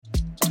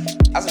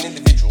as an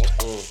individual,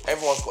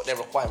 everyone's got their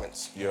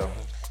requirements. Yeah.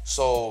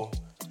 So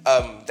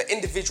the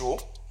individual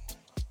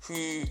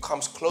who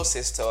comes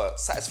closest to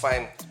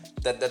satisfying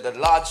the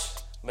large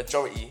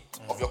majority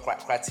of your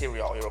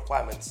criteria or your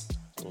requirements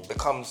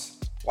becomes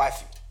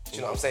wifey. Do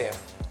you know what I'm saying?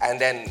 And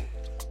then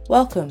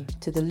Welcome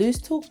to the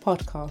Loose Talk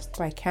podcast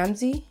by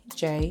Kamzy,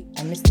 Jay,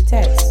 and Mr.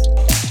 Tex.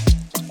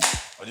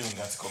 I didn't even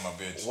have to cut my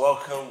beard.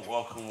 Welcome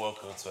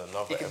to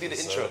another You can do the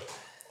episode intro.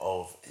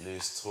 of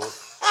Loose Talk.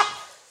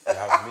 You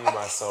have me,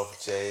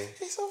 myself, Jay.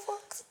 he's so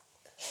fucked.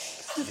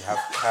 You have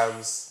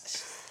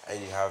Cams,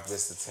 and you have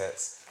Mr.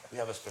 Tex. We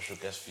have a special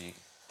guest for you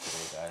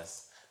today,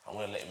 guys. I'm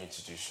gonna let him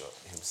introduce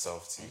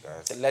himself to you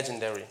guys. The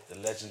legendary, The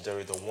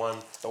legendary, the one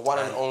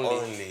and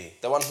only,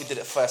 the one who did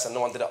it first and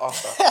no one did it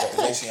after.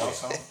 It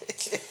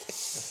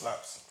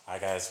slaps. Hi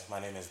guys, my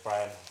name is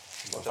Brian.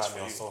 You can find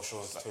me on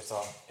socials,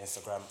 Twitter,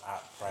 Instagram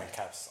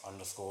 @BrianCaps_.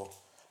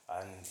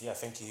 And yeah,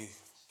 thank you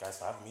guys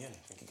for having me in.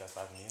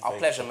 Our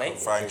pleasure, mate.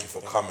 Thank you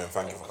for coming.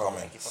 Quick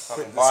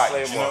Alright,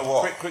 disclaimer. do you know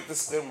what? Quick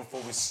disclaimer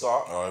before we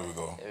start. Oh, here we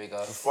go. Here we go.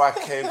 Before I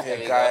came here,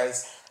 we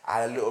guys, I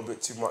had a little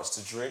bit too much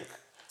to drink,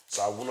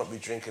 so I will not be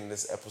drinking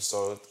this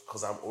episode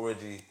because I'm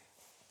already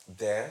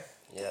there.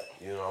 Yeah.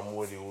 You know, I'm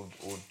already all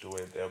the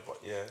way there. But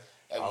yeah,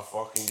 I'll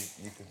fucking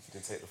you can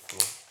take the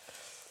floor.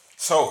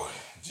 So,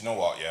 do you know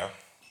what, yeah?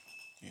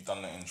 You've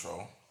done the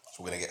intro,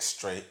 so we're gonna get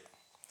straight.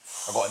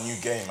 I got a new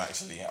game,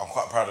 actually. I'm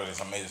quite proud of this.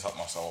 I made this up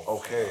myself.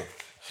 Okay.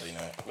 So, you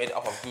know. Made it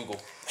up on Google.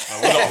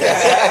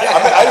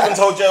 I even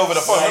told Jay over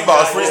the phone. Remember,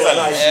 I was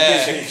freestyling.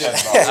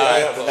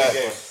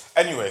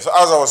 Anyway, so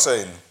as I was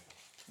saying,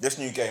 this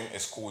new game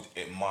is called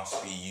It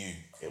Must Be You.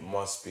 It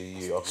must be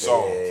you. Okay.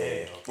 So,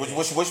 yeah.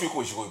 what should we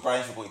call you? Should we call you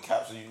Brian? Should we call you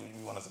Caps? Or you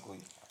want us to call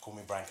you? Call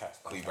me Brian Caps.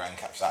 Call you Brian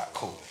Caps. Alright,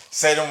 cool.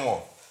 Say no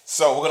more.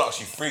 So, we're going to ask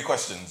you 3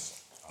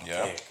 questions.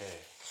 Yeah? Okay.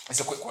 It's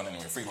a quick one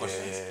anyway, 3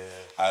 questions.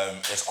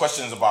 It's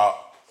questions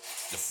about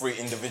the 3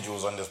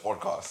 individuals on this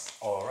podcast.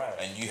 All right.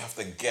 And you have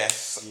to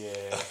guess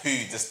Yeah.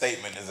 who the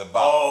statement is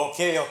about. Oh,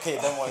 okay.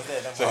 Then what's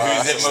there? So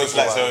who's it most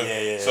like? So,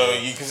 so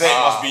you can say it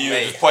must be you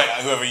and just point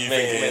at whoever you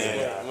think it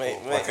is. Mate.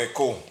 Okay,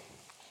 cool.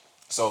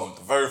 So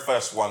the very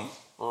first one,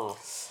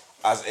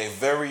 as a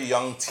very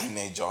young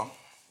teenager,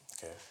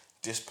 Okay.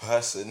 this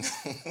person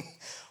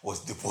was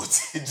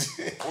deported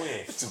to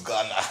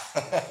Ghana.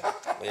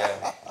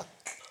 Yeah.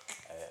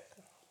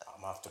 I'm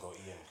gonna have to go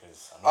Ian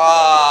because I know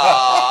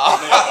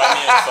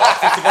you're so I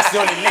think that's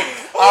the only link.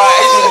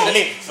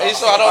 Are you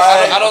sure I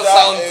don't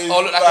sound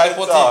or look like a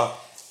deportee?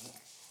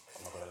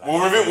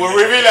 We'll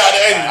reveal it at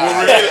the end.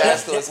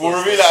 We'll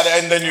reveal it at the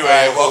end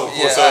anyway. Cool.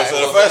 So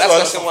the first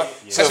Question one.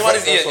 one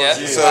is Ian, yeah?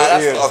 So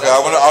Ian, okay,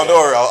 I'll don't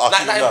worry. I'll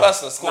keep Not it in down.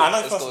 person, it's cool. Nah, not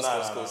in It's person,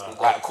 cool.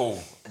 Alright, cool.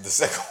 The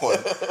second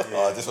one.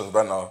 This one's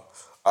brand now.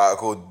 Alright,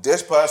 cool.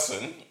 This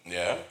person,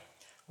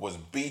 was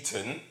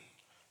beaten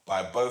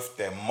by both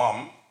their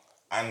mum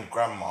and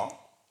grandma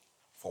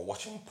for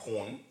watching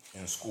porn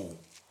in school.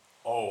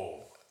 Oh.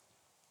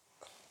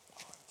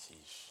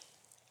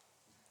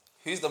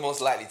 Who's the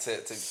most likely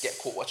to get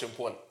caught watching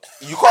porn?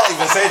 You can't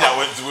even say that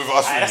with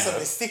us. That's really, a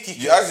bit sticky.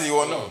 You actually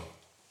want to know.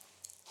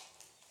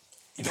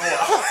 You know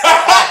what?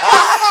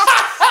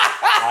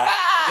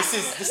 This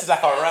is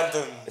like a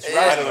random. It's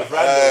random.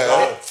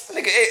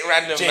 Nigga ain't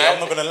random, Jay, man. I'm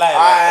not gonna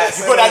lie.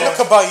 You got that look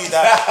about you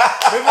that.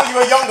 Remember when you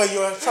were younger, you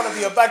were trying to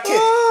be a bad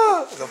kid.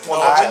 So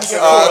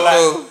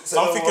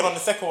I'm thinking on the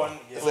second one.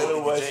 Jay.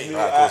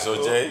 Alright, cool. So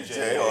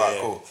Jay. Alright,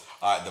 cool.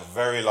 Alright, the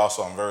very last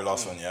one,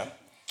 yeah.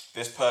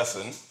 This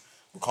person,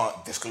 we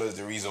can't disclose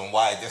the reason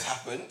why this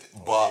happened,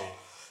 but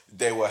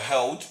they were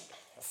held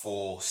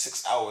for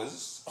 6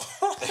 hours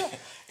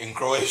in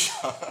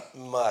Croatia.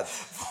 Mad.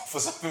 For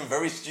something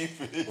very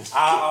stupid. Am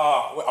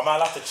I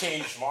allowed to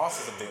change my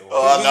answers a bit?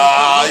 Oh,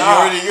 nah, you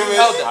already given.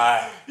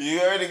 Alright.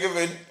 You already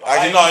given.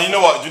 Actually, no, you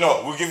know what?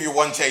 We'll give you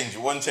one change.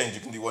 You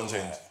can do one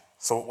change.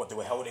 So what, they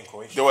were held in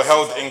Croatia? They were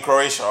held in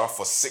Croatia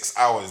for 6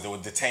 hours. They were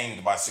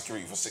detained by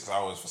security for 6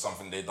 hours for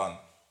something they done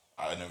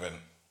at an event.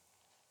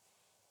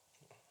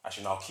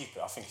 Actually, no, I'll keep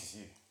it. I think it's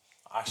you.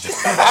 Actually,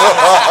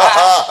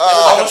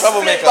 I'm a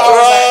troublemaker.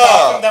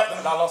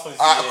 that last one is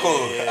Alright, you.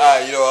 cool.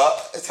 Alright, you know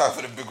what? It's time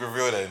for the big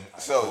reveal then.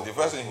 So, the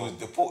person who was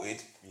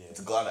deported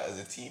to Ghana as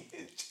a team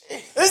is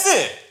Jay. Is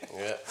it?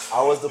 Yeah.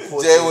 I was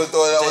deported. Jay was the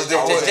one that was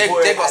deported. Jay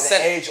got at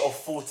sent. the age of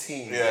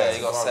 14. Yeah,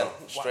 he got sent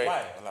straight.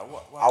 Why? Like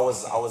what? I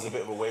was a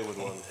bit of a wayward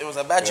one. It was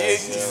a bad jig.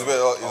 It was a bit.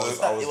 It was a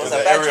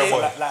the bad area jig.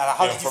 boy. Like,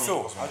 how did you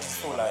feel? How did you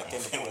feel like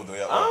getting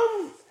deported?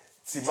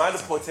 See, my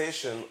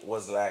deportation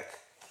was like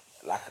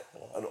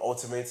an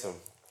ultimatum.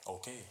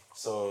 Okay.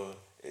 So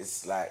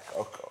it's like,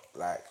 okay,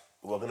 like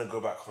we're gonna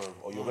go back home,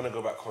 or you're gonna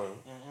go back home.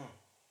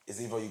 It's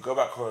either you go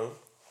back home,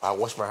 I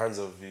wash my hands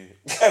of you,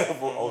 kind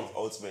of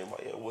ultimatum.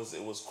 But yeah, it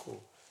was cool.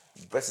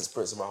 Best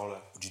experience of my whole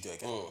life. Would you do it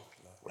again?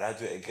 Would I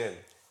do it again?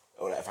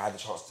 Or like, if I had the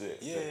chance to do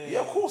it?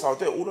 Yeah, of course, I'll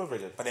do it all over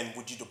again. But then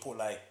would you deport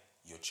like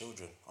your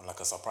children on like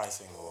a surprise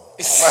thing or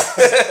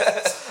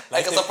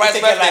like a surprise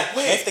birthday?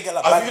 If they get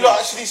like Have bad you not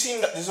grades. actually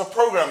seen that? There's a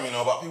program, you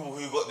know, about people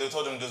who they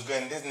told them just go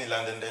in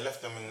Disneyland and they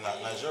left them in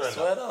like Nigeria.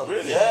 Swear down.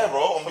 Really? Yeah,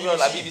 bro. On You know,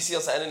 like BBC. BBC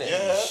or something, innit?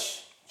 Yeah.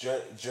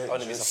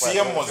 Only be surprised.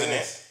 CM was in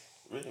it.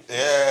 Really?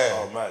 Yeah.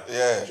 Oh man.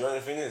 Yeah. Do you know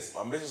the thing is?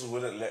 My missus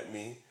wouldn't let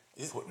me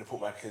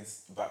put my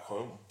kids back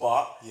home,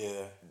 but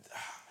Yeah.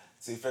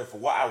 to be fair, for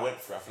what I went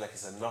through, I feel like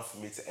it's enough for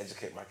me to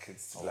educate my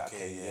kids to be like,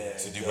 okay, yeah,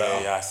 To do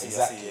better. Yeah, I see.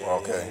 exactly. I see,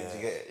 Okay. Did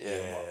you get it?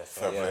 Yeah.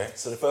 Fair play.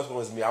 So the first one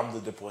was me. I'm the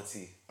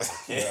deportee.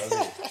 You know what I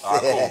mean?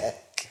 Alright, cool.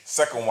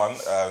 Second one,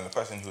 the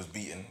person who was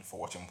beaten for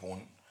watching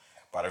porn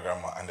by the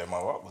grandma and their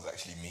mother was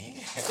actually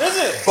me. Is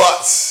it?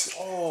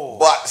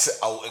 But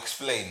I'll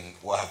explain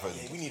what happened.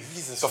 We need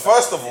reasons. So for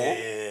first that.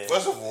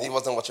 of all, He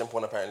wasn't watching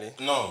porn apparently.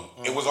 no,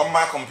 it was on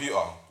my computer.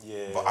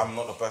 Yeah. But I'm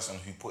not the person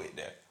who put it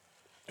there.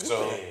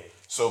 Okay.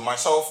 So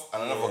myself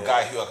and another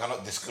guy who I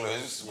cannot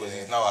disclose because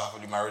he's now a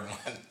happily married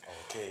man.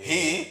 Okay.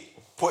 He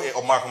put it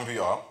on my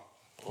computer,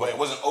 but it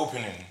wasn't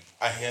opening.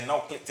 And he had now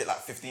clicked it like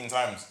 15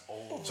 times.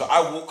 So I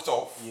walked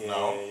off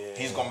now.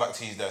 He's gone back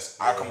to his desk.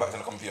 I come back to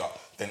the computer.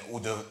 Then all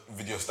the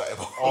videos started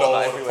going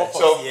on everywhere.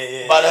 So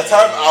by the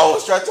time I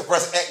was trying to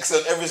press X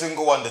on every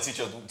single one, the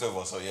teacher walked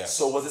over. So yeah.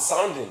 So was it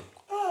sounding?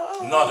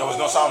 No, there was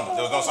no sound.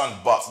 There was no sound.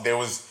 But there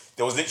was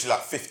literally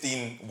like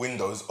 15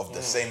 windows of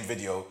the same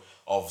video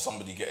of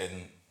somebody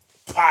getting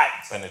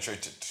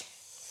penetrated.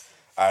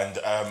 And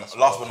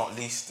last but not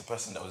least, the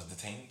person that was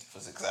detained for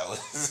 6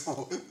 hours.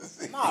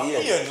 Nah,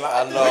 Ian, like,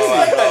 I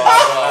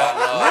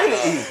know.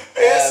 Really?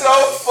 It's so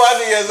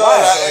funny as well.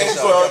 Like, it's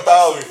so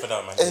dumb. Sorry for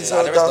that, man.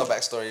 Nah, there is no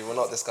backstory. We'll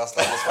not discuss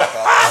that on this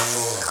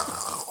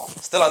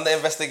podcast. Still under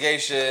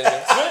investigation.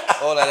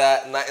 All of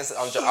that.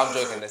 I'm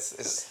joking.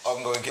 It's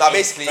Ongoing. Nah,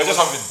 basically, It's just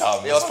something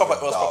dumb. It was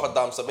proper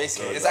dumb. So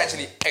basically, it's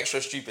actually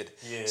extra stupid.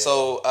 Yeah.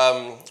 So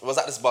was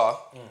at this bar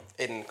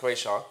in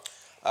Croatia.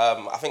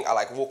 I think I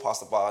like walked past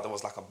the bar. There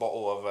was like a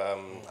bottle of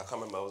I can't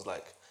remember. It was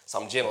like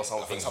some gin or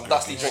something, some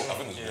dusty drink. I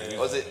think it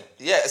was Was it?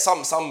 Yeah,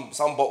 some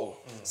bottle.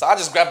 So I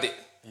just grabbed it,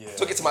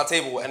 took it to my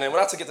table, and then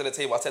when I took it to the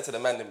table, I said to the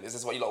man, "Is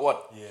this what you lot want?"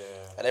 Yeah.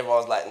 And everyone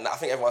was like, nah, I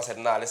think everyone said,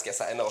 nah, let's get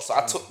something else. So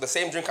I took the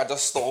same drink I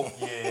just stole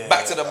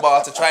back to the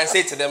bar to try and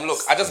say to them, look,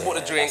 I just bought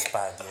the drink. that's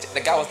bad, yeah. The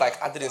guy was like,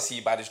 I didn't see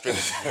you buy this drink.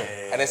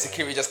 And then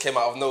security just came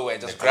out of nowhere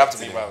and just grabbed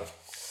me, bro.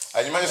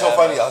 And you made it so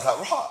funny. I was like,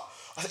 right,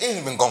 he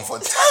ain't been gone for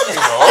time, you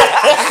know.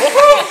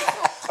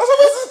 I was like,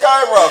 where's this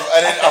guy, bro?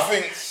 And then I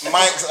think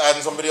Mike's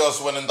and somebody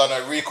else went and done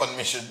a recon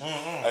mission.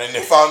 And then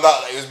they found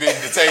out that he was being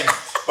detained.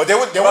 But they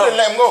wouldn't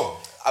let him go.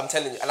 I'm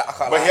telling you, I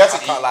can't But lie. he had I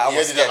to can't lie. I he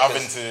was ended up scared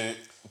having 'cause-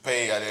 to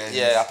pay at the end.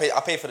 Yeah,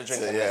 I paid for the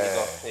drink and then he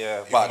got. Yeah,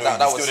 Even but though that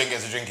he was still didn't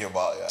get to drink it,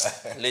 but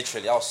yeah.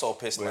 literally, I was so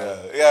pissed, man.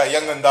 Yeah,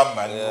 young and dumb,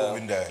 man. We've all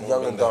been there.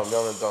 Young and dumb,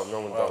 young and dumb,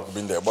 young and dumb. We've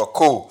been there. But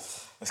cool.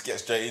 Let's get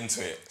straight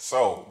into it.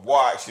 So,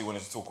 what I actually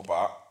wanted to talk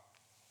about,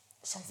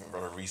 something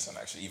very recent,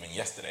 actually, even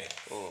yesterday.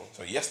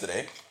 So,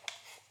 yesterday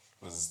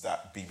was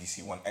that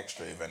BBC One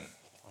Extra event.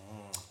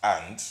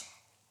 And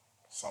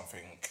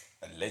something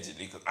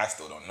allegedly, because I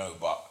still don't know,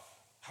 but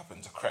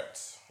happened to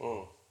Krept.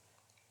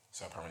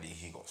 So, apparently,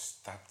 he got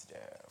stabbed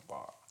there,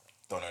 but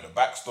don't know the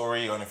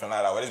backstory or anything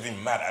like that. Well, there's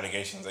been mad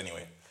allegations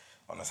anyway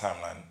on the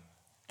timeline.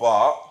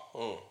 But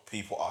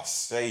people are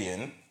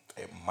saying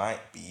it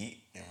might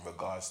be in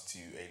regards to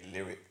a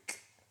lyric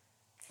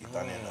he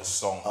done in a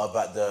song.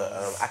 About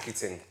the Aki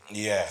thing.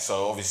 Yeah,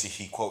 so obviously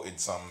he quoted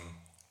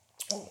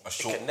a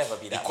short. can never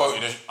be that He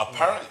quoted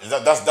apparently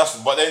that's.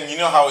 But then you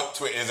know how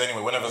Twitter is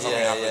anyway. Whenever something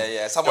happens, yeah.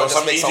 There Someone was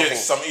just makes something.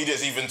 some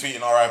idiots even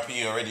tweeting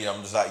RIP already.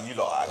 I'm just like, you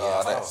lot.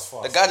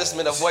 The guy just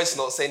made a voice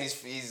note saying he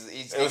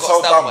It got was so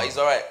stabbed, dumb. but he's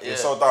alright. It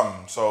was so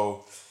dumb.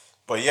 So,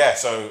 but yeah,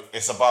 so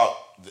it's about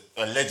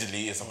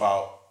allegedly it's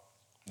about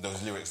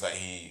those lyrics that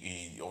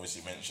he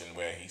obviously mentioned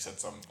where he said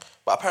some.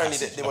 But apparently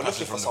passage- they were a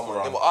passage looking for from the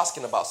someone. They Quran. were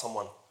asking about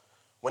someone.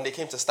 When they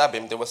came to stab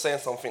him, they were saying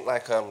something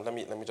like, let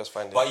me just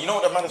find it. But you know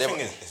what the They thing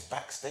were- is? It's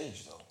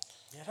backstage though.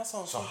 Yeah, that's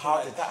what I'm So thinking, how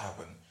like- did that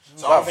happen?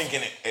 So I'm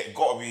thinking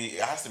it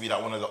has to be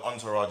like one of the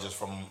entourages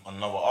from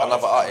another artist.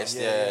 Another artist,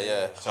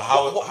 yeah. So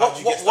how did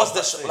you get what was stabbed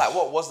the show? backstage? Like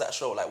what was that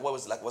show? Like what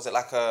was it like? Was it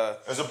like a?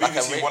 It was a like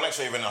BBC ra- One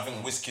Extra event. I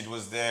think Wizkid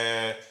was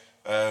there.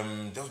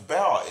 There was bare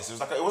artists. It was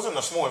like it wasn't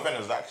a small event.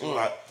 It was actually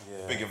like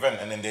a big event,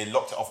 and then they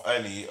locked it off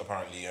early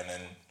apparently, and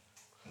then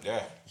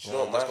yeah. You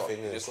know what my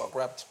thing It's is? got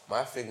grabbed.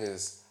 My thing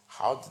is,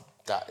 how did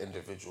that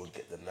individual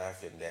get the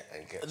knife in there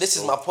and get This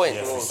is so my point.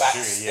 close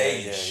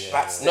Backstage.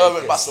 backstage? No,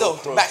 get but so still,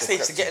 close backstage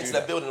Krept to get do into the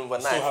that? building with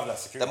a Still knife, have that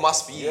security. there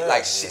must be Yeah.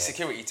 like shit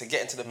security to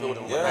get into the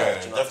building with a Yeah. knife. Yeah, Do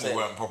you know what I'm definitely saying?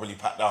 weren't properly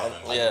packed down.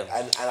 Yeah.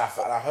 And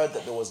I heard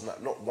that there was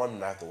not one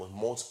knife, there was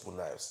multiple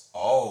knives.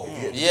 Oh.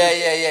 Yeah. Yeah. I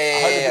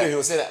heard the video, Yeah. he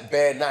was saying that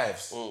bare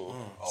knives. So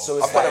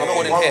it's I've got like it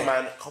recorded one here.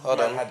 man, couple Hold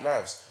man on. had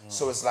knives.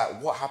 So it's like,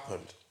 what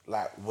happened?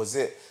 Like,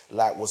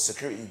 was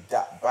security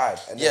that bad?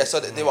 And Yeah. then- So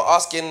they were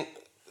asking.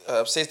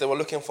 Says they were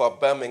looking for a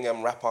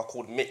Birmingham rapper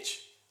called Mitch.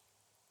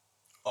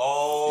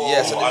 Oh.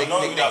 Yeah, so I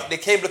know that. they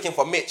came looking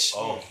for Mitch,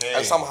 Okay.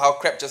 and somehow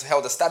Krept just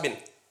held a stabbing. Do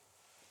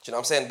you know what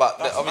I'm saying? But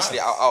That's obviously,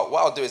 mad.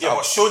 what I'll do is Yeah, I'll,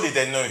 but surely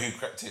they know who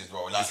Krept is,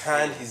 bro. Like, his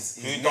hand, his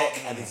who neck,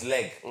 don't- and his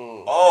leg.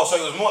 Oh, so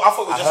it was more. I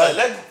thought it was I just a heard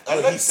leg. A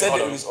no, leg he said thing.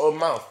 it with his own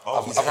mouth.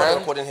 Oh, his I've got the hand,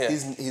 recording here.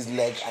 his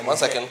leg, and One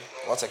his neck. second.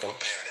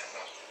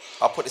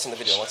 I'll put this in the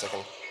video. 1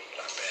 second.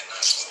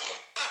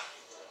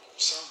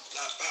 Some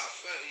like about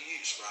 30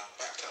 youths, bro.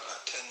 backed out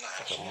like 10 knives.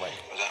 I was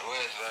like,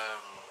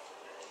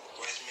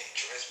 where's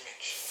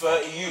Mitch?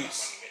 30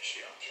 youths.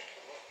 Mitch, yeah. I'm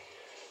thinking, what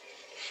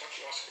the fuck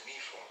you asking me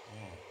for?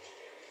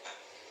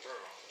 Bro,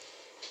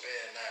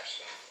 bare knives,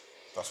 man.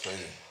 That's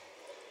crazy.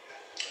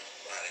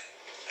 Right,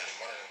 and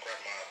one of them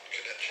grabbed my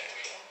cadet chain,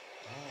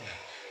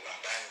 and I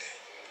banged it.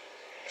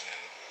 And then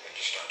we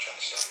just started trying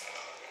to stab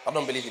me. I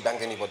don't believe he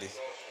banged anybody.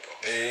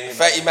 Hey,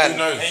 30 man. Who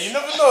knows? Hey, you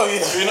never know.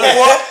 You know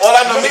what? All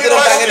I know, Nigga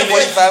don't bang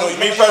anybody, fam.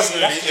 me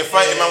personally, if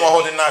 30 man were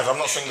holding knives, I'm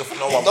not swinging for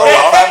no one. No,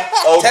 brother. fam.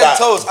 Hold 10 that.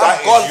 toes. That I'm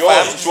is gone, yours.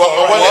 fam. Do you want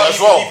my wallet as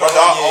well,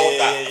 brother? Hold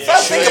that.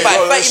 Fam, think about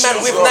it. 30 man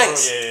with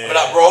knives. But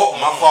like, bro,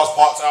 my car's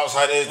parked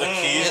outside. There's the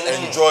keys.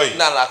 Enjoy.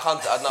 Nah, I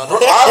can't. No.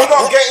 I'm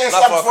not getting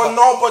Not stabbed for a for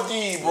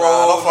nobody, bro.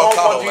 Nah, not for a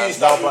car, Nobody man.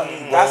 stabbed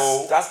me,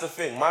 bro. That's the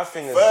thing. My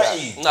thing is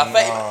 30. Nah, 30.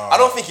 I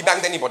don't think he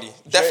banged anybody.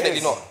 Definitely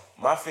not.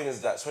 My thing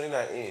is that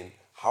 2019,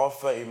 how are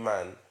 30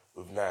 man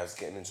with knives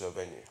getting into a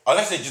venue?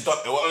 Unless they just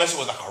unless it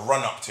was like a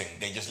run-up thing,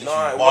 they just No,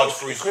 literally it barged was-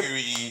 through it could-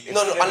 security.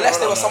 No, unless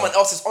they were someone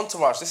else's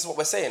entourage. This is what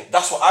we're saying.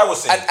 That's what I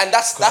was saying. And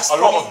that's a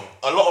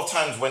lot of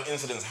times when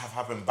incidents have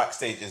happened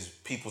backstage is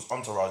people's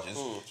entourages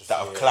that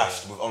have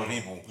clashed with other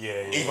people.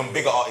 Even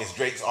bigger artists,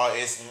 Drake's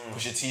artists,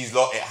 Pusha T's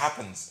lot, it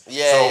happens.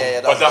 Yeah,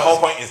 But the whole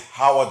point is,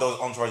 how are those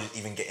entourages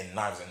even getting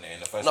knives in there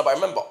in the first No, place?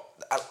 but remember,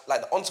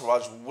 like the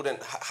entourage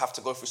wouldn't have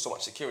to go through so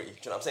much security. Do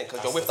you know what I'm saying?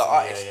 Because you're with the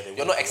artist,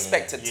 you're not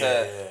expected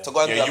to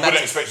go and do Yeah, a you wouldn't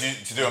madness. expect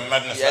you to do a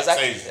madness Yeah,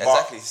 exactly, backstage. but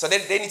exactly. So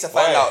they need to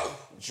find Why? out Do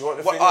you know what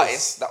the what thing is?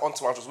 artist that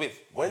entourage was with.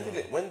 When did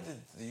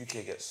the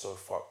UK get so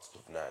fucked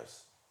with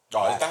knives?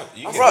 Oh, it's that.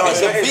 You Bro,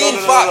 it's no, being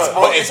no, fucked,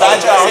 bro. But It's it died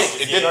like down.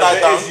 Jay-Z. It did die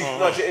down. You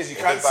can't did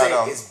die say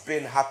down. it's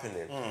been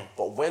happening.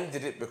 But when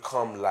did it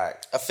become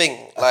like a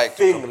thing. Like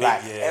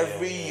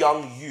every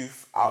young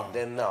youth out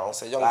there now?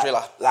 It's a young like,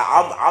 driller. Like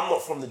I'm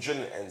not from the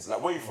drilling ends.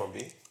 Like where you from,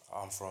 B?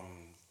 I'm from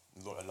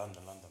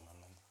London, man.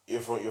 You're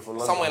from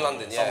London. somewhere in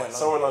London, yeah.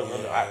 Somewhere in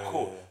London. Alright,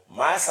 cool.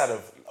 My side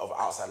of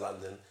outside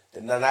London,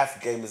 the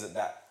knife game isn't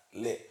that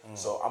lit.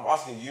 So I'm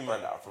asking you,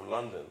 man, that are from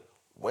London.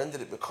 When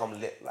did it become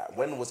lit? Like,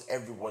 when was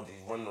everybody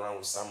running around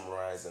with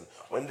samurais, and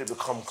when did it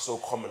become so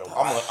common? And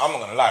I'm not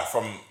gonna lie.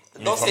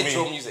 Don't say me,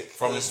 drill music.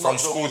 From It's not drill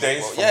school music,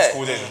 days. bro. From Yeah.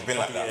 school days, it's been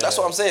like that. That's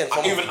what I'm saying.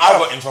 From- Even I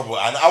got in trouble,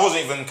 and I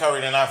wasn't even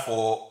carrying a knife to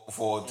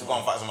go and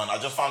fight someone. I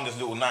just found this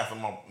little knife in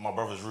my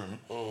brother's room,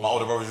 my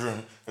older brother's room.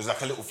 It was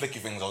like a little flicky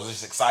thing. So I was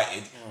just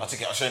excited. I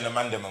took it. I was showing the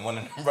man them, and one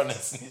of them ran and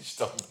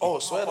snitched on me. Oh,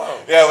 swear down.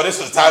 Yeah, well, this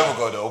was time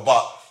ago though.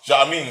 But do you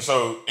know what I mean?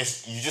 So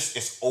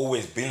it's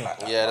always been like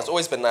that. Yeah, there's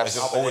always been knives.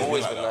 It's just always been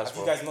like that. knives, Have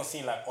you bro. guys not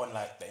seen like on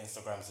like the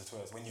Instagrams and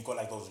Twitters when you got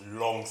like those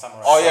long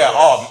samurai? Oh yeah.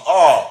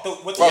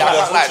 We're Yeah, talking I about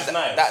can't lie. Butcher's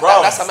knife.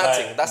 That's a mad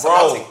thing. That's a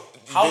mad thing.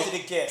 How did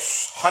it get?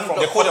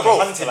 They call them Bro,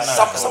 hunting knives.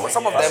 some of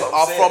them That's what I'm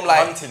are saying. from like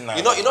Hunting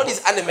knives. you know these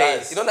anime,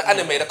 Guys. you know the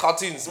anime, the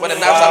cartoons where the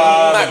knives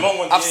are the long mad.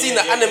 ones, I've yeah, seen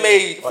yeah, the yeah,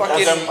 anime all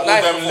fucking them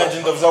knife.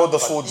 Legend of Zelda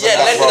swords. Yeah, and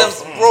that,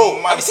 Legend of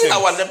bro. Mad Have you seen that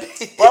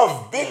things. one?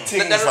 Bro, big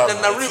things. the fam.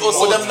 Naruto All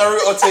sword. them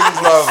Naruto things,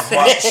 bro. All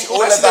That's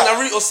of the that.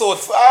 Naruto sword.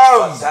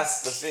 But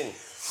that's the thing.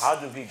 How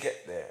did we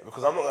get there?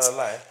 Because I'm not gonna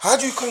lie. How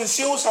do you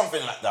conceal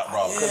something like that,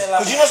 bro? Because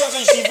like- you know sometimes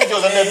you see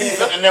videos and they're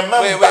beefing and their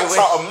man Wait, backs wait.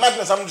 out of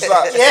madness. I'm just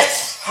like,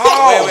 yes.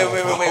 How?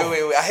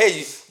 Wait. I hear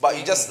you, but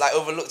you just like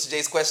overlooked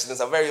Jay's question. It's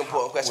a very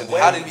important question.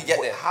 How did we get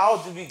there? How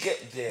did we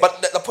get there?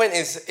 But the point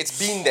is, it's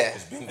been there.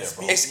 It's been there,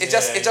 bro.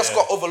 It just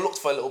got overlooked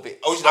for a little bit.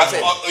 Oh, You know what I'm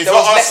saying? if There you're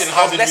was asking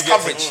how did less we get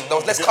to- coverage. There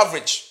was less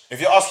coverage. If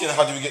you're asking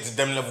how do we get to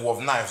them level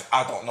of knives,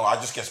 I don't know. I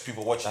just guess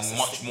people watching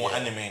much more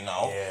anime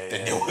now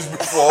than there was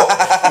before.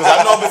 Because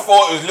I know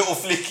before it was little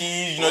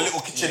flickies,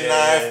 little kitchen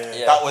knife.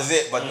 Yeah. That was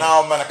it. But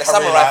now, man, I The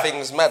carry samurai like thing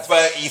is mad.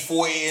 30,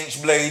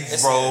 40-inch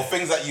blades, bro.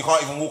 Things that you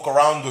can't even walk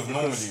around with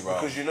normally, bro.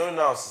 Because you know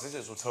now,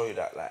 statistics will tell you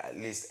that like at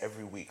least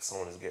every week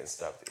someone is getting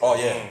stabbed. Oh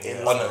yeah, In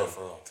on London.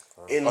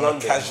 In on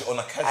London. on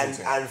a casual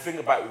thing. And think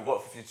about it, we've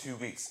got 52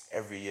 weeks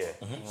every year.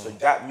 So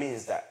that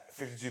means that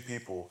 52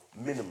 people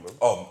minimum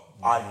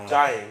are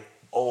dying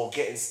or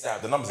getting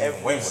stabbed. The numbers are even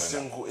every way more than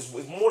single. It's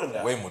more than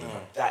that. Way more than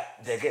that. That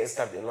they're getting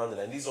stabbed in London,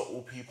 and these are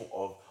all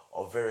people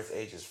of various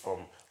ages from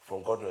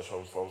God knows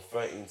from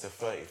 13 to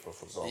 30 for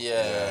example.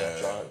 Yeah.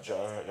 Do you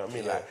know what I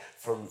mean? Like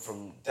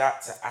from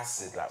that to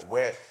acid, like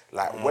where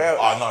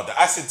Oh no, the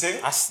acid thing.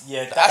 The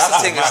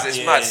acid thing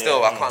is mad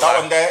still. I can't That lie.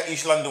 one there,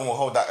 East London will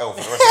hold that L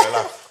for the rest of their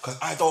life. Because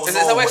I don't Is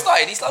know. that where it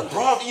started? East London?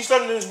 Bro, East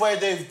London is where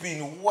they've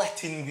been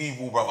wetting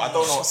people, bro. I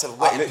don't know. Just said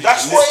wetting people.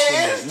 That's what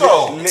it is,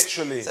 though.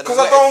 Literally. Said Because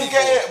I wetting don't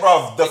people. get it,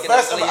 bro. The Making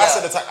first them ever fully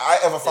acid out. attack I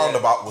ever found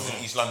about was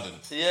in East London.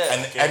 Yeah.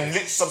 And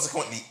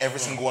subsequently, every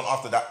single one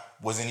after that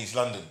was in East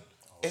London.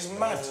 It's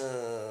mad.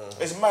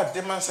 It's mad.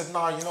 The man said,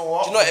 nah, you know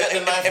what? Do you know, Forget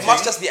the knife it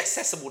must thing. just be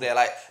accessible there.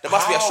 Like, there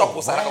must be a shop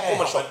or something, like a Where?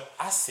 common shop.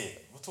 Acid.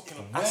 We're talking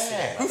Where?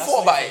 acid. Who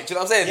thought about it? Do you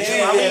know what I'm saying? Do you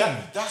know what I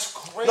mean? That's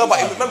crazy. No,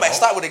 but remember, it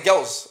started with the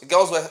girls. The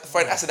girls were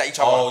throwing acid at each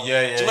other. Oh,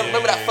 yeah. Do you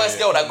remember that first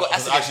girl that got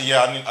acid? Actually,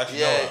 yeah, I actually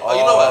know Yeah. her. Oh,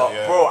 you know her?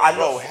 Yeah. Bro, I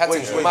know. had to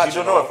Wait, be you mad, don't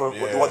you know know? her,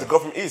 Yeah. what the girl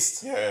from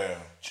East? Yeah.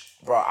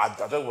 Bro, I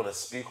don't want to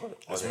speak on it.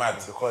 It's mad.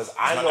 Because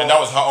I know. And that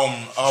was her own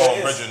There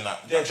is- brethren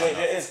that.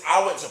 There is.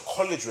 I went to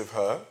college with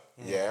her,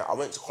 Yeah, I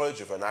went to college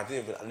with her and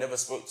I never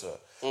spoke to her.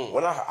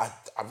 When I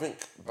think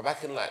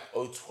back in like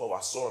 2012, I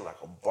saw her on like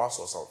a bus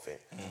or something,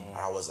 and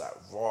I was like,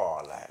 raw,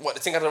 like. What,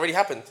 the thing had already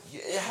happened? Yeah,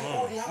 it had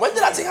already happened. When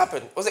did that thing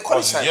happen? Was it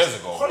college time? Years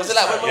ago. Was it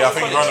like when Yeah, I we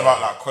think were in around college?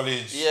 about like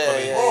college. Yeah,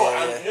 college. yeah, Bro,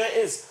 yeah. and you know what it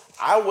is?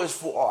 I always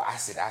thought,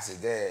 acid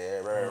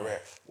there,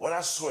 rare. When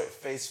I saw it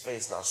face and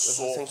I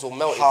saw things all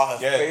melted. how her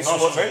Yeah, face no,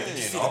 was, it's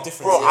crazy, you know?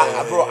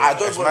 bro, I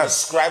don't It's want to mad.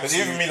 describe Because to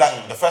even you. me,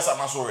 like, the first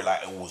time I saw it,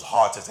 like, it was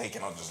hard to take,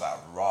 and I was just like,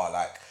 raw.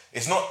 Like,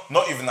 it's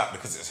not even that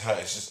because it's her,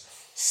 it's just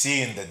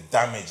seeing the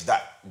damage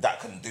that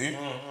can do.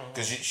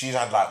 Because she's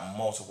had, like,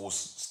 multiple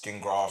skin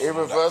grafts. and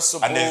all that.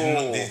 Irreversible. And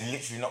there's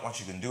literally not much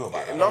you can do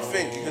about that.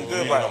 Nothing you can do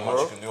Really about not it, much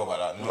bro. you can do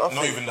about that.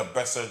 Not even the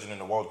best surgeon in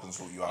the world can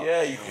sort you out.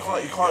 Yeah, you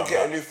can't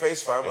get a new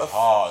face, fam. It's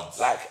hard.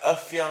 Like,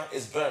 Earthia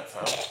is burnt,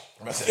 fam.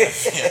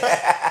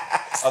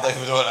 I don't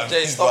even know what that Jay,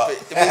 means. stop but-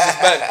 it. The face is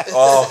burnt.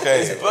 Oh, okay.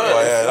 It's burnt.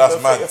 Well, yeah, that's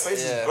Your mad.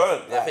 face Yeah. is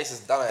burnt. Yeah, face is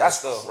done. That's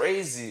still.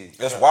 crazy.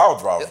 It's wild,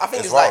 bro. I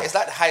think it's wild.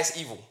 like the highest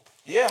evil.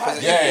 Yeah,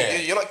 Because Yeah.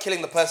 you're not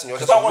killing the person, you're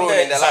just That one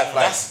ruining there, their it's life.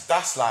 like, Like,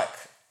 that's like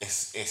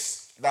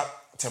it's that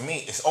to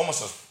me. It's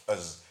almost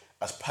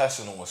as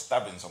personal as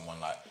stabbing someone.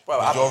 Like, Bro,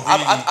 because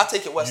I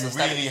take it worse You than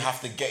stabbing. really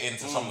have to get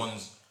into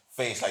someone's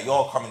face. Like,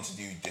 you're coming to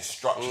do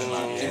destruction.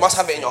 Like, you must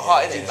have it in your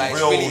heart, innit? Like,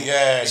 real,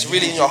 it's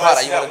really in your heart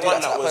that you want to do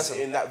that to that was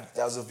person. in that.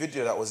 There was a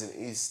video that was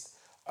in East.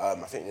 I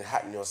think in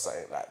Hackney or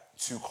something. Like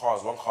 2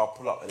 cars, 1 car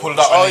pull up. And pulled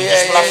then- up and Oh, they yeah,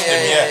 just yeah, splashed yeah,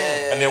 him,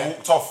 yeah, and they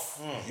walked off.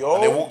 Yo.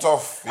 And they walked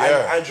off.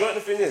 Yeah. And do you know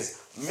what the thing is?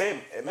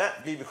 It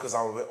might be because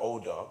I'm a bit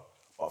older,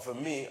 but for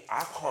me,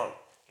 I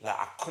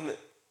couldn't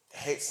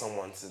hate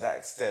someone to that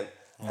extent.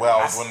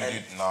 Well, And when and-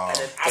 you no. and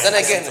But then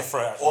again,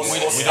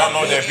 We don't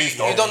know their beef,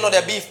 though. you don't know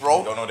their beef, bro.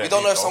 We don't know their We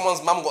don't know beef, if though.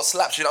 someone's mum got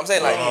slapped. You know what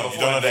I'm saying? Like, You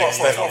don't know the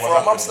extent of for what a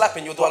mum happened.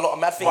 slapping, you'll do a lot of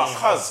mad things. But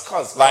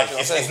cuz, Like, You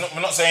know what it's I'm not,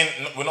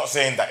 we're not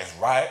saying that it's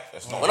right.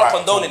 It's not We're right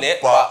not at condoning all,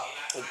 it, but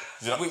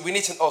you know, we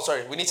need to. Oh,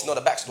 sorry, we need to know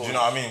the backstory. do you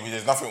know what I mean?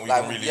 There's nothing we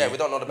Like, can really. yeah, we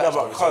don't know the no,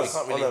 backstory. but so we cuz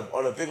can't really.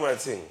 on a big man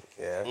thing,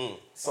 yeah.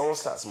 Someone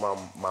slaps my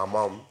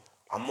mum,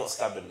 I'm not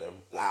stabbing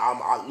them. Like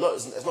I'm not.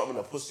 It's not even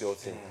a pussy or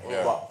thing.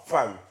 But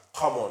fam,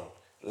 come on.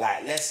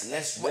 Like let's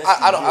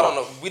I don't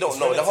know. We don't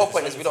know. The whole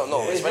point is we don't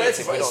know. It's It's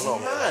relative. relative, We it's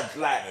don't know.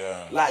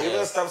 mad. Like you're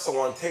gonna stab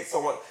someone, take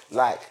someone.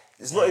 Like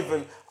it's not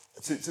even.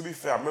 To be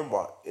fair, I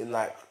remember in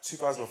like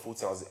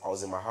 2014, I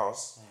was in my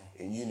house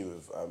in uni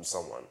with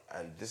someone,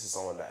 and this is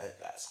someone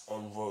that's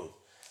on road,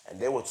 and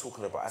they were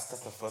talking about. That's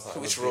the first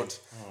time. Which I've ever road?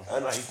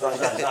 been. And he's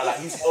like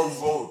he's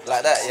on road,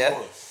 Like that, on yeah?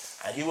 road.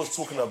 And he was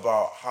talking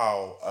about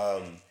how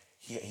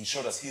he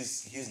showed us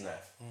his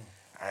knife,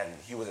 and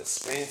he was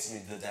explaining to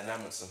me the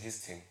dynamics of his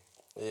thing.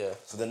 Yeah.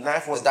 So the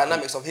knife was The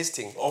dynamics of his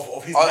thing.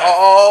 of his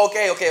Oh,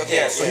 knife. okay.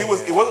 Yeah, so he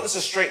was. It wasn't just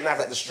a straight knife,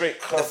 like the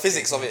straight curve. The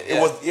physics of it, It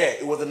yeah. was. Yeah,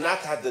 it was the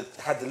knife that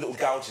had the little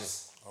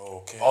gouges.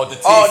 Okay. Oh, the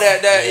teeth. Oh, the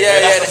that's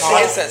the a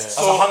hunt- incest. That's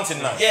a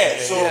hunting knife.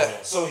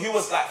 Yeah. So he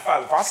was like,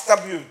 "Fam, if I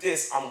stab you with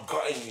this, I'm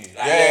gutting you."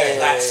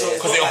 Like, so it's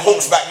Because not it like-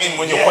 hooks back in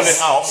when you're pulling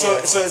out. So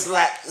it's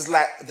like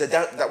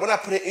that when I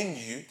put it in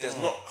you, there's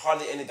not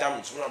hardly any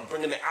damage. When I'm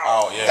bringing it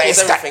out, Oh, yeah. that is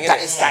Everything, that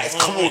innit? is that is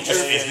coming.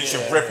 It's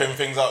literally ripping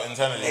things out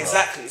internally. bro.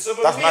 Exactly. So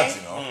for That's me, mad,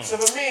 you know. So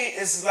for me,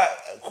 it's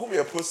like call me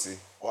a pussy.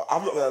 Well,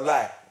 I'm not gonna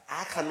lie.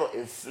 I cannot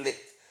inflict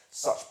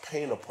such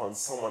pain upon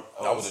someone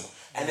else. That wouldn't.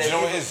 And Do you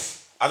know what it is?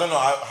 I don't know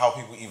how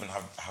people even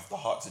have the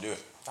heart to do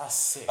it. That's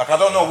sick. Like, I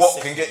don't know That's what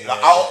sick. can get. Yeah,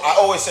 Like, yeah, I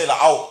always say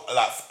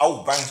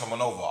I'll bang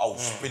someone over. I'll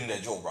spin their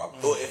jaw, bro.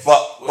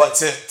 But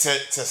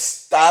to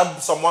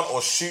stab someone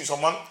or shoot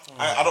someone,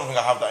 I don't think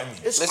I have that in me.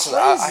 It's Listen,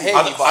 crazy. I hear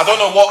you, but I don't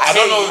know what. I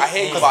don't know. I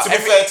hear you, 'cause but to be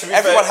fair,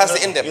 everyone has no,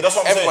 it in them. Yeah, that's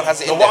what I'm Everyone saying.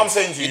 has it No, in what them. I'm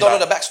saying to you, You don't know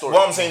like, the backstory.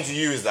 What I'm saying to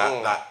you is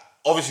that, like,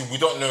 obviously we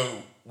don't know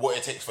what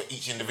it takes for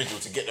each individual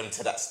to get them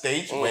to that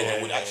stage where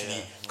they would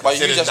actually. But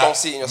you consider just that. don't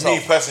see it in yourself.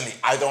 Me personally,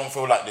 I don't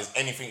feel like there's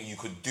anything you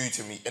could do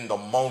to me in the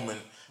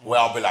moment where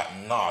I'll be like,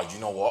 nah, do you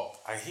know what?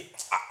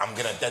 I'm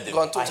gonna dead him.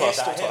 Go on, talk I to hear us.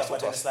 that, Talk I to hear us. that, but Talk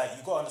to then us. it's like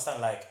you gotta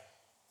understand, like,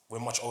 we're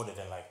much older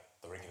than like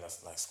the regular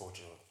like school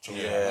children.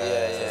 Yeah.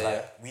 So it's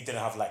like we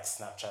didn't have like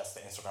Snapchats,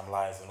 the Instagram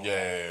lives, and all Yeah,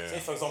 that. yeah, yeah. Say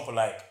for example,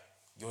 like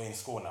you're in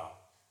school now,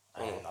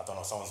 and I don't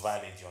know, someone's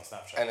violated you on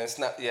Snapchat. And then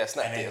snap And it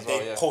then as well,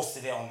 they yeah.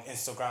 posted it on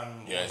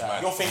Instagram. Yeah, it's all that.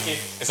 mad. You're thinking,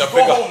 It's you a go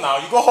bigger- home now.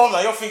 You go home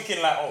now. You're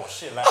thinking like, oh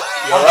shit, like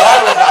I'm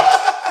viral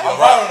now. I'm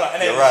viral now.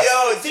 And then, You're right.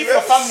 if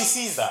your family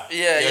sees that,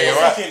 Yeah, you're you're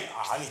right. thinking,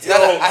 I need to. No,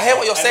 go no, home I hear now.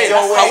 what you're And saying.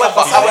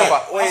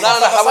 then-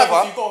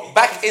 However,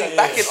 back in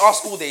Yeah. our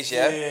school days,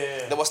 yeah,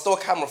 Yeah. there were still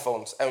camera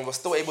phones and we were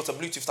still able to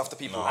Bluetooth stuff to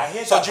people. I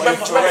hear So that, do you but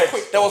remember? it's very remember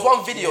quick, there was though.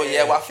 one video,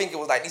 yeah, where I think it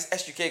was like these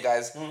SUK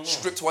guys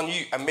stripped one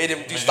youth and made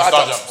him do Made star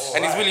star jumps, jumps.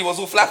 and his willy was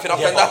all flapping up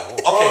and down.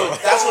 Bro,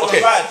 that's what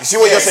Okay, bad. you see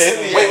what you're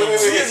saying? Wait.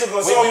 2 years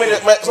ago, someone made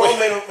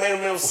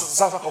it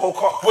sound like a whole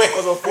cock. Wait.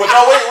 No,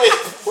 wait.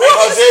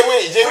 No, Jay,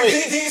 wait.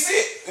 Do you see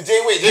it? Jay,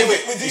 wait.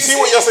 You see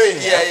what you're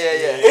saying? Yeah.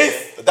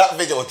 If that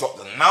video dropped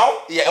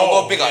now, Yeah, it'll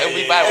go bigger. It'll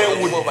be viral.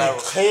 It'll go viral.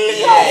 clear.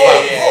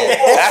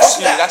 Yeah.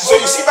 That's So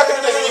you see back in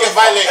the days when you get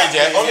violated,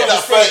 yeah, only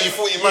that 30,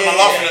 40 men are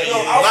laughing at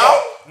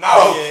you.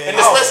 Now, in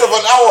the space of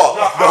an hour,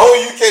 the whole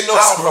UK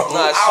knows, bro.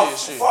 Nah,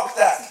 it's true. Fuck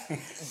that.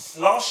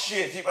 last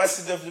year, do you guys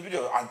see the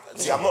video? I'm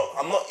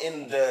not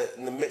in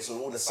the mix of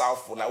all the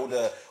South or like all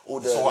the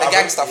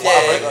gang stuff.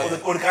 All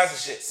the gangster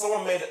shit.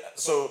 Someone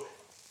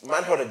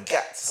man held a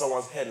gat to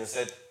someone's head and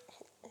said.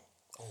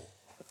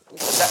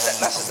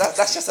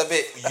 That's just a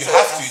bit. You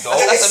have to though.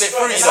 That's a bit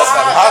free. You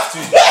have to.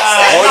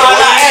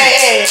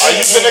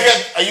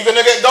 Are you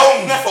gonna get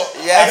domed?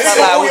 Yeah,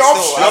 I would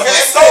still. You're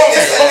getting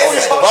domed,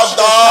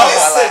 brother.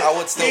 I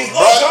would still.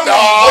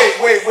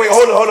 Wait,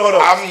 hold on.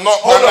 I'm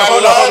not gonna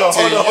lie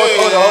to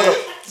you.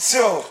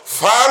 Chill.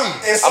 Fam.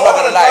 I'm not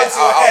gonna lie.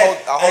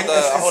 I'll hold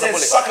the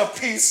bullet. Suck a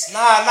piece.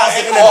 Nah.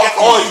 You're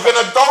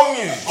gonna dome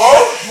you,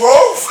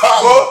 bro.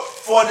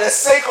 For the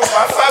sake of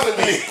my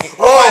family,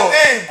 bro.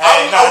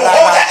 I will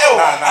hold that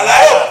L.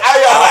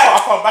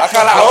 I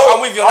can't lie. I'm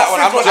with you on that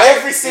one. I'm not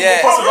every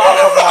single possible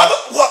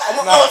outcome. What?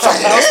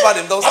 Don't spud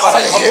him.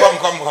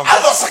 Come.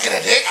 I'm not sucking a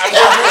dick.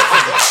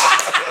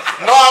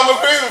 No, I'm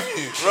agreeing with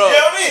you, bro. You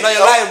know what I mean? No,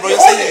 you're lying, bro.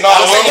 You're saying it. No,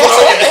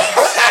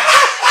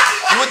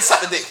 you wouldn't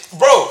suck the dick,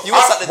 bro. You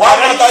would suck the dick. Why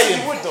am I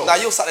dying? Nah,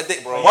 you'll suck the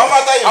dick, bro. Why am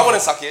I dying? I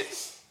wouldn't suck it.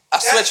 I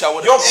swear to you, I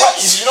wouldn't. Your pride,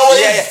 you know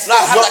what it is? Yeah. Nah,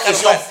 I have that kind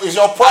of pride. It's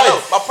your pride.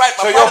 My pride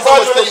So has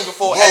always killed me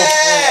before. Okay,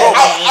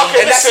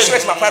 in that listen.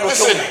 situation, my pride will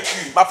kill me.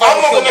 My I'm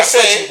pride not will kill me. gonna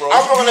say, bro.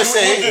 I'm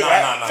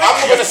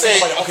not gonna say,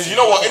 because you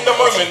know what? In the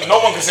moment, no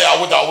one can say I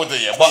would,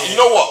 yeah. But you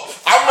know what?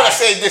 I'm gonna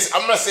say this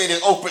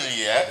openly,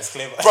 yeah.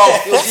 Bro,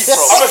 I'm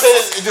gonna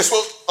say this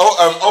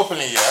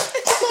openly, yeah.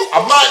 I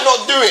might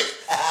not do it,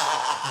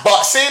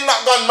 but seeing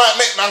that gun might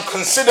make man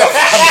consider.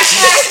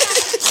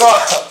 So,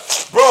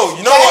 bro,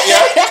 you know what,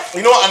 yeah?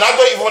 You know what, and I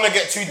don't even want to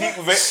get too deep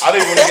with it.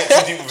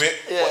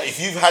 But if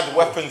you've had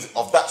weapons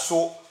of that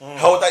sort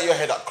held at your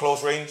head at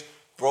close range,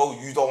 bro,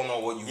 you don't know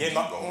what you do,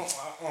 bro.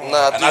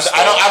 Nah, and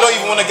I don't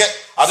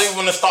even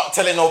want to start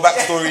telling no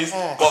backstories.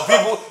 But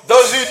people,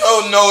 those who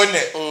don't know,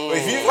 innit? But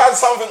if you've had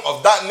something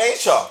of that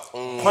nature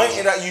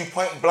pointed at you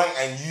point blank,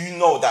 and you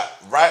know that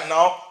right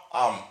now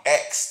I'm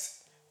X'd,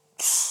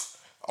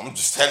 I'm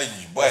just telling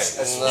you, boy. It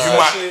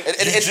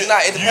depends.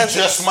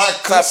 You just might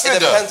consider.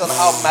 It depends on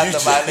how mad the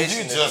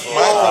violation is. You just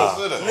might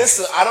consider.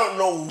 Listen, I don't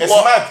know It's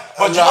mad.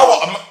 But you know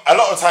what? A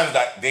lot of times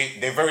that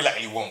they very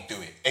likely won't do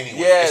it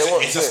anyway.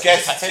 Yeah, it's a scare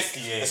tactic.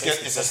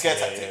 It's a scare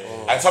tactic.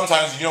 And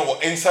sometimes, you know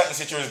what, in certain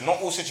situations,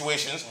 not all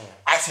situations,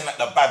 acting like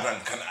the bad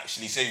man can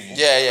actually save you.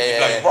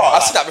 Yeah. Like, bro,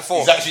 I've seen that before.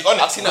 He's actually on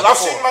it. I've seen that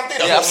before. man do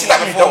that. Yeah, I've seen that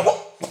before.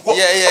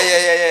 Yeah.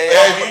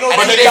 You know,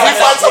 but then if you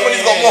find someone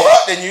who's got more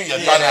hurt than you, you're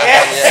done.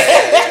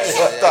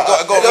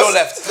 Go real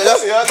left.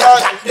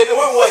 It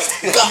won't work.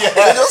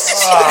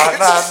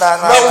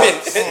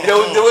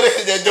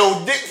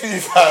 They'll dip for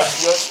you, fam.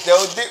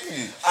 They'll dip for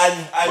you. And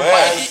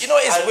you know,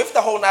 it's with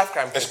the whole knife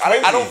crime thing. It's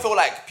crazy. I don't feel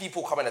like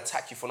people come and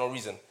attack you for no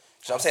reason. You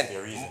know what I'm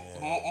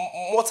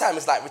saying? More time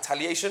is like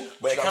retaliation.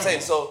 But you know what I'm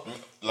saying? So,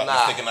 like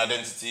mistaken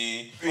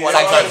identity.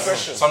 Like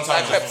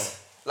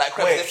Like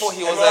Krebs, they thought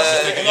he was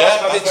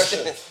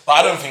but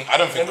I don't think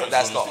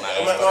that's not man.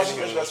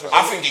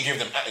 I think they give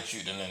them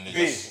attitude and then they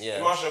just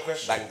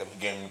bang them.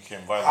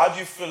 Became violent. How do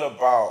you feel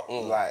about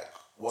like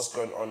what's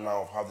going on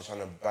now? How they're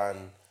trying to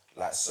ban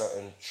like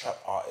certain trap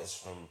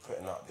artists from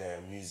putting out their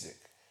music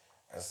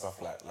and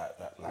stuff like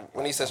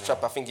when he says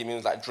trap, I think he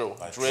means like drill.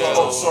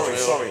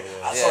 Sorry.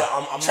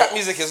 I'm trap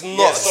music is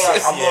not.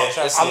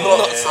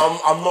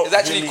 I'm not. It's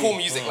actually cool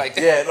music. Like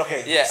okay.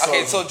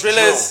 Okay. So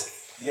drillers.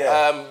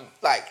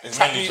 Like it's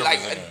trap music, like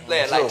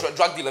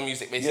drug dealer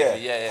music,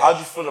 basically. Yeah. How do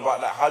you feel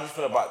about that? How do you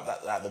feel about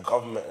that? Like the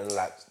government and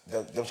like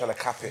them trying to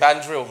cap it.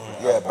 Ban drill.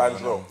 Ban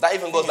drill. That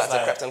even goes back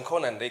to Captain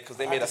Conan, because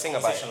they made a thing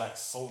about it. Like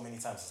so many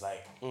times, it's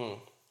like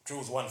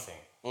drill's one thing,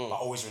 but I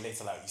always relate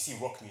to like you see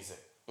rock music.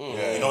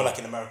 You know, like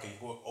in America, you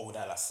go all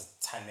that like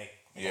satanic.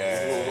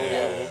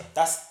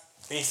 That's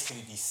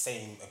basically the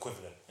same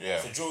equivalent.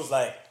 So drill's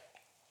like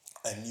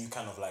a new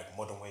kind of like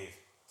modern wave.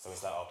 So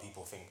it's like,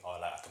 people think,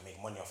 like I can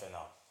make money off it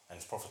now. And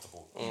it's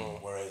profitable.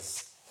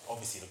 Whereas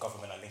obviously the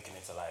government are linking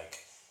it to like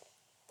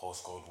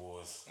post-Cold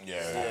Wars.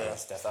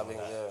 Stuff like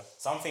that.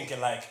 So I'm thinking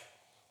like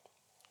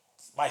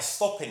by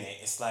stopping it,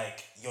 it's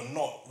like you're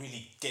not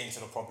really getting to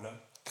the problem.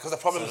 Because the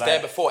problem was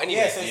there before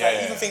anyway. So it's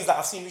like even things that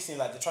I've seen recently,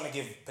 like they're trying to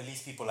give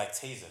police people like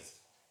tasers.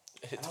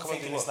 And I'm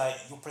thinking it's like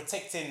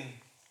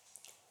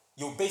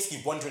you're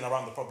basically wandering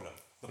around the problem.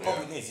 The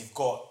problem is you've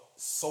got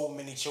so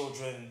many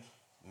children,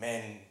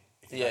 men,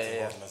 if you guys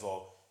involve them as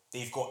well.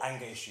 They've got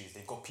anger issues,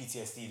 they've got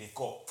PTSD, they've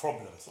got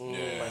problems. But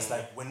it's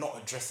like, we're not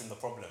addressing the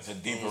problem. It's a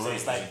deeper root.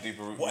 It's like,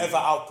 whatever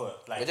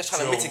output, like... We're just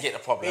trying to mitigate the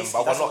problem,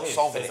 but we're not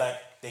solving it. It's like,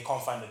 they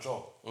can't find a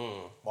job,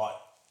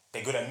 but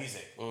they're good at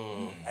music.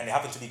 And they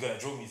happen to be good at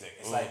drill music.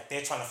 It's like,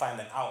 they're trying to find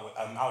an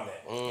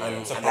outlet.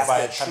 And to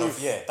provide kind of...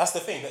 Yeah, that's the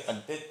thing.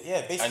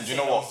 Basically... And you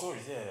know what?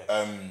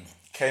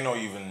 Kano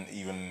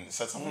even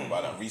said something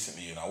about that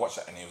recently, and I watched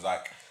that, and he was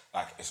like,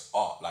 it's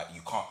art. Like,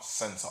 you can't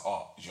censor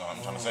art. Do you know what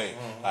I'm trying to say?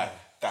 Like,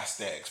 that's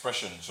their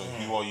expression. So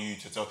who are you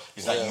to tell?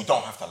 It's like you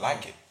don't have to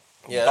like it.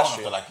 You don't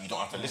have to like it. You don't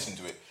have to listen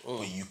to it.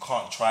 But you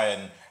can't try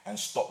and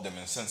stop them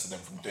and censor them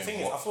from doing the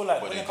thing what, is, I feel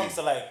like when it comes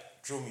to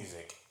like drill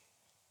music,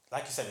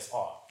 like you said, it's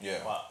art.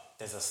 Yeah. But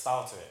there's a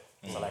style to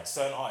it. So like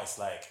certain artists,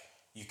 like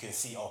you can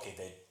see, okay,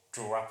 they're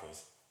drill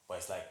rappers, but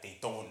it's like they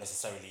don't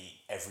necessarily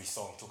every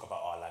song talk about,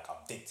 oh, like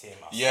I've dicked him.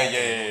 I've Yeah, slapped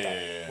him, yeah, all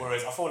that. yeah.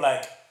 Whereas I feel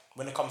like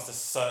when it comes to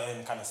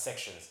certain kind of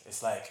sections,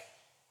 it's like,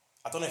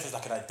 I don't know if it's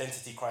like an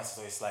identity crisis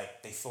or it's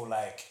like they feel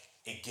like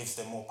it gives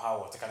them more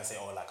power to kind of say,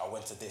 oh, like I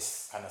went to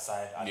this kind of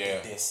side, I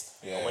did this,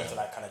 I went to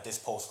like kind of this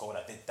postcode,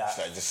 I did that. It's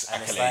like just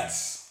and accolades. it's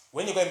like,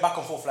 when you're going back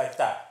and forth like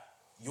that,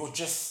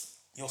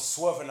 you're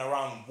swerving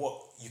around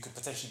what you could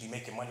potentially be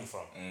making money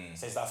from.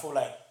 So it's like, I feel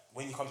like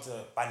when you come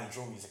to banning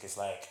drill music, it's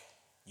like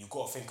you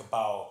got to think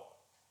about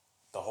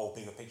the whole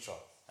bigger picture.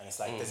 And it's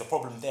like there's a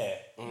problem there,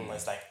 but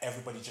it's like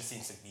everybody just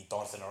seems to be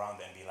dancing around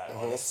it and be like,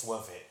 oh, let's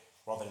swerve it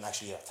rather than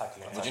actually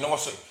tackling it. But you know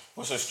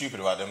what's so stupid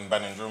about them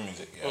banning drill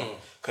music? Yeah,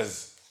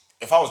 because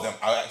if I was them,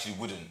 I actually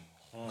wouldn't.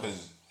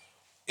 Because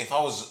if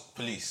I was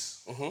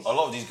police, a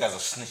lot of these guys are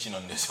snitching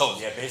on themselves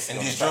basically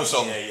in these on drill that.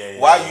 songs. Yeah,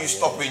 Why are you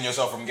stopping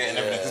yourself from getting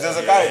evidence? Because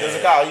there's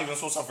a guy. I even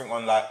saw something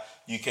on like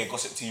UK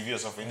Gossip TV or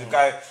something. The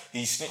guy,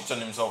 he snitched on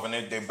himself and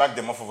they bagged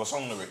him off of a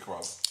song lyric, bro.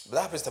 But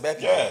that happens to bare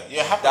people.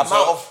 Yeah, it happens. The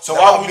amount of So the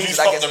why amount of would you music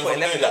that stop gets them put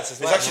from in doing evidence that?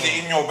 as It's well. actually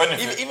in your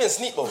benefit. Even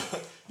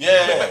Sneakbo.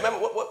 Yeah. Remember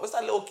what's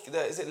that little?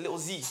 Is it Little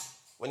Z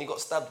when he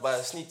got stabbed by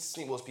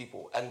Sneakbo's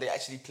people and they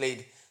actually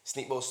played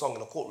Sneakbo's song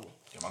in a courtroom?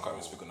 Yeah, man, can't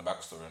even speak on the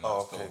backstory. And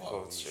Oh, that okay, stuff,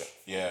 cool. but- Shit.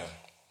 Yeah.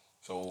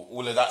 So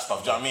all of that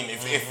stuff. Do you know what I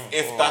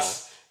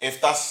mean? If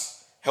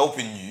that's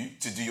helping you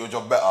to do your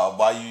job better,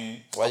 why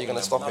are you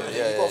gonna stop No, it? but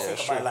Yeah, you gotta yeah,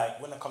 think yeah, about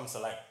like when it comes to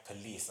like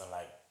police and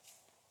like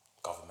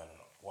government and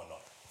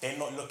whatnot, they're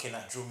not looking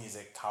at drill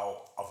music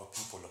how other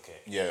people look at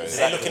it. Yeah, So exactly.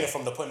 they're looking at it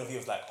from the point of view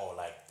of like, oh,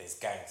 like there's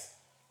gangs.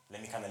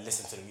 Let me kind of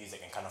listen to the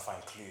music and kind of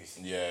find clues.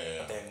 Yeah.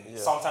 But then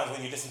sometimes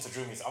when you listen to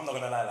drill music, I'm not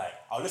gonna lie, like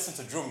I'll listen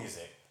to drill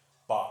music,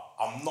 but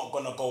I'm not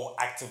gonna go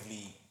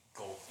actively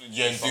go.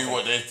 Yeah, and do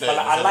what they say. But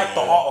like, I like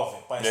the art of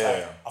it. But it's Yeah, like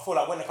yeah. I feel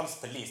like when it comes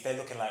to police, they're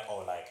looking like,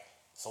 oh, like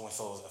so and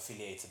so is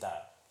affiliated to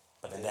that.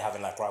 But then they're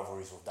having like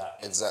rivalries with that.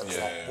 Exactly. So it's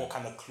Yeah, like, yeah. what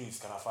kind of clues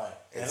can I find?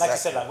 And like you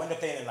said, like when they're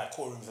playing in like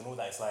courtrooms and all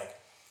that, it's like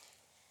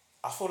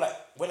I feel like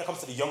when it comes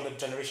to the younger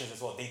generations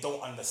as well, they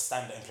don't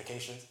understand the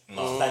implications.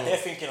 No. Like they're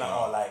thinking like,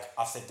 oh, like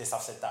I've said this,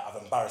 I've said that,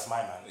 I've embarrassed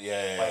my man.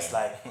 Yeah, But it's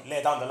like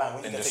later down the line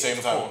when you In get the taken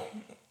same to time, court,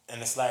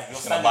 and it's like you're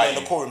gonna standing bite there in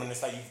the you. courtroom and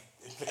it's like you've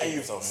implicated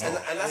yourself.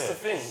 And that's the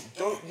thing.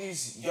 Don't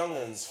these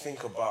young'uns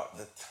think about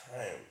the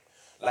time?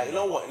 Like, you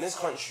know what? In this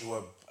country,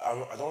 I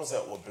don't want to say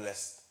that we're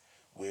blessed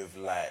with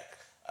like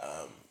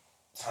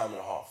time and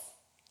a half.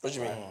 What do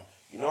you mean?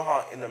 You know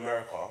how in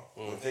America,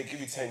 if they give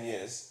you 10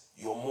 years,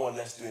 you're more or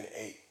less doing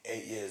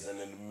eight years, and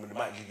then they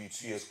might give you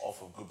 2 years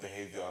off of good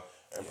behavior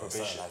and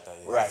probation. something like that,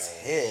 yeah. Whereas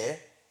here,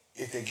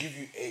 if they give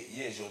you 8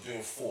 years, you're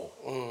doing 4.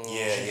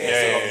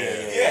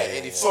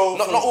 Yeah. So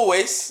Not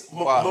always,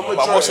 but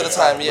majority most of the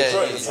time, yeah,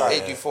 majority of the time.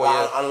 you do 4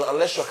 years.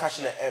 Unless you're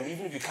catching an M,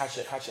 even if you catch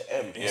an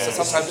M,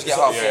 So sometimes you get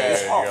half.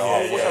 it's half.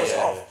 yeah, Most times it's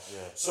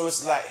half. So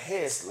it's like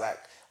here, it's like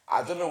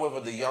I don't know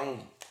whether the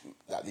young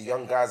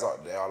guys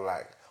out there are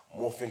like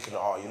more thinking,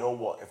 oh, you know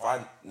what? If I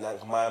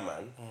nank my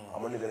man,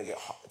 I'm only gonna get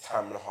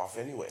time and a half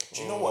anyway.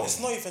 Do you know what? It's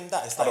not even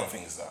that. It's I like don't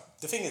think it's that.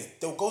 the thing is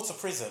they'll go to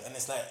prison and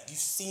it's like you've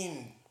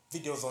seen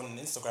videos on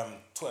Instagram,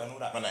 Twitter and all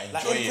that. Man, they're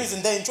like enjoying. in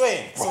prison, they're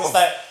enjoying. So it's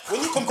like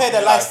when you compare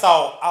their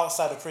lifestyle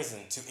outside of prison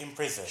to in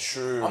prison.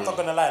 True. I'm not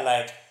gonna lie,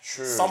 like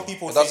some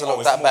people It think doesn't oh, look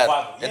it's that more bad.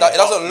 viable. It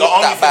doesn't look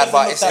that bad,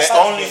 but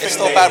it's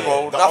still bad,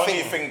 bro. The Nothing.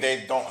 only thing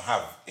they don't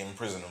have in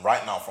prison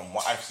right now, from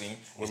what I've seen,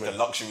 is the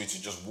luxury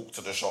to just walk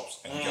to the shops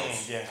and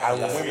girls. Yeah,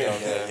 And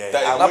women.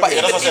 That- No, but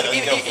yeah, that's what I said, and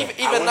even, girls. even,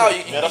 even now,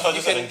 you Yeah, that's what I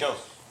just said, and can,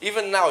 girls.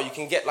 even now, you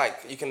can get like,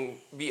 you can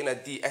be in a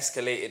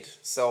de-escalated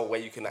cell where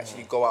you can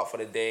actually go out for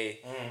the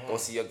day, go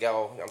see your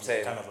girl, you know what I'm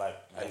saying? kind of like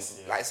And yes,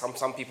 yeah. like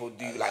some people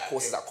do like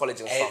courses at college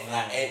and Ain't-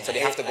 stuff, ain't- so they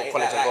have to go ain't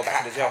college and go like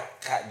back to the jail.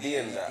 Cat D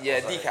and that. Yeah,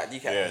 or something.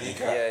 DCAT.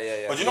 Yeah,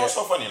 Yeah. But you know what's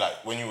so funny?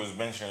 Like when you was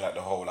mentioning like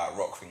the whole like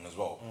rock thing as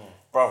well,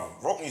 bro.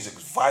 Rock music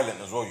is violent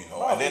as well, you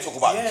know. And they talk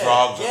about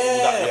drugs and all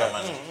that. Yeah,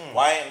 man.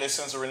 Why ain't they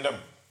censoring them?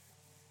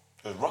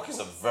 Because rock is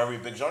a very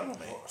big genre,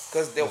 mate.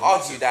 Because they'll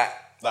argue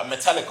that. Like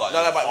Metallica.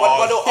 No, is but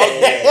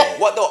hard.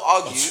 what they'll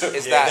argue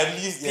is that the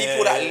music-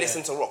 people that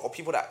listen to rock or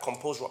people that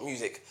compose rock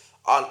music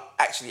aren't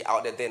actually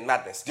out there doing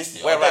madness.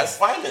 Whereas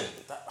violent.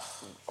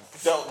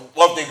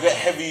 Well, they get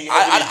heavy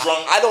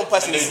drunk. I don't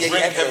personally and see they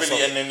any drink evidence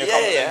heavily of, and then they yeah,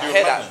 come yeah, and I do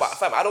hear madness. that, but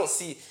fam, I don't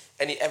see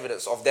any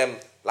evidence of them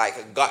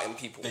like gutting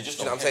people. They just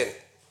you know what I'm don't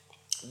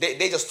saying?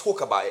 They just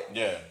talk about it.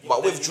 Yeah.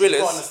 But with you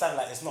drillers, gotta understand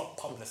like it's not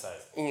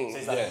publicized. So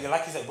it's like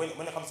like you said, when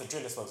it comes to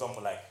drillers, for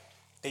example, like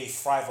they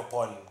thrive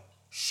upon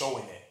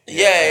showing it. But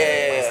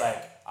it's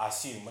like I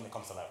assume when it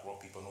comes to like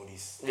rock people and all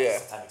these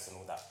satanics and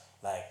all that,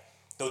 like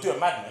they'll do a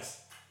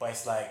madness, but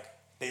it's like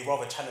they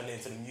rather channel it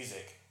into the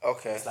music.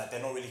 Okay. It's like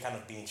they're not really kind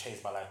of being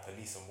chased by like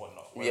police and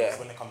whatnot. Whereas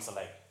when it comes to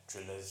like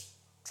drillers,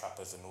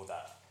 trappers and all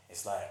that,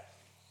 it's like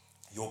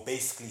you're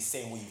basically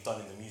saying what you've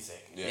done in the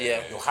music.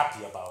 Yeah. You're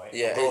happy about it.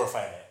 Yeah. You're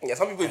glorifying it. yeah,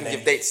 some people even And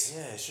give then- dates.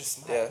 Yeah, it's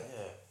just mad.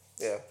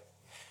 Yeah.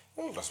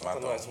 That's I mad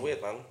don't know, though. it's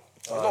weird, man.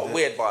 It's not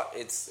weird, but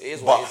it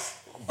is what it is.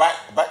 But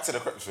back to the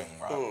Crips thing,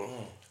 right?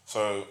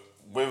 So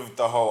with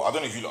the whole, I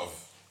don't know if you lot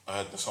have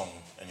heard the song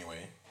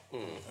anyway.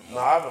 No,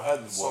 I haven't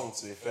heard the song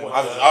to be fair.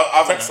 I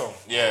haven't, song?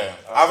 yeah,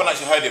 I haven't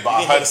actually heard it, but You I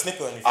didn't hear heard the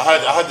snippet or anything?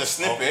 I heard the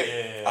snippet.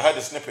 Okay, yeah. I heard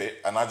the snippet,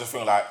 and I just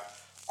feel like,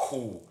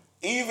 cool.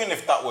 Even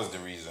if that was the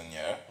reason,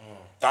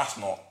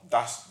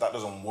 that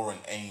doesn't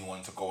warrant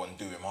anyone to go and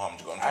do him harm.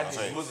 Do you know what I'm I trying to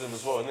think say? he's Muslim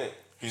as well, isn't it?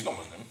 He's not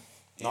Muslim.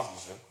 Not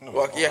Muslim.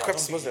 Well, yeah, Kreps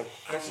is Muslim.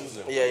 Kreps is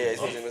Muslim. Yeah,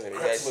 he's Muslim.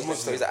 Yeah, he's Muslim.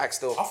 So he's an act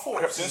still. I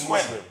thought Since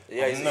when?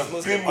 Yeah, he's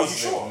Muslim. Are you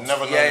sure?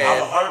 Never known.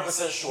 Yeah, I'm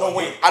 100% sure. No,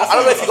 wait. I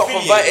don't know if he got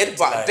affiliated converted, to,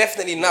 but like-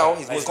 definitely now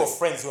he's Like, he's Muslim. got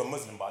friends who are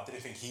Muslim, but I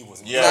didn't think he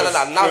was. Yeah.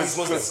 No, now he's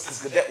Muslim.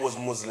 Because Cadet was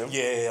Muslim.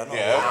 Yeah, I know.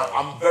 Yeah.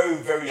 I'm very,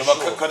 very Yeah, sure.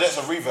 but Cadet's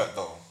a revert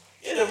though.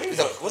 Yeah, the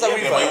revert. Was that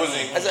Yeah, but he revert?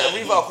 wasn't. Is it a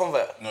revert or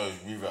convert? No,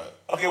 revert.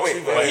 Okay,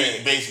 wait. But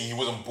he basically he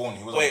wasn't born.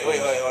 He wasn't. Wait, born.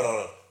 hold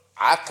on.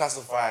 I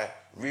classify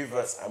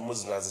reverts and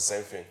Muslim as the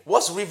same thing.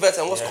 What's revert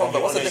and what's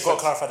convert? What's the You got difference?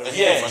 to clarify the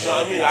Yeah, reason. you know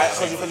what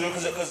I mean?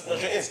 Because the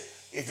thing is,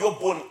 if you're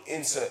born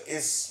into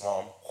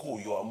Islam, cool,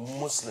 you're a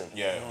Muslim.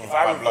 Yeah, If by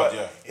I revert, blood,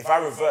 yeah. if I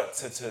revert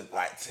to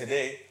like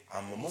today,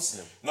 I'm a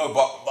Muslim. No,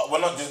 but we're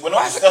not. We're Why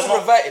not. is it That's called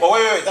not. reverted? But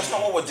wait. That's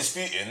not what we're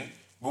disputing.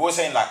 We were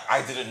saying like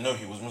I didn't know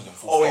he was Muslim.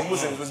 Oh, he's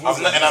Muslim. He's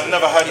Muslim. And I've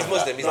never heard He's of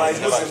Muslim. that. He's No,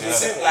 he's Muslim. Muslim.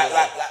 Since,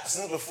 like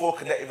since before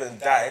Cadet even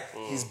died,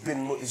 he's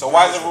been. So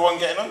why is everyone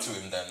getting onto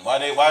him then? Why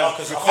they? Why?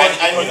 because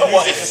and you know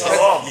what? It's just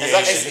haram. Yeah, It's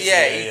actually.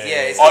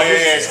 Yeah. Oh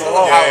yeah, It's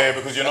haram. yeah,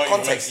 because you're not even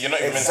context. you're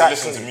not even meant to Exactly.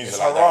 listen to music It's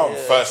like haram.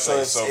 that. First So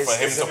place. So for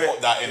him it's to a bit-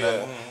 put that in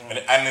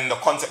and in the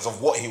context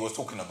of what he was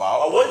talking about.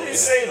 But what did he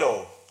say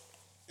though?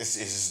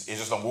 It's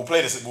just like we'll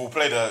play this. We'll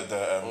play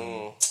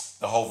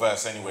the whole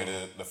verse anyway.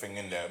 The thing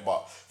in there.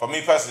 But for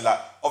me personally, like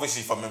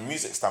obviously from a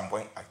music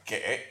standpoint, I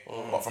get it.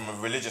 But from a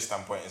religious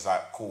standpoint, it's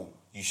like cool.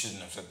 You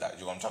shouldn't have said that.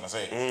 You know what I'm trying to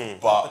say?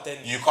 But then-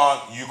 you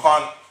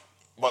can't.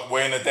 But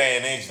we're in a day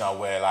and age now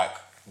where like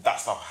that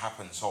stuff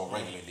happens so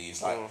regularly.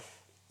 It's like.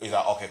 It's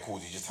like, okay, cool,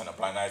 do you just turn a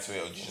blind eye to it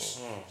or do you just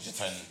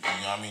turn,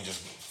 you know what I mean,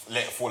 just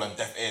let it fall on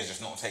deaf ears,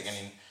 just not take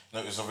any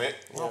notice of it?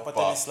 No, but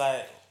then it's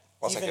like,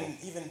 second.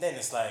 even then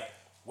it's like,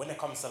 when it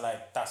comes to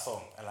like that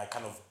song and like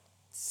kind of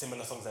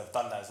similar songs that have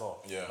done that as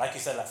well. Yeah. Like you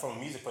said, like from a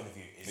music point of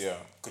view, it's Yeah.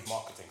 good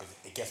marketing because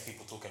it gets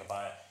people talking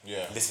about it,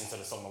 Yeah. listen to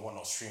the song and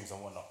whatnot, streams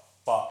and whatnot.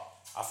 But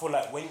I feel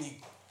like when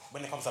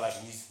it comes to like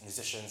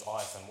musicians,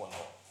 artists and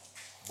whatnot,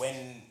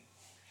 when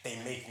they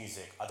make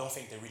music, I don't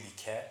think they really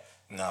care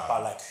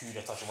about like who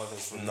they're touching, whether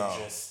it's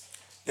religious.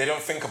 They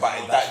don't think about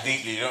it that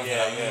deeply. They don't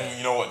Yeah, think like, yeah.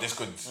 you know what, this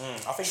could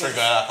I think trigger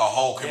it's- like a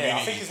whole community. Yeah,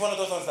 I think it's one of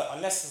those ones that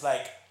unless it's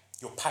like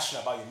you're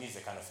passionate about your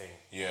music kind of thing,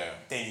 Yeah.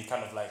 then you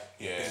kind of like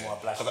you're a bit Yeah. more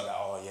obliged to be like,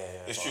 oh yeah.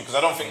 It's but- true, because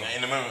I don't think that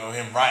in the moment of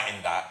him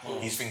writing that,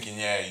 he's thinking,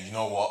 yeah, you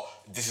know what,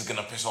 this is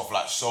gonna piss off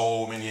like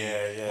so many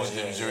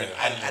Muslims during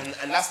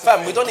And that's the Fam,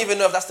 thing. we don't even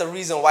know if that's the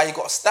reason why he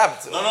got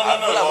stabbed. No. I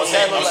feel like I'm we're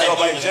saying, saying, like,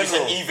 but in you said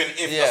general. even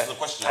if Yeah. that's the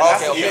question.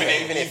 Okay,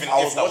 even if. if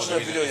I was that watching a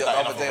the video reason, the is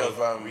that other day enough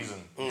of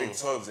reason? Big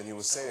Tobes, and he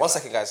was saying. One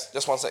second, guys.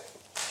 Just 1 sec.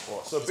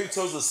 So Big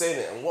Toes was saying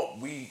it, and what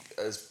we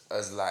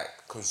as like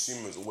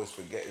consumers always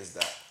forget is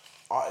that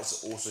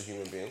artists are also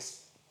human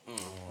beings.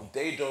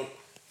 They don't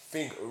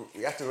think.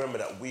 We have to remember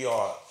that we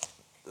are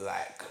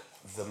like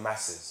the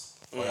masses.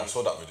 Oh yeah, I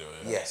saw that video.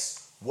 Yeah.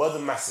 Yes, we're the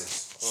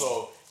masses.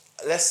 So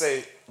let's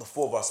say the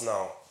four of us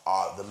now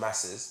are the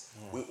masses.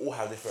 We all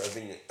have different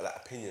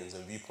opinions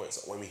and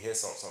viewpoints when we hear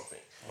something.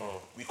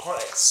 We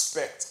can't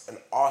expect an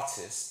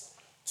artist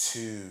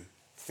to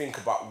think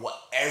about what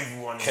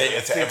everyone is Cater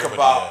going to to think everybody,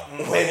 about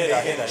yeah. when they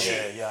I hear hear the that,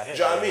 tune. yeah, I Do hear you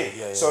know what I that, mean?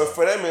 yeah. So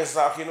for them, it's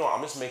like, you know,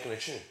 I'm just making a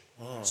tune.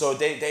 So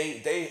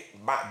they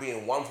might be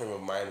in one frame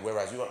of mind,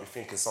 whereas we might be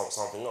thinking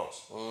something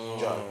else. Do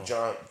you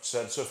know?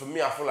 So for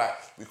me, I feel like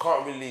we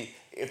can't really.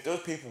 If those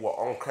people were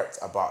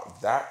uncorrect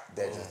about that,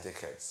 they're just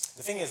dickheads.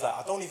 The thing is that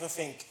I don't even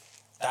think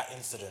that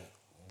incident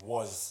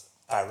was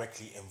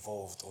directly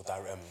involved or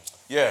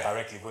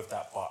directly with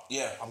that. But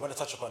Yeah. I'm going to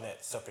touch upon it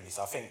separately.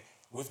 So I think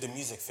with the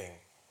music thing,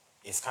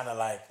 it's kind of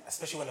like,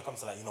 especially when it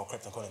comes to like, you know,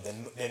 Krypton Conan,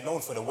 they're known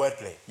for the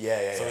wordplay.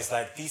 Yeah. So it's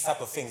like these type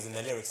of things in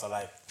the lyrics are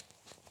like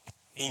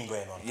been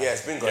going on. Yeah,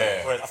 it's been going Yeah.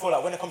 on. Whereas I feel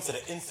like when it comes to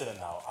the incident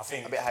now, I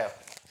think A bit higher.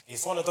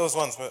 it's one of those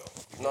ones where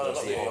No,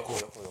 not you. You're cool.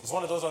 it's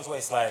one of those ones where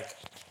it's like,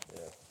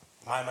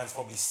 my man's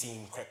probably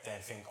seen Krypton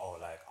and think, oh,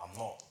 like I'm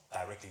not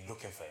directly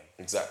looking for him.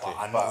 Exactly. But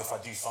I know if I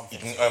do something,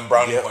 You can earn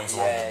brownie points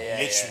for him.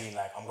 literally,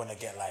 like I'm gonna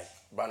get like.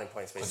 Browning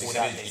points, Because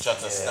basically. he tried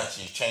to snatch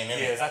his chain in.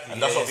 Yeah, exactly.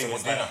 And that's Yeah, what so people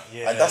it's do like- now.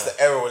 yeah, And that's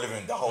the era we're living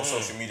in. The whole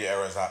social media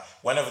era is like,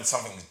 whenever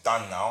something's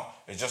done now,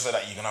 it's just so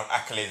that you can have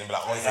accolades and be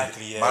like, oh,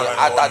 Exactly, yeah. my Yeah, man,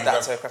 add oh, that you to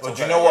guys- Krypton But do you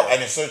Conan, know what? yeah.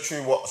 And it's so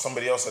true what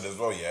somebody else said as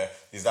well, yeah,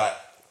 is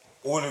that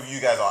all of you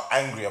guys are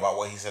angry about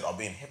what he said are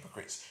being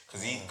hypocrites.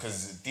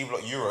 Because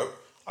D-Block Europe,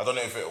 I don't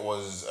know if it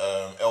was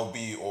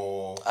LB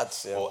or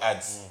Ads, yeah.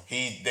 Ads.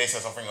 They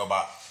said something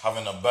about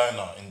having a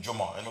burner in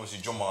Juma, and obviously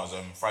Juma is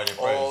Friday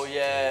prayers. Oh,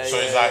 yeah, So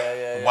it's yeah, like,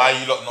 yeah. why are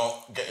you lot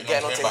not getting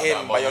Getting onto onto him,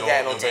 him, like that, but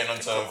you're getting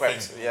onto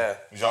things. Krypton, yeah.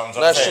 You know what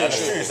I'm That's saying?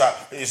 true, And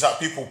true. It's like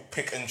people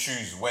pick and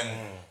choose when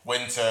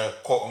when to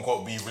quote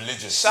unquote be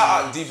religious.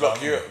 Shout out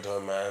D-Block Europe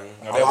though, man.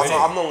 I'm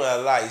not gonna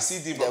lie. You see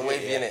D-Block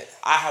wavy, Europe, innit?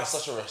 I have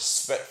such a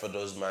respect for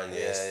those man.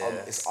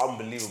 Yeah, it's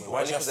unbelievable.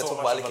 Why do you have Because they so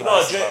talk much about of a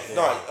licking.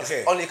 No,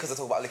 okay. Only because they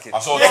talk about licking. I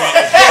saw a tweet.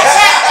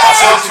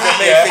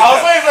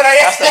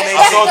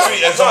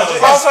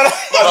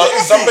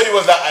 Somebody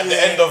was like at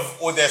the end of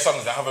all their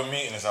songs, they have a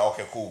meeting. It's like,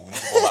 okay, cool. We need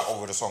to go back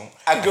over the song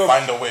and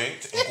find a way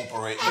to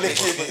incorporate.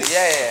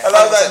 Yeah. I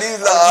love that.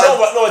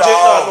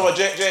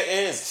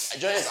 Jay is.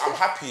 I'm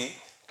happy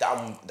that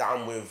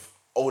I'm with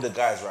older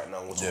guys right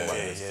now. We're talking about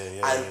this.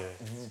 And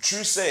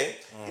true say,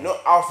 you know,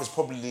 Alf is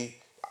probably,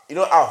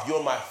 Alf,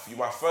 you're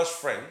my first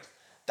friend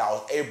that I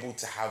was able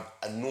to have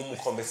a normal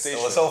conversation.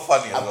 It was so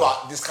funny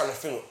about this kind of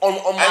thing on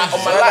my life.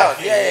 On my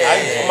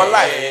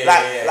life.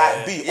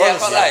 Like be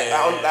honest.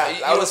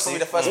 I was probably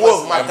the first all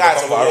of person. my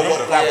guys are I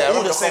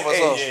all the same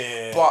remember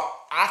age. But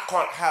I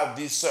can't have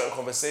these certain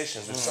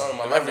conversations with some of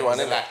my Everyone,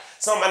 members. innit? Like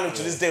some man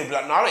to this day will be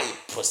like, no, I don't eat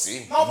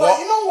pussy. No, but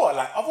you know what?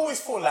 Like, I've always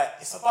thought like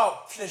it's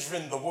about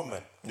pleasuring the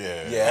woman.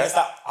 Yeah. And it's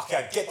like, okay,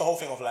 I get the whole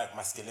thing of like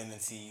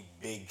masculinity,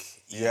 big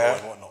ego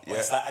and whatnot. But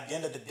it's like at the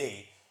end of the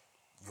day,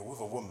 you're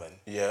with a woman.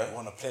 Yeah. You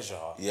want to pleasure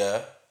her.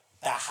 Yeah.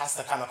 That has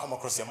to kind of come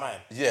across your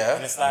mind. Yeah.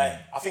 And it's like,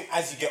 I think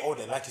as you get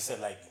older, like you said,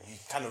 like you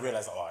kind of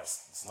realize,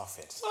 it's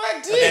nothing. I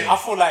But then I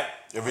feel like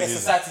really where is.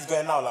 society's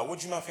going now, like, what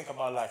do you man think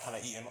about like kind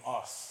of eating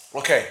ass?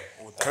 Okay.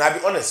 Can I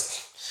be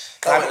honest?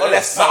 Can I be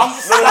honest? No, I'm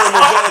just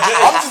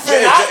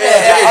putting it out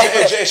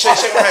there.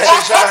 Shake my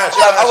hand.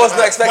 I was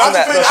not expecting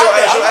that.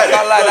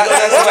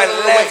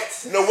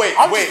 No, wait.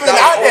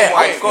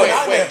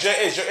 Jay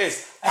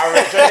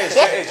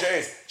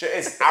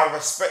is. I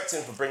respect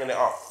him for bringing it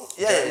up.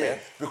 Yeah.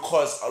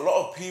 Because a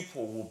lot of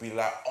people will be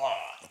like,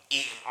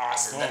 eating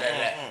ass.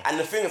 And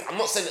the thing is, I'm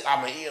not saying that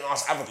I'm an eating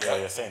ass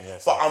advocate.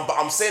 But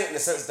I'm saying it in the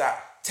sense that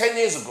 10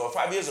 years ago,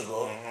 5 years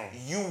ago,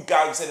 you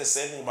guys said the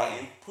same thing about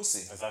eating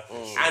pussy. Exactly.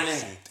 And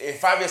in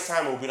 5 years'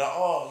 time, we'll be like,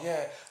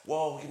 I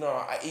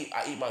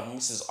eat my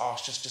missus'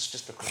 ass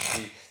just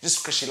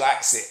because she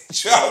likes it.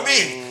 Do you know what I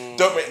mean?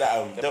 Don't make that a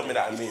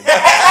meme.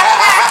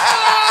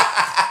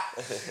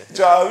 Do you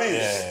know what I mean?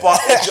 Yeah.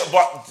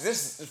 But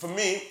this, for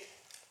me,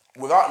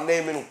 without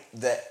naming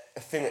the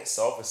thing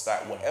itself, it's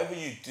like whatever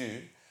you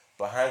do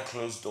behind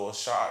closed doors,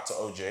 shout out to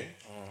OJ,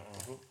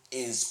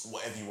 is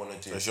whatever you want to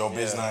do. It's your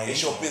business.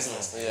 It's your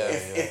business. Yeah.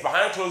 If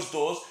behind closed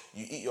doors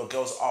you eat your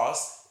girl's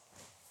ass,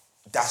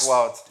 that's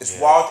wild. It's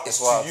wild. It's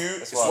wild. to you.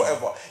 It's It's wild.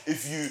 whatever.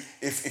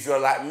 If you're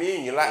like me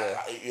and you like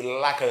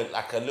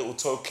a little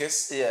toe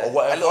kiss or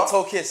whatever. A little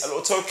toe kiss.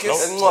 But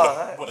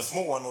the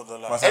small one or the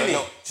like? Any. I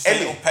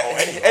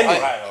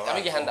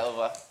think you hand that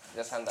over.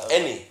 Just hand that over.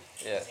 Any.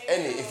 Yeah.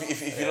 Any.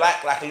 If you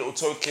like a little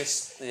toe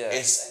kiss,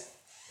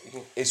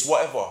 it's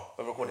whatever.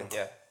 We're recording.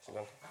 Yeah.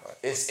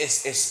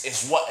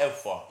 It's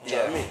whatever. Do you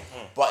know what I mean?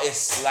 But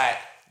it's like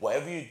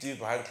whatever you do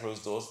behind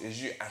closed doors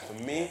is you. And for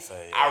me,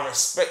 I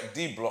respect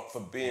D-Block for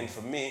being,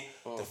 for me,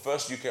 the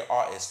first UK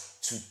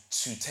artist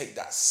to take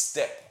that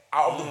step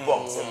out of the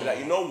box and be like,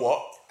 you know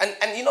what? And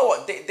you know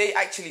what? They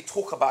actually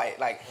talk about it,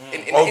 like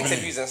in the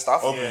interviews and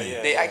stuff.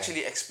 They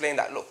actually explain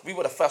that, look, we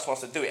were the first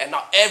ones to do it, and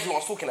now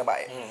everyone's talking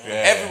about it.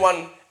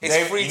 Everyone is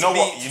free to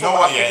be. You know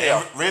what?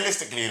 Yeah.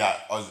 Realistically, like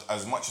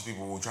as much as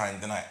people will try and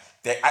deny it,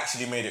 they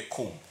actually made it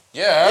cool.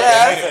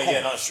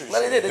 Yeah, that's true.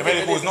 No, they did. They made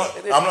it cool.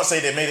 I'm not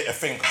saying they made it a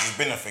thing because it's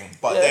been a thing,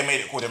 but they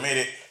made it cool. They made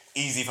it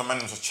easy for men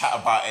to chat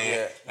about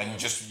it and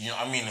just, you know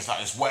what I mean? It's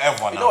like, it's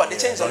whatever now. You know what? They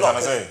changed a lot.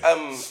 Say.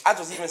 Ad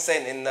was even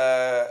saying in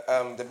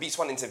the Beats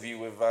One interview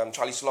with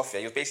Charlie Sloth,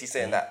 he was basically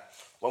saying that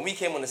when we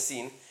came on the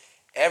scene,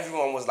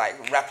 everyone was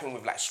like rapping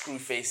with like screw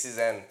faces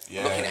and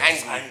looking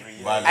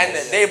angry. And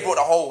they brought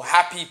a whole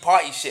happy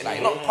party shit.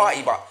 Like, not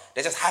party, but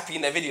they're just happy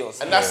in their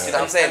videos. And that's, you know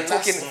what I'm saying?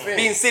 Talking,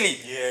 being silly.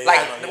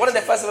 One of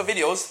their first ever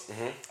videos,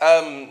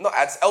 not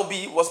ads,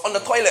 LB was on the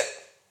toilet.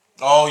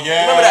 Oh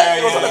yeah. Remember that?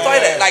 He was on the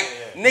toilet. Like,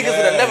 niggas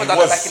would have never done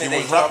that back in the day.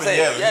 He was rapping, he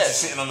was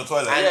just sitting on the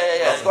toilet.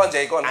 Go on,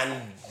 Jay, go on.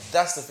 And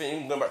that's the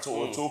thing, going back to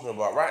what we're talking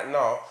about. Right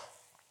now,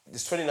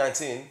 it's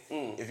 2019.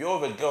 If you're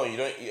with a girl and you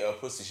don't eat her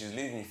pussy, she's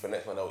leaving you for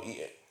next one, they'll eat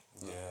it.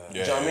 Do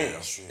you know what I mean?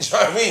 That's true. Do you know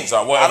what I mean? I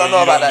don't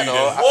know about that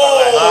though. I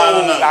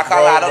don't know about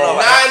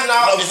that. 9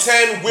 out of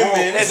 10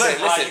 women. Listen.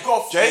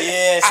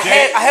 Jay,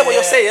 I hear what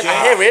you're saying.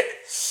 I hear it.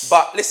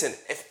 But listen,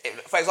 if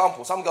for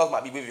example, some girls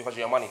might be with you because of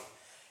your money.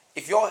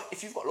 If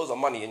you've got loads of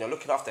money and you're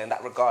looking after in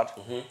that regard,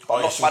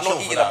 but not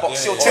eating a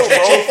box, she'll chill, bro.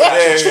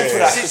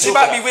 She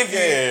might be with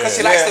you because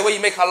she likes the way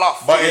you make her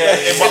laugh. But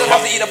she doesn't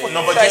have to eat a box.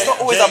 It's not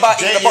always about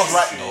eating the box.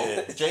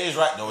 Jay is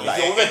right though. If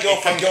you're with a girl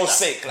for girl's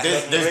sake,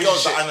 there's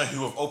girls that I know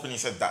who have openly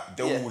said that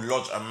they will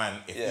lodge a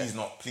man if he's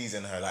not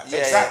pleasing her. Like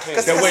exactly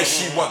the way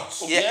she wants.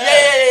 But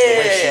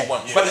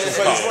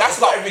that's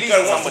not every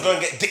girl wants to go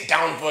and get dick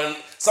down.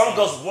 Some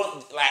girls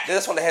want they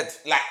just want the head.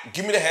 Like,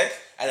 give me the head.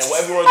 And then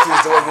whatever you want to do is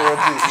whatever you want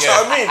to do. You know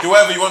what I mean? Do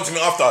whatever you want to me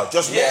after.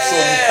 Just make sure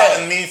you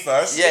pattern me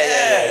first.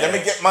 Let me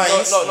get mine.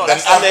 No.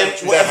 And then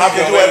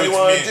whatever you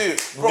want to do.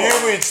 Do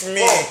with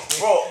me.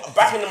 Bro,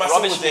 back in my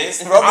single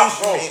days. Back in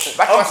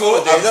my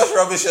single days. I'm just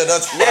rubbish at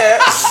that. Yeah.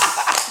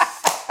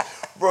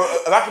 Bro,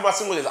 like in my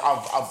single days,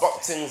 I've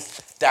got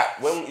things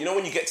that when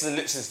you get to the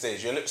lip sync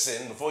stage, you're lip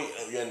sync before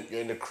you're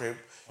in the crib,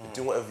 you're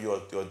doing whatever you're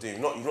doing. You've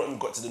not even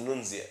got to the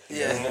nuns yet.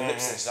 Yeah. And the lip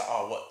sync, like,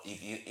 oh, what?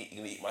 You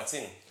gonna eat my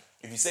thing?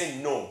 If you say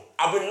no,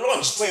 I've been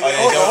launched. Wait, You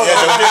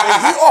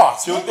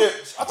asked. Bro,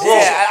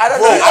 I don't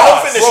bro, know. I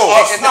don't think this Bro,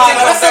 shit. the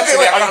thing comes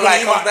naturally. I can't lie,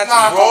 it comes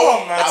naturally. come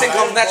on, man. The thing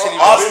comes naturally.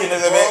 Ask me,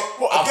 Elizabeth.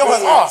 What, a girl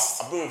has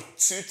asked. I've been with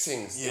two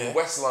things Yeah. in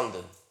West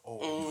London.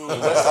 In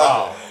West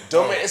London.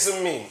 Don't make this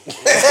a meme.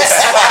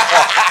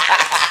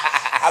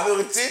 I've been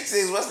with two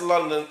things West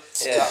London.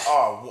 Yeah.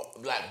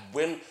 Like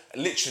when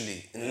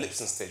literally in the lip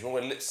sync stage, when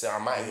we're lip sync, I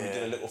might even be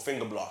doing a little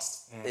finger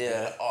blast.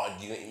 Yeah. Like, oh,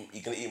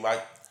 you gonna eat my.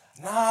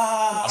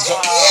 Nah. I'm so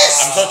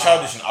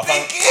childish. I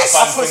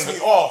find puts me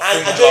off.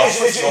 And finger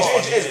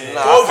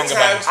both finger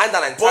times, I ain't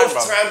done it in both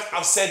time, bro. times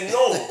I've said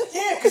no.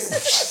 Yeah, because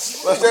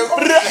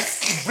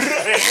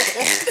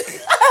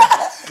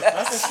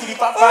that's a sweetie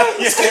papa.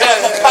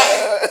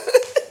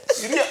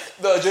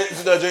 No,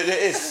 it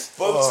is.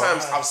 Both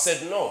times I've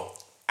said no.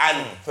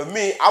 And for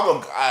me,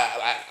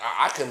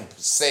 I can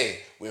say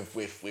with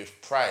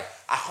pride,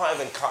 I can't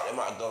even count the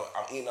amount of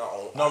I'm eating out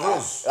on. No,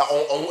 rules.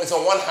 It's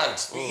on one hand.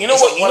 You know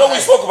It's what? on You one know we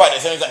hand. spoke about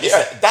this. And it's like,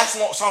 Yeah. that's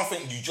not something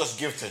you just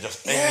give to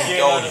just any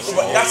girl.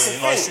 But that's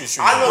the thing. it's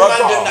true. I know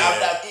Brother. man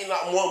that have eaten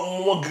out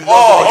more girls.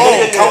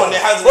 oh, count on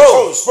their hands and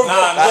bro. toes.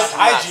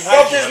 Hygiene.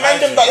 Bro, there's man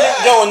them that let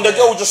go and the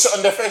girl will just sit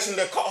on their face and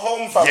they cut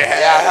home, fam.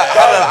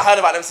 Yeah, I heard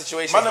about them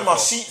situations. Man, them are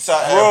before. seats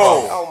out here,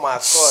 Bro. bro. Oh my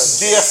god.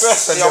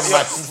 DFS and them,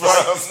 man.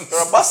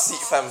 You're a bus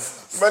seat, fam.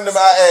 Man, them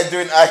out here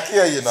doing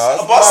IKEA, you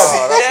know.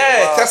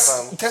 Yeah,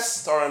 fam.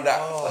 test on that,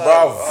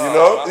 bruv.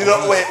 You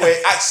know.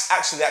 Wait.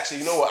 Actually,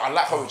 you know what? I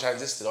like how we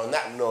transited. On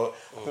that note,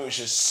 I think we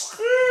should.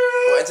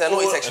 Go into the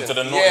naughty section. Into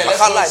the naughty Yeah, I let's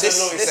can't go lie. into the This.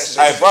 naughty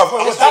section. Hey, bruv,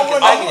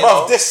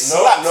 bruv, this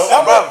slaps. no,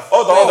 bruv.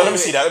 Hold on, Wait, let me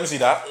see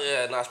that.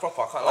 Yeah, nah, it's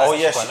proper. I can't lie. Oh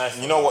yes,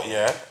 you know what?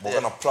 Yeah, we're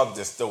gonna plug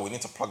this though. We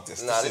need to plug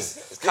this. Nah, this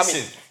this-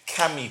 is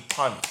Cami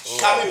Punch.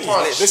 Cami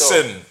Punch.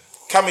 Listen,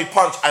 Cami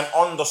Punch, and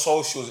on the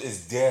socials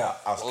is there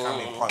as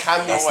Cami Punch.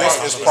 Cami This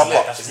Punch. is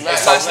proper. It's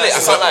nice. It's lit. I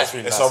can't lie.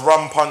 It's a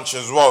rum punch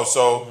as well.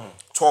 So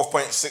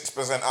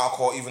 12.6%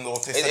 alcohol, even though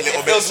it tastes a It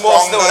little bit feels more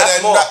stronger still. That's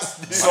than more.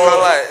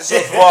 that.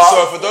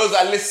 So for those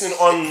that listen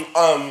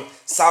on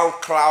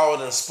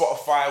SoundCloud and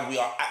Spotify, we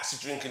are actually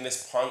drinking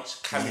this punch,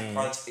 Cami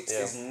Punch. It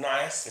is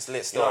nice. It's lit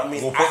You still. know what I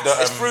mean? We'll put the,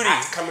 It's fruity.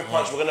 Cami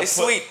Punch. We're gonna It's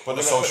put, sweet. We're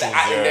Put the gonna put the socials,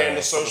 at in there yeah. in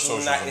the Put the socials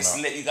and that. socials It's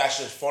and lit. You guys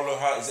should follow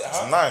her. Is it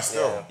her? Nice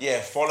still. Yeah,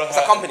 follow her. It's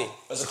a company.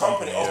 It's a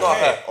company. It's not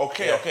her.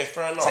 Okay,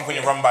 fair enough. Company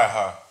run by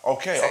her.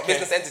 Okay, It's a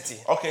business entity.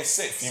 Okay,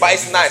 sick. But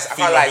it's nice. I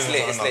can't lie. It's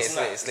Female lit. It's lit. business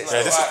It's lit. It's lit.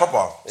 Yeah, this is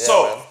proper.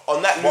 So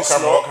on that What loose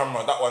camera? What note,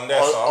 camera? That one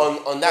there, sir.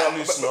 on that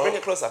loose But bring note,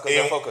 it closer because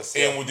they're focused.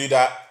 Ian will do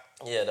that.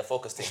 Yeah, the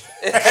focus thing.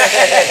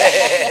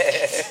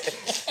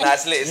 Nah,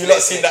 it's lit. It's You lit.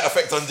 not seen that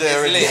effect on Jay It's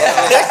already? lit.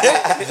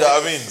 You know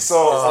what I mean? So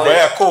But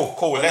yeah, cool.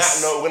 on that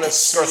Let's note, we're gonna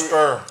skr.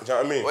 do you know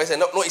what I mean? What is it?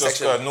 Naughty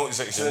section. Naughty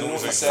section. The Naughty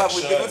naughty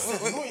section.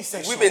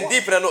 section. We've been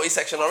deep in the naughty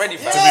section already,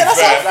 fam. To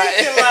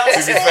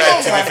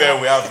be fair,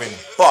 we have been.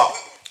 But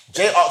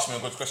Jay asked me a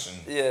good question.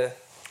 Yeah.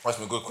 Asked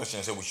me a good question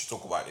and said we should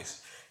talk about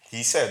this.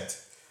 He said,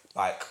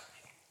 like,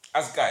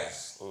 as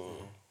guys,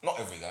 not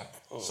every guy,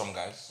 some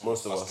guys,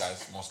 Most of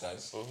us. most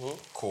guys,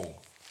 cool.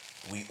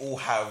 We all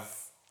have,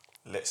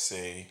 let's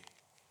say,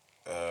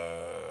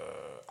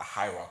 a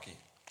hierarchy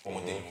when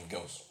we're dealing with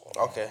girls.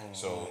 Okay.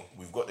 So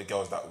we've got the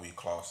girls that we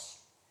class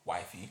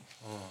wifey,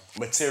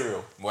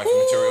 Material. wifey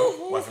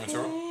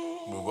material.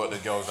 We've got the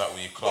girls that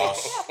we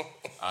class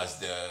as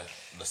the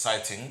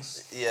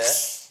sightings, Yeah.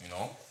 you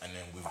know, and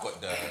then we've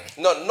got the.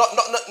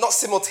 Not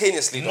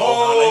simultaneously. No,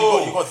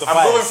 though. You got the I'm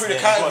going vibes. through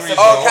the Yeah, you got categories.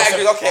 Oh, bro.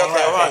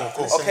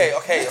 categories. Okay.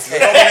 You're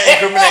not gonna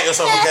incriminate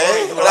yourself,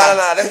 okay? No.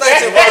 There's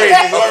nothing to worry.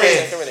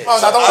 Okay. Oh,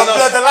 I don't want to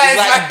blur the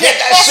lines. Like, get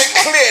that shit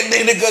clear,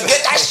 nigga.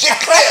 Get that shit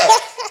clear.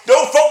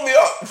 Don't fuck me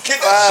up. Get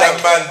that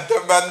shit.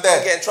 That man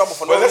there. Get in trouble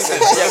for But no listen,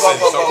 reason. Yeah,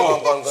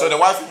 go on. So the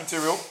wifey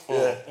material,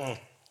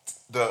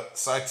 the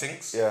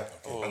sightings, Yeah.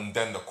 and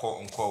then the quote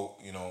unquote,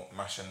 you know,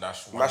 mash and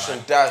dash. Mash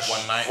and dash.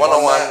 One night.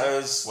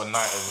 One-on-ones. One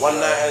nighters. One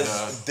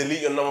nighters.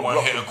 Delete your number. one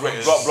Block, hitter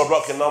quitters.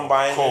 block your number.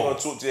 I ain't Cool. gonna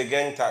talk to you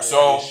again. Type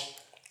So, shit.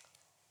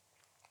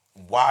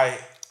 why?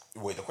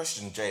 Wait, the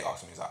question Jay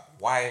asked me is that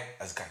why,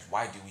 as guys,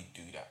 why do we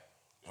do that?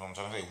 You know what I'm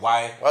trying to say?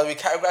 Why? Well, we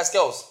categorize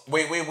girls.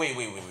 Wait. Ready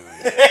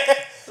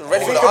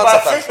for Think the about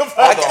answer, it, fam. think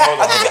about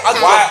it.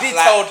 I'll give you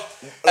a detailed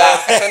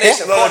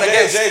explanation. No, for and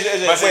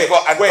against. Wait,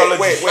 got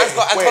anthology. Man's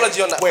got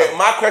anthology on that, Wait, fam.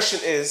 my question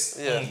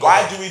is,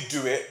 why do we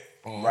do it,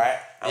 right?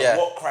 And Yeah.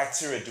 what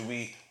criteria do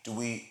we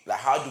like?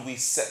 How do we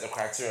set the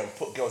criteria and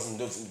put girls in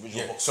those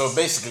individual boxes? So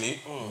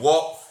basically,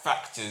 what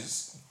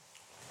factors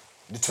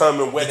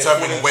Determine where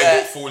determine they fall where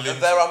There, they fall into?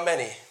 there are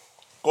many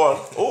Go on.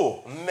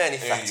 Oh,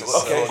 factors.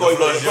 okay.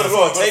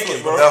 Go on. Take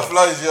it, bro. The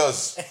floor is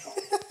yours.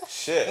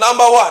 Shit.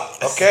 Number one,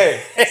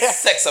 Okay.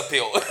 sex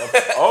appeal.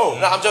 Oh.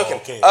 No, I'm joking.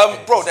 Okay,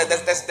 Bro,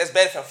 there's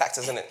bare different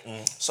factors in it.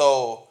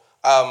 So,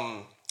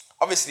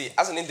 obviously,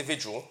 as an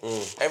individual,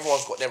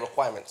 everyone's got their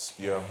requirements.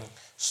 Yeah.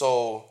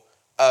 So,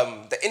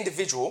 the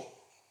individual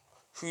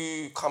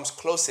who comes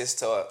closest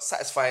to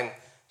satisfying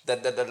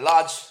the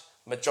large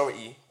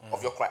majority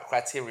of your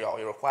criteria or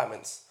your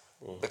requirements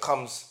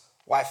becomes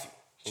wifey.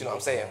 Do you know what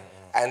I'm saying?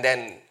 And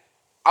then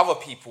other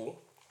people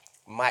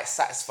might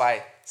satisfy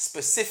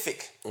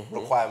specific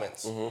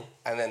requirements,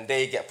 and then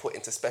they get put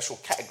into special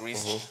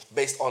categories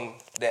based on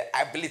their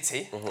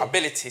ability.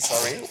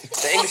 Sorry,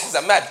 the English is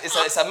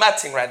it's a mad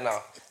thing right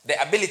now. Their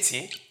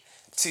ability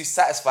to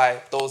satisfy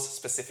those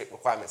specific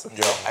requirements,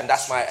 and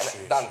that's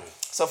done.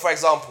 So, for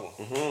example,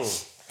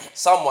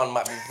 someone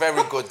might be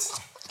very good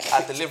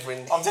at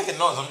delivering. I'm taking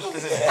notes. I'm just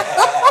listening.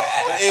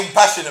 I'm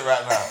passionate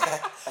right now.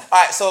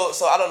 All right, so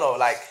I don't know,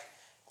 like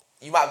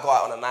you might go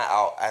out on a night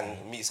out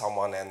and meet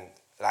someone, and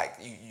like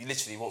you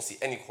literally won't see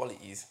any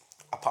qualities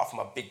apart from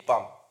a big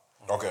bum.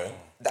 Okay.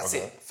 That's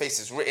it. Face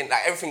is written,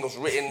 like everything was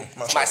written.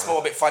 Might smell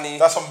a bit funny.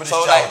 That's somebody's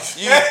so child.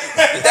 like you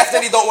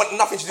definitely don't want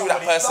nothing to do with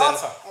that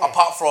person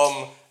apart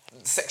from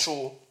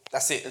sexual.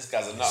 That's it. This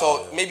guy's a nut.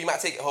 So maybe you might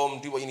take it home,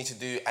 do what you need to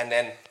do, and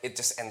then it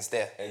just ends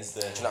there. Do you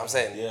know what I'm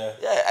saying? Yeah.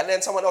 Yeah, and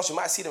then someone else, you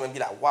might see them and be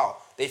like, wow,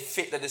 they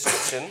fit the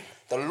description,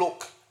 the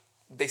look,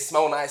 they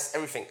smell nice,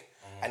 everything.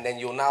 And then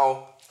you'll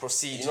now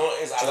proceed. You know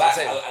what it is? Do you know what I'm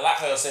saying? I like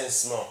how you're saying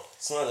smell.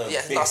 Smells a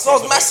Yeah, big no,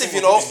 smells thing. massive,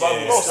 you know.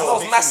 Yeah, Bro,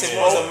 smells massive,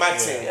 bro. Smells a mad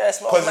thing. Yeah, it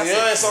smells Because massive. you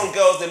know some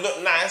girls, they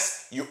look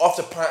nice, you off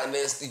the pint and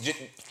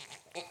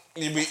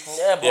you be...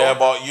 Yeah, bro. Yeah,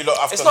 but you don't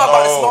have It's to not know.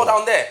 about the smell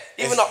down there.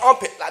 Even the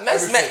armpit, like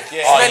men's men,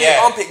 Yeah. smelling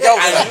armpit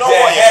girls. And like, you know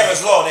what? Hair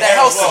as well. the hair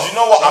as well. You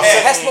know what? the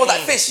hair smells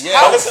like fish. Yeah,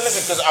 How? but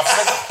listen, because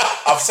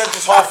I've said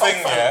this whole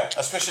thing, yeah,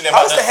 especially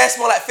How about does the hair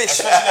smell like fish?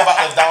 especially about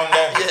the down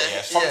there bit, Yeah,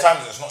 yeah.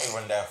 Sometimes it's not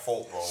even their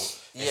fault, bro.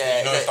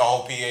 Yeah, you know, it's the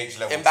whole pH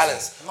level.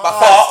 Imbalance. thing. But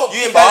fam,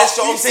 you imbalance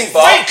your own thing.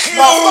 Stop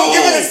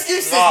giving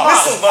excuses.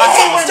 Listen, I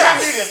hate when men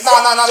do this. No.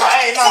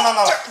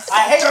 I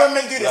hate when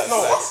men do this.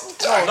 No.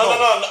 I'm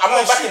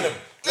not backing them.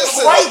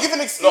 Listen, Why are you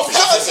giving excuses?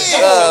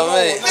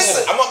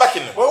 listen, I'm not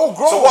backing them. We're all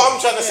grown. So what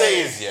I'm trying to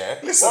say is,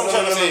 Listen, what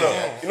I'm trying to say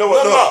is, You know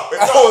what?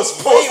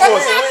 Pause.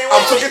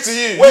 I'm talking to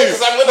you. Wait,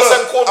 because I'm gonna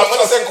send corner. I'm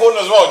gonna send corner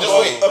as well. Just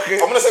wait. Okay.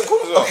 I'm gonna send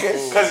corner as well.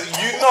 Because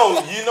you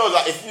know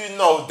that if you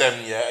know them,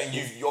 yeah, and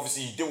you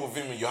obviously you deal with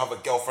women, you have a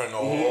girlfriend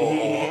or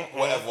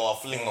whatever, a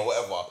fling or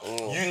whatever.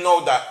 You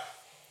know that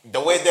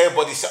the way their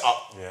body's set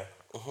up. Yeah.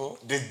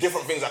 There's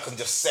different things that can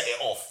just set it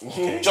off.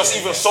 Just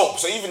even soap.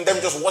 So even them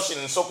just washing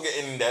and soap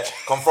getting in there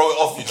can throw it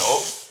off, you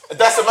know.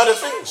 That's the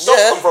maddest thing. Soap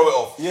can throw it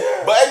off.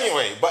 Yeah. But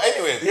anyway, when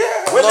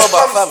No, it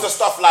but comes fam. to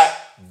stuff like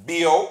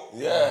BO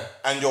Yeah.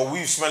 and your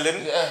weave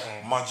smelling, Yeah.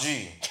 my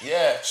G,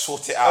 Yeah.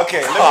 sort it out.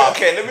 Okay,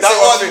 let me that say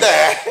one one thing.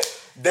 there,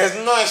 there's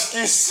no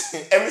excuse.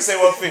 Let me say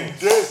one thing.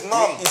 There's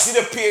none. You see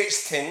the pH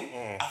thing?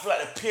 I feel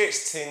like the pH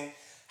thing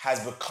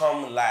has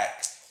become like,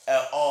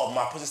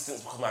 my pussy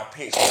stinks because my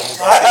pH level is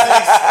No,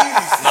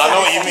 I know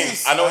what you mean.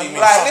 I know what you mean.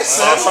 Like,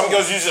 listen. Some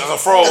girls use it as a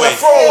throwaway. It's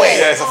a throwaway.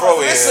 Yeah, it's a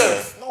throwaway. Listen,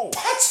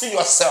 pattern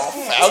yourself,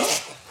 fam.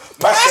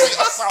 Pattern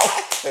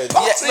yourself.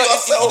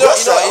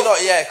 You know,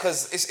 yeah,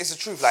 because it's the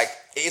truth. Like,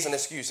 it is an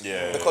excuse.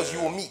 Yeah, because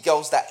you will meet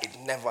girls that it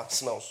never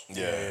smells.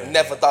 Yeah.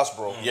 Never does,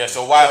 bro. Yeah,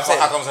 so why You know what I'm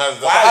how comes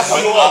has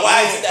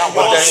Why is it that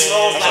But yours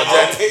smells like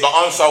then armpit? the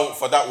answer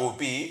for that will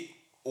be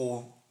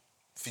all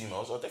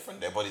females are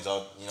different. Their bodies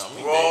are, you know what I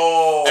mean?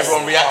 Bro.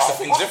 Everyone reacts to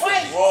things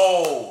differently.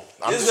 Bro,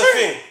 here's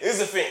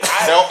the thing.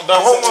 The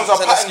hormones are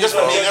patterned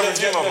differently in every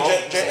female,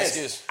 bro.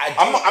 Excuse.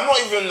 I'm not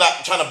even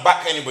like trying to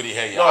back anybody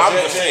here. Yeah? I'm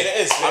just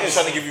saying. I'm just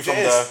trying to give you from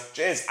the.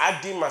 James,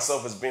 I deem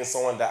myself as being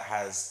someone that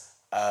has,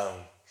 let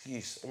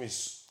me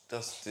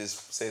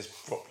just say this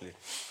properly.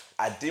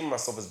 I deem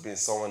myself as being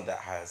someone that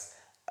has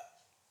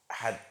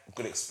had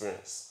good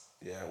experience,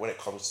 yeah, when it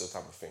comes to the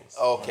type of things.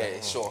 Okay,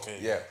 sure.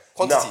 Yeah.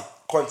 Quantity. Now,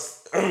 quality.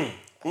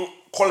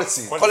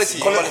 Quality.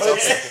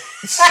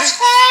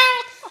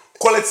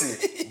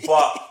 Quality.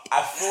 But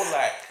I feel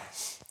like,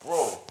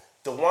 bro,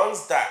 the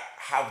ones that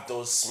have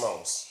those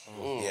smells,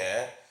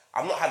 yeah,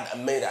 I've not had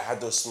a maid that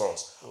had those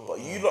smells, but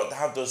you lot that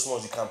have those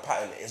smells, you can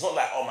pattern it. It's not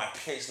like, oh, my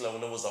pH level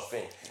was a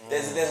thing.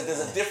 There's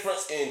a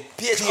difference in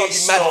pH can't be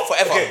smell. mad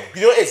forever. Okay,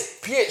 you know what it is?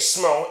 pH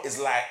smell is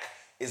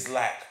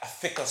like a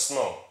thicker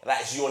smell.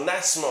 Like, it's your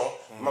nice smell,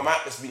 my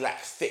might just be like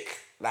thick,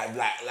 like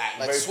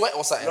very, sweat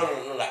or something?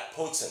 No, like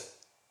potent.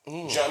 Do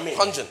you know what I mean?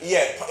 Pungent. Yeah,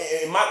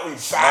 it might be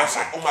bad.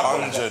 Like, oh my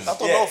god, Pungent. I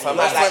don't know, fam.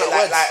 Like, That's fine at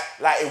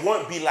words. like it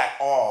won't be like,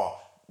 oh,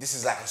 this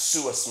is like a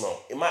sewer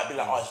smell. It might be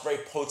like, oh, it's very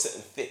potent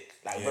and thick.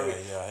 Like Yeah, very.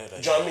 yeah, I hear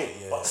that. Do you know what I mean?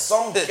 Yeah. But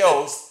some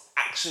girls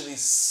actually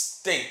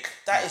stink.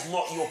 That is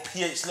not your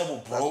pH level,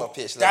 bro. That's not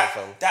pH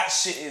level, fam. That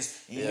shit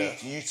is you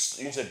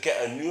need to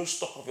get a new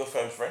stock of your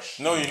Femme Fresh.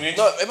 No, you need.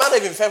 No, it might not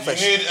even fem You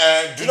fresh.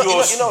 need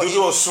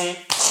know- soon.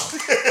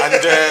 And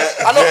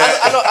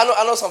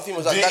I know some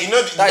females that you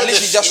know literally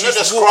just use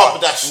the scrub water.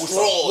 that's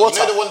straw. Water.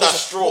 You know the one that's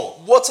straw.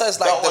 Water is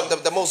like That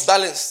one. the most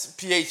balanced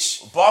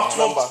pH. Bath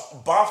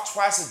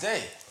twice a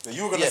day.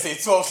 You were gonna Yeah. say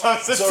 12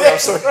 times a Sorry, day. I'm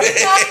sorry. No,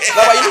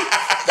 but you,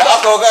 The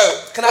alcohol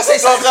go. can I say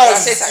something? Can I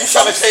say something? You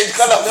trying to change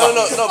colour? No,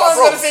 I but was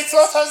bro, gonna say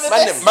 12 times a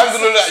man, day. them. Man's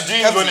gonna look like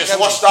jeans when it's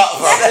washed out.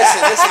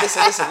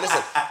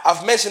 Listen.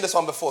 I've mentioned this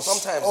one before.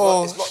 Sometimes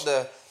it's not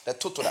the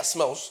tutu that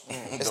smells.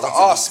 It's the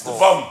arse, bro.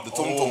 Bum. The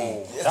tum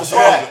tum. That's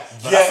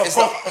It's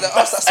the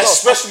arse that smells.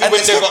 Especially And when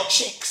it's they good- got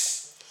cheeks.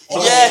 Yeah,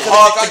 it's because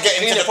hard they to can't get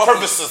clean into it the properly.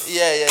 crevices.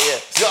 Yeah. Yeah,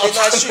 No,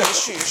 it's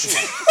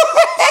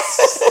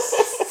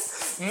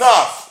true.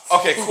 Nah.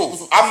 Okay, cool.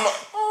 I'm not.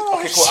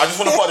 Okay, cool. I just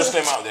want to put a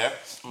disclaimer out there.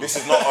 This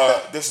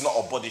is not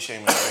a body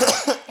shaming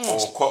thing or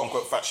quote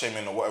unquote fat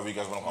shaming or whatever you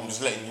guys want to. I'm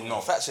just letting you know.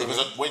 Fat shaming?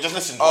 Because wait, just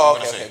listen to Oh,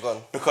 what I'm okay, gonna say. go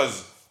on.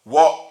 Because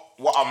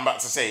what I'm about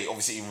to say,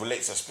 obviously, it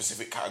relates to a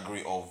specific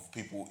category of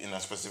people in a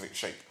specific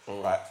shape,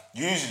 right?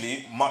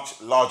 Usually,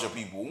 much larger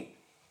people,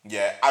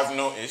 yeah, I've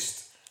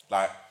noticed,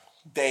 like,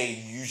 they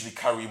usually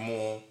carry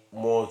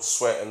more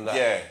sweat and that.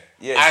 yeah.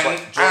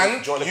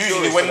 And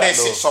Usually when they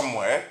sit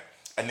somewhere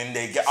and then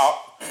they get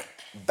up,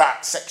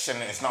 that section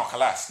is now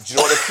collapsed. Do you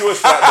know what the cure is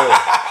for that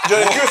though? Do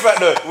you know what the cure is for that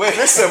though? Wait,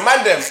 listen,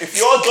 man, them. If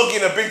you're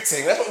dogging a big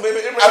thing, that's what.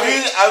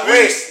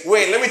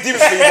 Wait, let me deep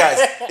it for you guys.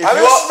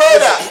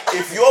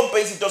 If you're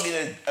basically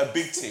dogging a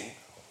big thing,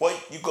 what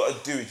you gotta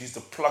do is use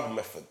the plug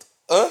method.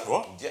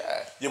 What? Yeah.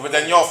 Yeah, but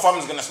then your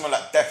thumb's gonna smell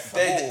like death.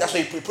 That's why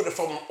you put the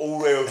thumb all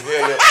the way over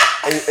here.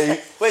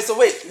 Wait, so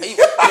wait.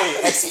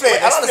 Explain.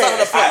 I don't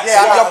understand the plug.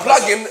 Yeah, You're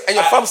plugging and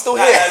your thumb's still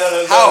here.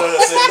 How?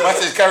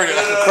 Matt is carrying it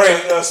like a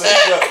crane.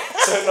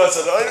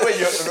 So the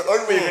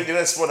only way you're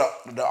gonna smell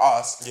the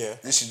ass, Yeah.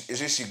 is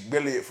just you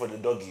belly it for the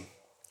doggy,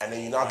 and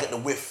then you now get the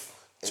whiff.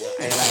 And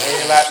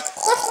you're like,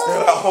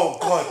 oh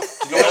god.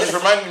 You know what this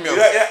reminded me of?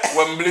 Yeah.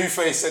 When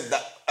Blueface said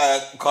that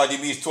Cardi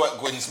B's twerk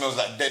going smells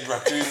like dead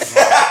raccoons.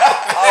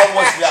 I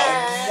was like,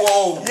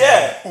 whoa.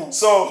 Yeah.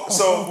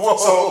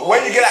 So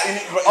when you get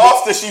that,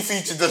 After she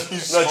featured the new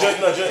song.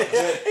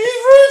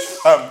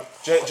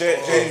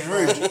 James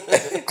Rude.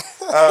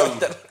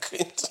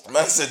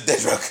 Man said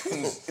dead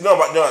raccoons. No,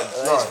 but no.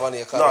 It's funny,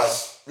 I can't No, lie.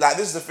 like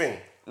this is the thing.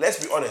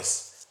 Let's be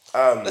honest.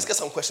 Let's get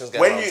some questions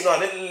going.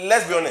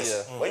 Let's be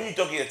honest. Yeah. When you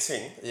doggy a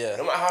thing, Yeah.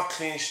 no matter how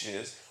clean she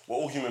is, we're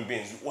all human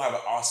beings. We all have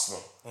an ass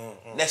smell.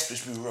 Let's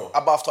just be real. I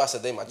bath twice a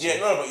day, man. Yeah,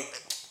 no,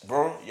 but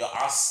bro, your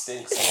ass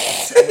stinks.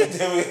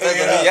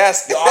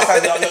 Yes. Your ass.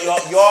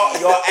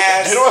 Your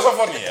ass. You know what's so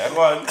funny, yeah?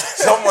 Go on.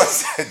 Someone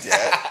said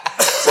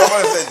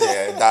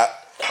that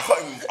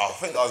I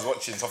think I was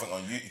watching something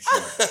on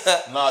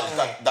YouTube. Nah, it's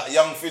that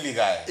young Philly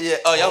guy. Yeah.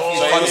 Oh, yeah. So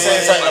he was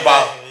saying something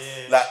about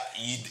like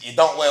you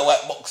don't wear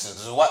white boxes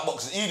because white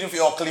boxes, even if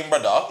you're a clean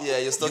brother, Yeah,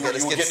 you still get the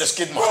you will skid. get the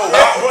skid mark.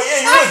 Bro,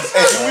 yeah, you would.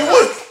 We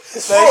would.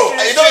 Bro,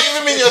 it don't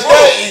even mean you're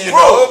dirty, you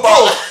know.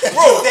 Bro,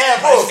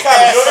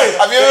 Cam,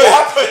 Have you ever?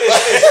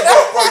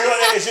 bro, you know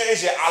what it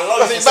is? I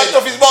love you. He backed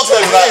off his boxer.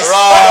 He's like,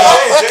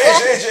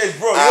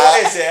 Bro, you know what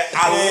it is?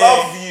 I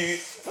love you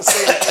for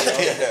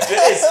saying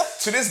that.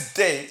 To this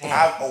day, I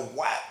have a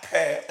white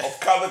pair of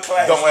Calvin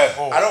Klein. Don't wear.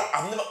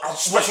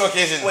 Special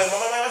occasions. Wait, my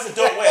man said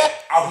don't wear.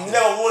 I've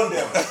never worn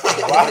them.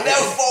 I've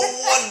never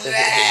worn them.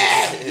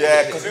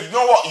 Yeah, because you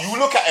know what? You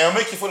look at it, it'll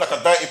make you feel like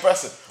a dirty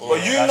person.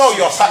 But you know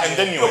you're patterned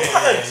anyway.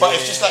 But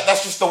it's just like,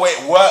 that's just the way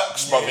it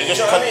works, bro. It's just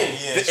Do you know what I mean?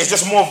 it's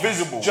just more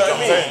visible. Do you know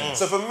what I mean?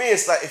 So for me,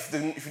 it's like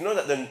if you know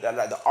that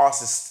the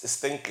arse is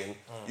stinking,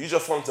 use your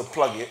phone to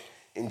plug it.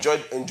 Enjoy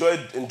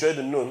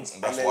the nuns.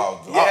 That's and then, wild.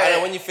 And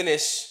then when you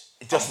finish,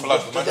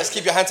 just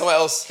keep your hand somewhere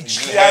else.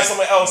 Yeah,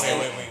 somewhere else.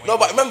 Wait. No,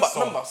 but remember.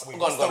 Go What's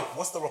on.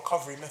 what's the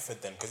recovery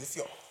method then? Because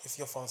if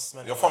your phone's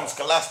smelling, Your thumb's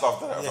collapsed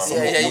after that, bro.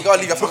 Yeah, you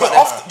gotta leave your phone out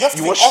After, you have to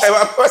You think watch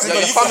after,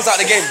 there. Your thumb's out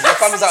the game. Your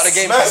thumb's out the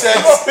game.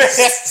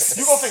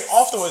 you gotta think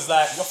afterwards,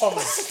 like your phone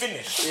is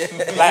finished.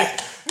 Like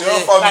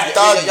Your thumb's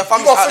done. Your you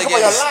thumb's gotta out the think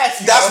about game. your life.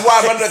 That's why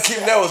I'm gonna keep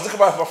nails. Look at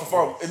my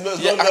phone.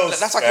 Yeah,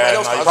 that's like Yeah,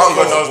 nails. nah, you I can't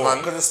go don't know. nose, man.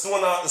 Because the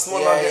small now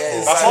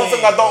Yeah. That's one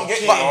thing I don't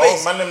get, you But know.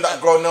 base- Man, them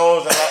that grow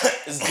nails and like,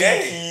 It's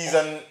gay. pinkies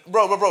and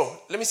Bro,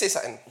 let me say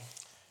something.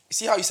 You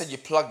see how you said you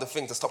plug the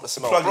thing to stop the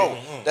smell? Plug Bro,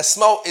 it. the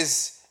smell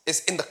is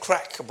in the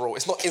crack, bro.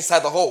 It's not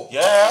inside the hole.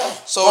 yeah.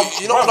 So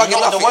you're not plugging you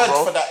know what nothing, the word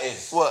bro. for that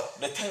is?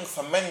 What? The thing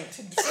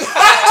fermented.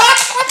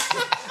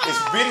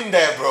 It's been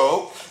there,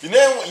 bro. You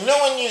know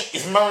when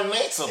it's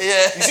marinated.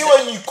 Yeah. You see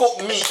when you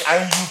cook meat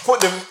and you put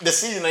the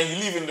season and you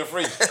leave in the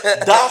fridge.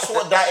 That's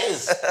what that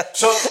is.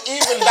 So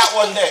even that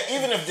one there,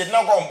 even if they've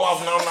not gone above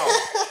now,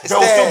 there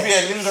will still be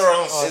a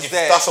lingerance. It's If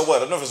there. that's a word. I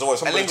don't know if it's a word.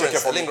 Somebody check it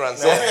for me. lingerance.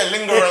 There'll be a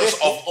lingerance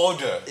of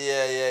odor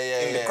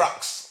Yeah. in the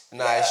cracks.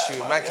 Nah, it's true.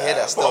 Man can hear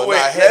that still. But wait,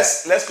 Nah, I hear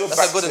let's go That's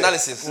back a good to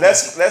analysis. It.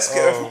 Let's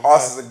get from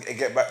asses and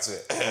get back to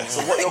it. So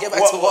Get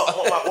back to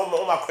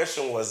what my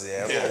question was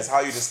is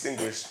how you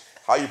distinguish,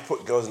 how you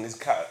put girls in these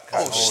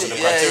categories. Oh shit!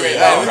 criteria.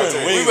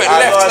 Yeah. We We went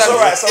Ah, no,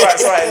 left.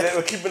 it's alright.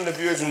 We're keeping the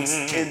viewers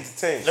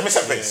entertained. Let me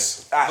set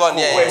base. Ah, Go on, cool.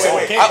 yeah, Wait, yeah.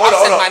 wait, wait. I've Hold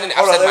said on, mine, innit? I've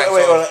hold on, said mine,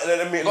 wait, so- hold on.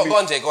 Let me. Go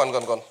on, Jay. Go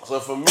on. So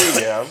for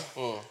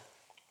me,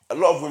 a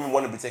lot of women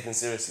want to be taken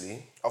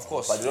seriously. Of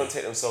course. But they don't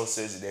take themselves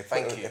seriously. They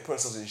Thank put you.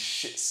 themselves in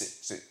shit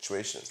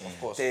situations. Of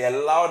course. They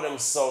allow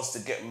themselves to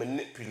get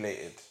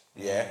manipulated.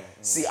 Yeah.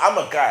 See, I'm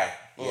a guy.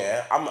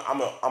 Yeah. I'm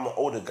an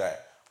older guy.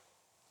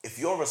 If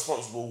you're a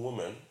responsible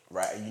woman,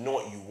 right, and you know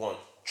what you want,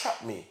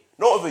 trap me.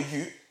 Not over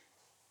you.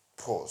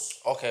 Pause.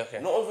 Okay.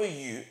 Not over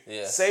you.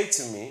 Yeah. Say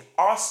to me,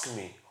 ask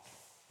me,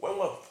 when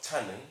we're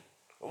tanning,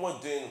 when we're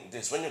doing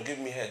this, when you're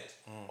giving me head,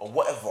 or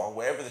whatever,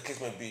 wherever the case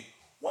may be,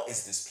 what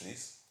is this,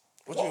 please?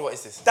 What do you mean, what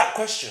is this? That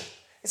question.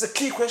 It's a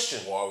key question.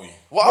 What are we?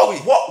 What are we?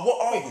 What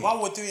are we?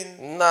 While we're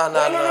doing... Nah.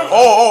 No.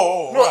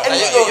 No, any-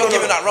 you're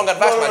giving that wrong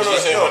advice, man. You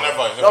say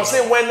whenever. No, I'm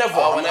saying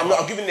whenever. whenever.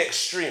 I'm giving the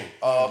extreme.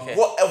 Oh, okay.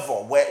 Whatever,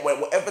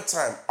 whatever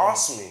time,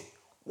 ask me,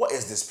 what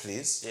is this,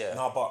 please? Yeah.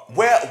 No, but...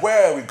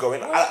 Where are we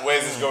going?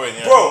 Where's this going?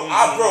 Yeah. Bro,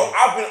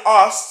 I've been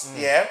asked,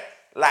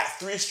 like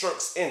 3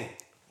 strokes in.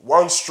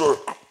 1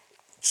 stroke,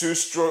 2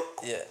 stroke,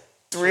 Yeah.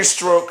 3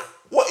 stroke.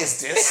 What is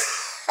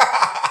this?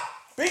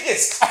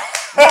 Biggest.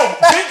 No,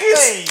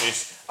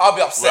 biggest. I'll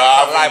be upset.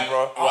 Well, I'll lie,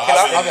 bro. well,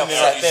 I'll be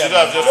upset. You should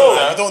have just No, told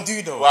her. you don't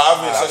do though. We're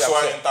having I'll be sexual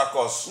upset.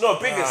 intercourse. No,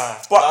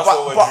 biggest. That's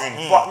what we're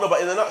doing.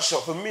 But in a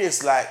nutshell, for me,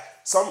 it's like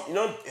some,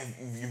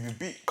 if you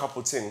beat a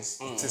couple things,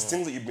 there's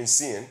things that you've been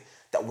seeing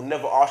that will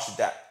never ask you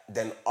that.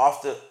 Then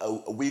after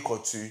a week or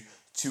 2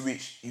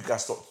 weeks, you can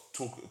stop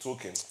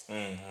talking.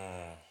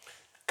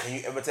 Can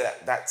you ever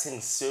take that thing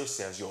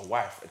seriously as your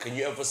wife? Can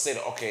you ever say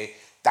that, okay,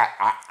 that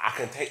I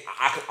can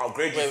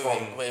upgrade you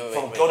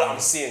from girl that I'm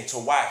seeing to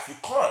wife? You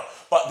can't.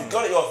 But the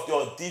girl that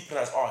you're deep in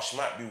as, she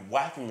might be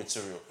wifey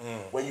material.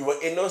 When you were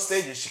in those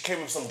stages, she came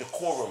with some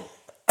decorum.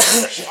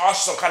 She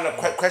asked some kind of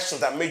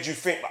questions that made you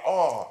think, like,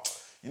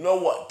 you know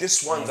what?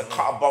 This one's a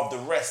cut above the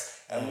rest,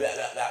 and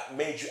that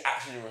made you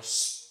actually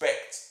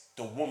respect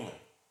the woman.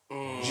 Do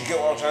you get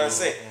what I'm trying to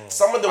say?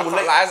 Some of them will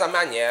Like, as a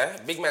man, yeah,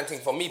 big man thing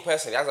for me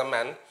personally, as a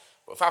man,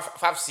 if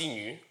I've seen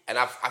you and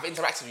I've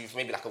interacted with you for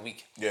maybe like a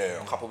week,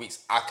 a couple of weeks,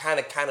 I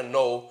kind of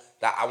know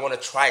that I want to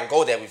try and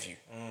go there with you.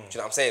 Do you know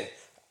what I'm saying?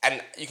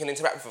 And you can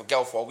interact with a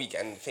girl for a week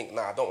and think,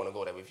 nah, I don't want to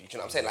go there with you. Do you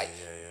know what I'm saying? Like,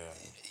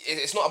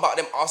 it's not about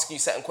them asking you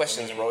certain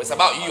questions, bro. It's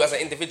about you as an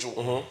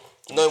individual,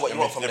 knowing what you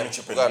want from them.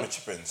 Let me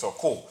chip in. So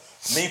cool.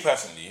 Me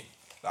personally,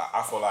 like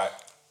I feel like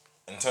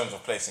in terms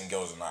of placing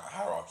girls in that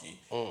hierarchy,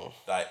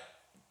 like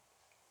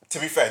to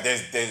be fair,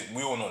 there's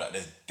we all know that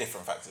there's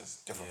different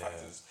factors,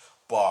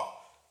 but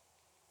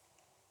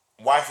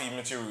wifey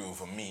material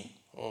for me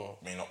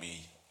may not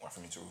be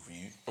wifey material for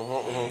you. You know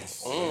what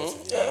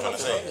I'm trying to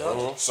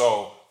say?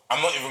 So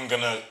I'm not even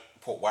gonna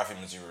put wifey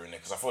material in there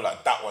because I feel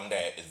like that one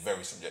there is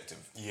very subjective.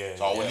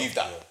 So I will leave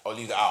that. I'll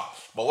leave that out.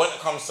 But when it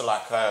comes to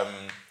like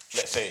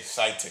let's say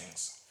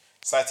sightings,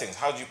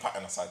 how do you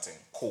pattern a sighting?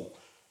 Cool.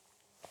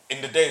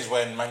 In the days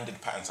when man did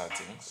pattern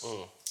sightings,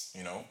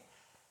 you know,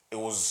 it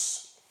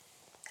was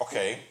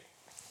okay.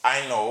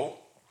 I know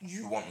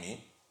you want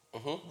me,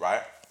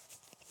 right?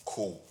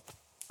 Cool.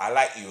 I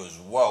like you as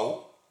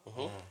well,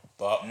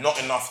 but not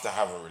enough to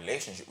have a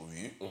relationship with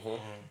you.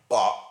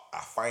 But I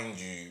find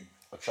you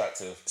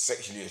attractive,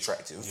 sexually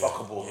attractive,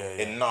 fuckable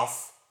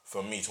enough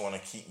for me to want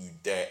to keep you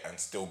there and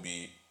still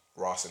be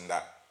rassing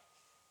that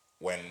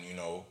when, you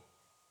know,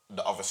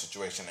 the other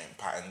situation ain't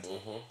patterned.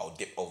 I'll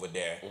dip over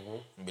there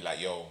and be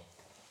like, yo,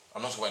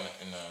 I'm not going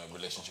in a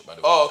relationship, by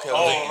the way. Oh, okay. You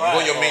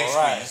got your main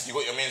squeeze. You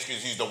got your main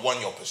squeeze. Who's the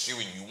one you're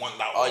pursuing? You want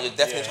that one. Oh, you're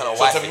definitely trying to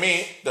wife So to it.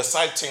 me, the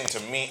side thing to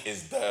me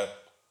is the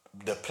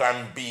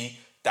plan B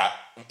that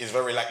is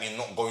very likely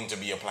not going to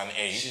be a plan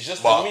A. She's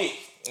just but, the meat.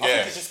 I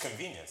think it's just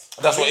convenience.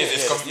 That's what it is.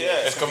 It's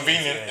It's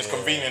convenient. It's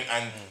convenient,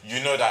 and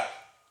you know that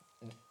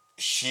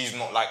she's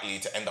not likely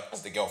to end up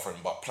as the girlfriend,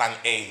 but plan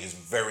A is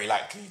very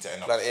likely to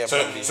end up. Plan A and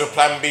plan B. So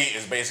plan B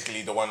is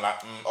basically the one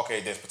like,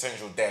 okay, there's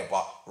potential there,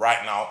 but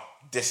right now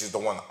this is the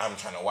one I'm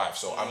trying to wife.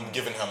 So I'm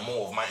giving her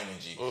more of my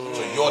energy.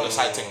 So you're the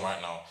sighting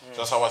right now. So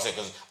that's how I say,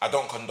 because I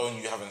don't condone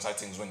you having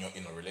sightings when you're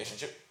in a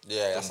relationship.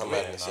 Yeah, that's Don't a do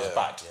it. madness, It's yeah.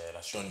 bad. Yeah,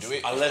 that's Don't do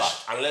it.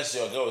 Unless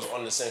your girl is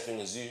on the same thing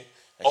as you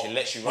and she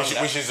lets you run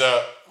that. Which is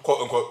a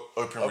quote unquote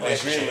open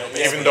relationship. agreement.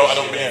 Even though I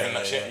don't believe in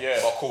that shit. Yeah.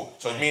 But cool.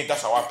 So me,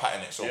 that's how I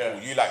pattern it. So Yeah.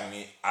 cool. You like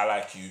me, I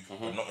like you,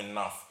 but not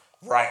enough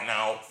right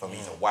now for me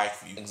to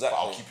wife you. Exactly.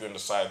 But I'll keep you on the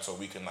side so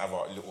we can have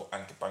a little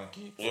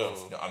anky-panky. You know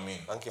what I mean?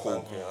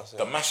 Anky-panky, that's it.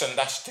 The mash and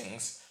dash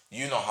things,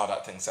 you know how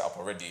that thing's set up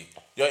already.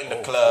 You're in the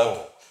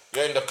club.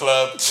 You're in the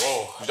club. You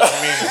know what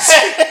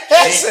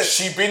I mean?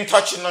 She been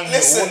touching on you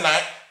all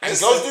night. And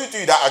girls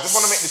do that. I just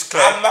want to make this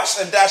clear. I mash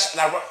and dash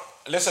and I run.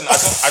 Listen, I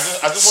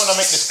just want to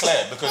make this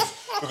clear because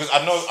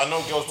I know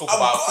girls talk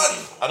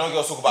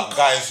about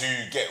guys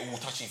who get all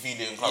touchy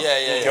feely in clubs.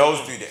 Yeah. Girls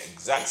do the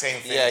exact same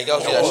thing. Yeah,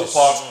 girls do they'll that walk shit.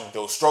 past,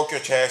 they'll stroke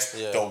your chest,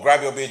 Yeah. they'll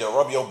grab your beard, they'll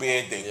rub your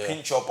beard, they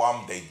pinch your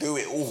bum, they do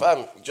it all.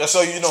 Fam. Just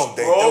so you know,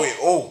 they Bro. do it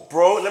all.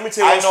 Bro, let me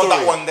tell you I one know story.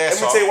 that one there, Let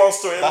me sir. tell you one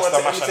story. That's the Let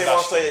me mash tell and you one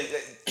dash story.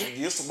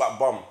 You used to talk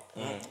about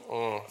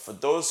bum. For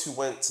those who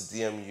went to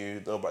DMU,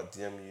 know about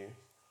DMU,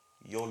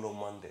 YOLO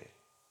Monday.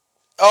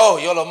 Oh,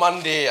 YOLO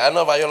Monday. I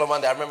know about YOLO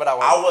Monday. I remember that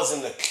one. I was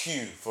in the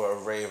queue for a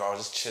rave. I was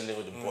just chilling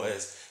with the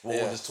boys. We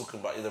were all just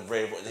talking about the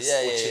rave, but just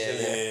all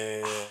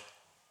chilling.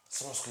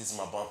 Someone squeezing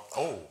my bum.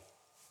 Oh,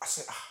 I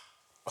said,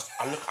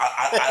 I look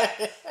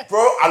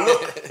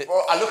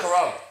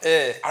around.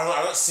 Yeah. I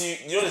don't see,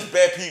 you know, there's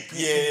bare people.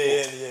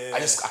 Yeah. I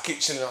keep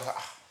chilling. I was like,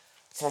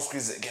 someone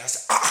squeezes it again. I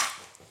said,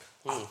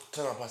 I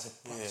turn up. I said,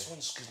 bro,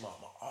 someone squeezed my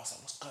ass.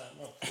 What's going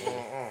on?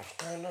 What's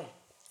going on?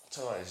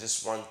 Turn on, it's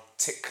just one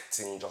tick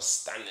thing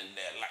just standing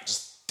there, like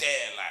just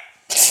there, like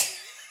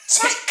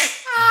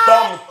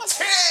bum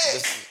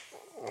tick.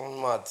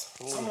 Mad.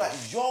 So I'm like,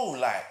 yo,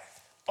 like,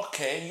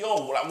 okay,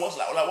 yo,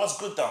 what's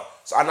good now?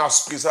 So I now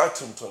squeeze her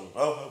tum,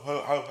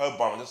 her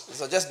bum.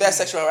 So just bare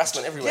sexual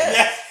harassment everywhere.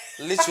 Yeah.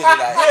 Literally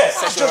like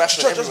sexual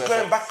harassment just everywhere.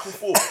 going back and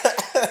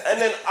forth.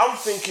 And then I'm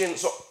thinking,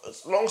 so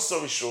long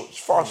story short,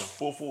 fast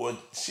forward,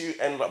 she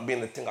ended up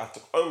being the thing I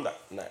took home that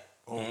night.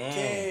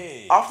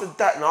 Okay. After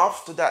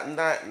that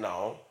night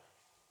now,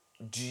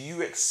 do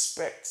you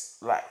expect,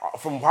 like,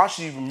 from how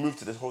she even moved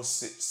to this whole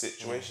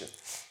situation,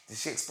 did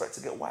she expect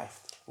to get wifed?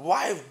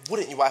 Why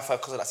wouldn't you wife her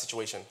because of that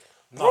situation?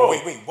 No,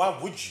 wait, why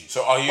would you?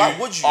 So are you? Why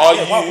would you? Are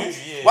Yeah, you? why would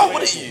you? Yeah, why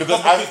wouldn't you?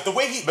 Because the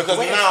way he because the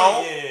way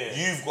now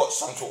he- you've got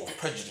some sort of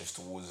prejudice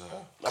towards her.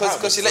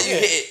 Because she let you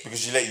hit it Because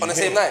she let you on the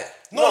hit same it. night.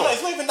 No,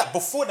 it's not even that.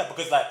 Before that,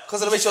 because like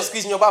Because of the way she was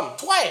squeezing your bum.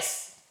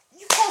 twice.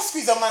 You can't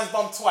squeeze a man's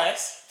bum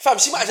twice. Fam,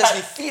 she might just be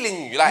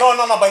feeling you. Like, No,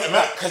 but It it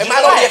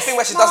might not be a thing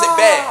where she does it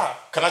bare.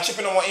 Can I chip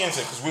in on what Ian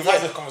said? Because we've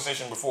had this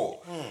conversation before.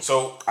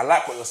 So I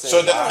like what you're saying.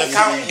 So the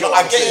count,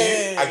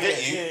 I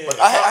get you, but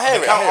I hear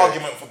the it, count I hear it.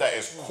 argument for that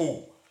is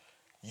cool.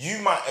 You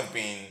might have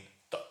been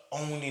the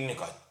only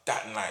nigga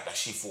that night that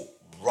she thought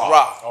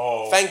Rah.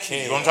 Oh, Thank you.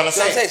 You know what I'm trying to You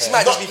know what I'm say? saying? She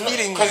might just be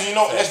feeling. Because you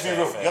know, let's be fair,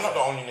 real. fair, You're not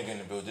the only nigga in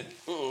the building.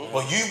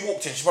 But you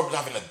walked in. She probably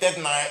having a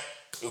dead night.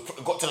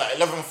 It got to like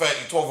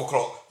 11:30, 12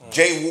 o'clock.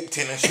 Jay walked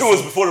in and she it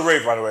was before the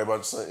rave, by the way, but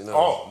just, you know,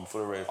 Oh.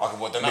 before the rave. Okay,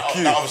 well, then The that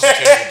queue. obviously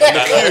changes the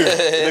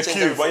dynamic. The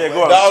queue, but yeah,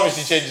 go on. That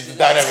obviously changes the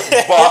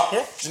dynamic.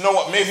 But you know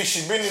what? Maybe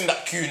she's been in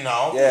that queue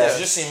now. Yeah. She's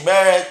just seen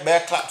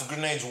bare clapped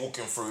grenades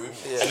walking through,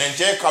 and then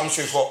Jay comes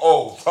through for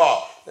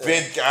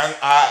big gang,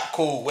 alright,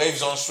 cool.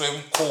 Waves on swim,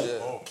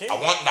 cool. Okay. I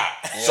want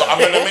that. So I'm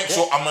gonna make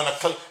sure I'm gonna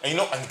and you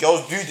know, and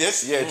girls do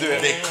this. Yeah, do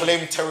it. They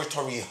claim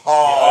territory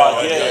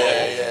hard.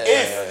 Yeah.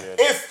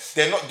 If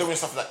they're not doing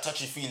stuff like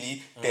touchy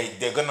feely,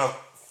 they're gonna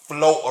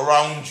float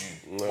around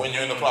you when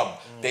you're in the club.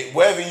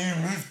 Wherever you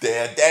move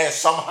they're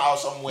somehow,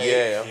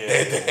 somewhere,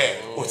 they're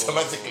there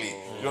automatically.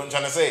 You know what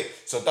I'm trying to say?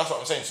 So that's what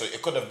I'm saying. So it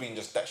could have been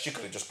just that she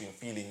could have just been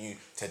feeling you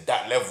to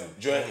that level.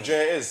 Do you know what it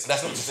is?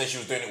 That's not to say she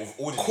was doing it with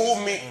all the Call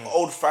niggas. me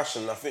old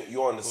fashioned. I think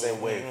you're on the same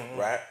wave,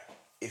 right?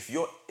 If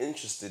you're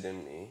interested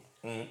in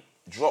me,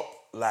 drop.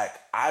 Like,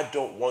 I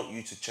don't want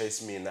you to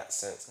chase me in that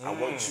sense. I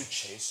want to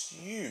chase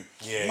you.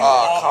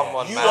 Come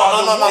on, You man.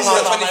 are the This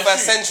is the one. 21st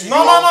century. No,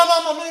 bro.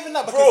 not even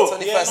that. Bro,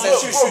 Because, 21st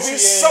century. Bro, be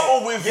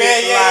subtle with it.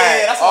 Yeah,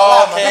 like, that's what I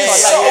like, man. okay. be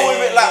That's what I subtle like.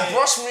 with it. Like,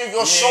 brush me with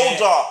your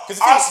shoulder. 'Cause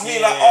Ask things- me,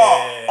 like,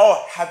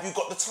 oh, have you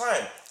got the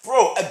time?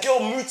 Bro, a girl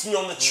moved to me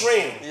on the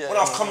train when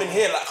I was coming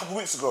here, like, a couple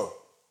weeks ago.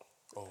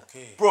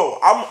 Okay. Bro,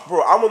 I'm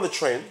on the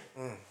train.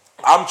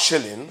 I'm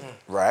chilling,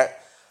 right?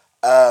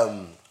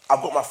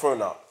 I've got my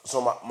phone out.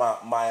 So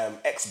my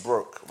ex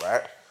broke,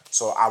 right?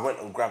 So I went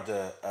and grabbed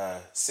a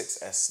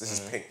 6S. This is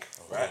pink,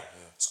 right?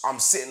 So I'm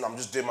sitting, I'm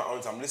just doing my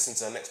own time, listening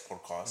to the next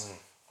podcast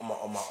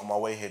on my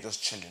way here,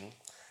 just chilling.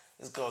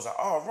 This girl's like,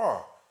 oh,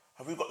 raw,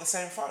 have we got the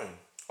same phone?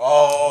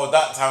 Oh,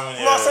 that time. You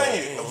know what I'm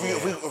saying?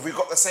 Have we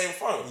got the same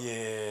phone?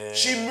 Yeah.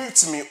 She moved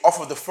to me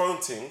off of the phone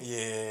thing.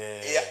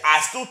 Yeah. I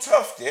still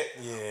turfed it,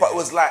 Yeah. but it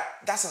was like,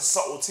 that's a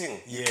subtle thing.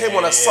 You Yeah, came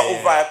on a subtle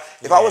vibe.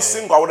 If I was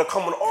single, I would have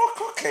come on,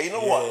 okay, you know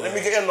what? Let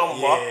me get your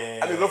number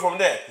and we go from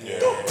there.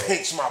 Don't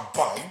pinch my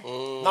bum.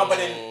 No, but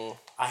then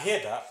I hear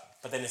that,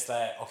 but then it's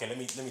like, okay, let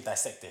me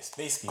dissect this.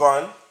 Basically, Go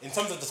on. in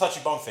terms of the touchy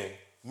bum thing,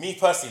 me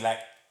personally, like,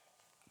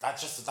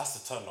 that's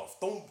the turn off.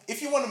 Don't,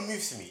 if you want to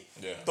move to me,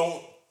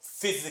 don't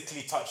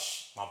physically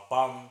touch my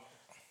bum,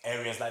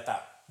 areas like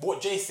that. But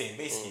what Jay's saying,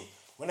 basically,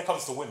 when it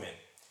comes to women,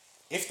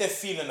 if they're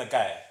feeling a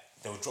guy,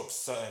 they'll drop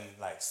certain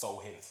like subtle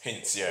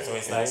hints. Yeah. So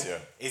it's hints,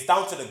 like it's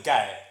down to the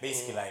guy,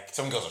 basically, like.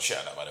 Some girls are shit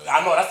at that, by the way.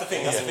 I know, that's the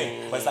thing,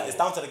 But it's like, it's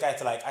down to the guy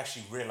to like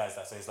actually realise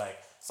that. So it's like,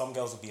 some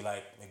girls will be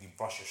like, maybe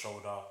brush your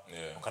shoulder.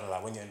 Yeah. Or kind of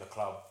like, when you're in the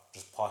club,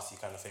 just pass you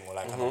kind of thing. Or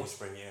like, kind of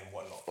whispering you and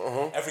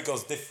whatnot. Every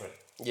girl's different.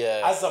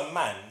 Yeah. As a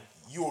man,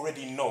 you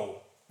already know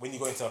when you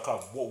go into a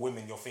club what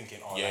women you're thinking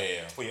are,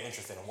 what you're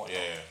interested in and whatnot.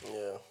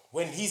 Yeah.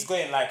 When he's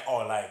going like,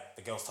 oh, like,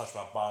 the girls touch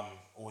my bum,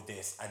 all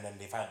this, and then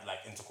they've had like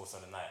intercourse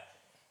on the night,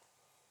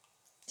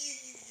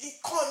 you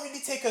can't really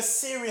take her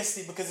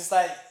seriously because it's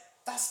like,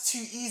 that's too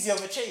easy of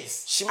a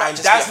chase. She might And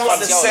just that's be a not hot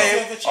the girl,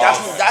 same.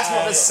 though. That's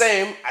not the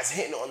same as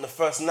hitting it on the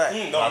first night.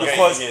 no,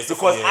 because yeah,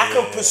 because I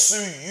can yeah.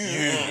 pursue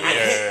you and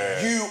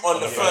hit you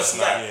on the first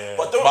night. yeah.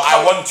 But don't. But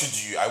I come- wanted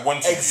you.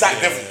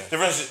 Exactly. The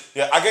difference is,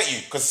 I get you.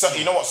 Because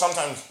you know what?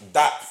 Sometimes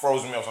that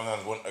throws me off.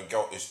 Sometimes when a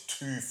girl is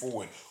too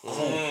forward.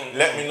 Cool.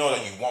 Let me know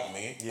that you want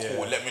me.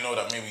 Cool. Let me know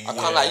that maybe you. I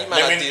can't lie, you man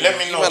are doing- Let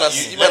me you know man that are-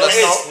 you. you man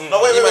are- No,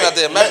 wait. you man are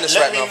doing madness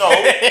right now. Let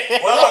me know.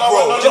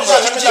 bro. Do you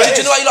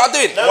know what you lot are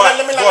doing?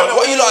 Let me know.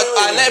 What you lot?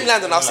 Let him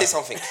land and I'll say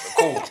something.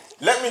 Cool.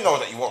 Let me know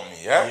that you want me,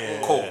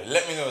 yeah? Cool.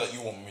 Let me know that you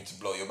want me to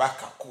blow your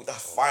back up. Cool,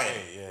 that's fine.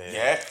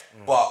 Yeah?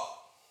 But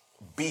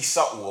be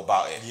subtle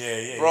about it.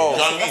 Bro. You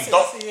know what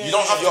I mean? You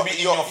don't have to be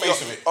in your face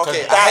with it. 'Cause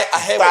Okay, that- I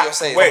hear what you're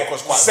saying. Wait,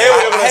 was quite say bad.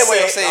 what you're I gonna hear what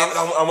say. you're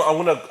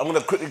saying. I'm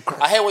gonna quickly.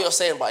 I hear what you're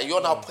saying, but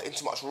you're now putting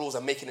too much rules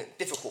and making it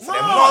difficult for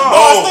them. No.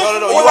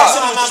 You All I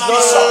said are. was just be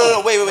subtle.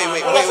 No,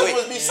 wait. All I said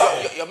was be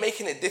subtle. You're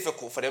making it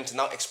difficult for them to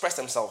now express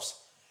themselves.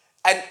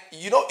 And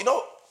you know,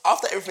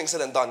 after everything's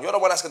said and done, you're the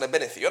one that's gonna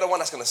benefit. You're the one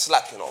that's gonna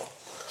slap, you know.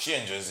 She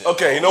enjoys it.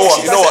 Okay, you know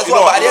what? But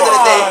at the end of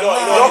the day,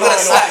 you're gonna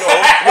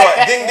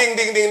slap. Ding, ding,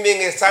 ding, ding,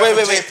 ding. It's time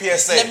for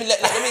JPSA.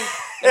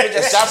 Let me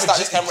just start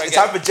this camera It's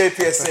again. time for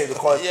JPSA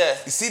because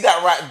you see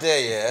that right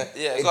there,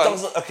 Yeah, it go on.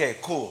 doesn't. Okay,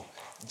 cool.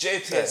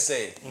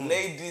 JPSA,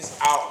 ladies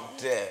out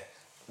there,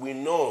 we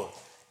know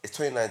it's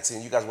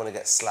 2019. You guys want to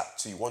get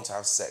slapped too. You want to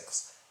have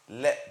sex.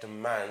 Let the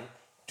man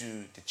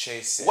do the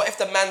chasing. What if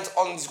the man's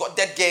on? He's got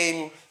dead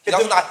game.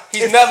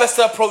 He's nervous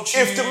to approach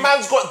you. If the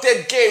man's got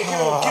dead game,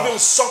 give him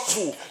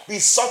subtle. Be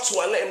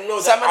subtle and let him know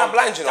Some that men are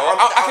blind, you know.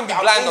 I can be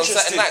blind on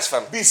certain interested. nights,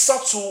 fam. Be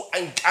subtle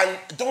and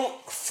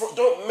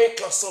don't make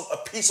yourself a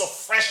piece of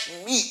fresh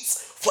meat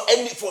for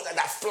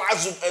that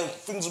flies and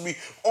things will be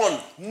on.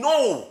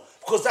 No.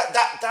 Because that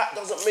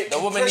doesn't make the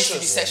you woman precious. needs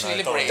to be sexually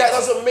liberated. That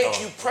doesn't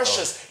make you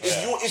precious. If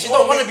She you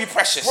don't want to be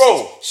precious.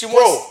 She bro,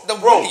 wants the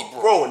willy,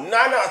 bro. 9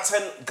 out of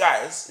 10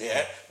 guys,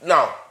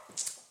 Now,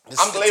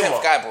 I'm the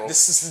 10th guy, bro.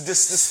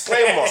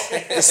 Disclaimer.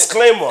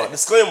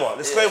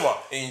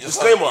 He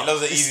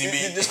loves the easy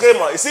beat.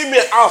 Disclaimer. You see me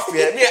and Alf,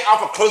 Me and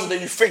Alf are closer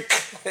than you think.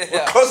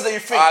 We're closer than you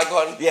think. Alright, go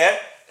on. Yeah.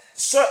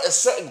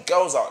 Certain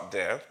girls out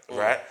there,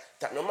 right?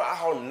 That no matter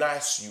how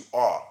nice you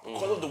are,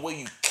 because of the way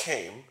you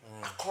came,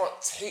 I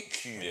can't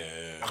take you.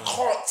 I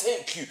can't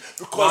take you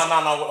because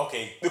No.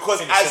 Okay. because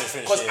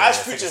Finish, as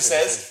Future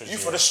says, you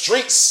for the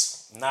streets.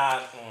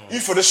 You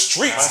for the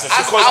streets.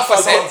 As Because Alpha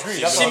I said, agree.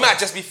 she might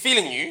just be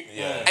feeling you,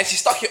 and she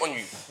stuck it on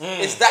you.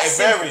 It's that It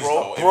simple, varies,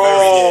 bro.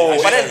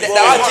 though. But then It varies.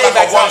 there are It's not J-bags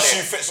like a out one there.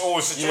 shoe fits all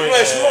No,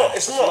 situation.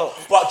 it's not.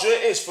 But do you know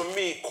what it is? For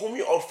me, call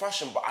me old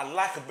fashioned, but I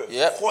like a bit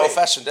of coy. Old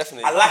fashioned,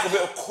 definitely. I like a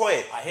bit of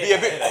coy. hear Be a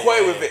that, bit I hear that, coy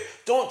yeah, with yeah. it.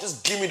 Don't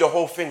just give me the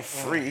whole thing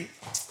free.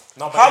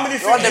 No, but How many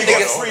You're things do you them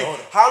get niggas. free?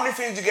 How many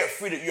things do you get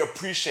free that you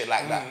appreciate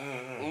like that?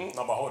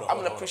 No, but hold on.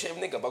 I'm an appreciative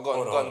nigga, but go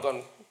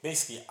on.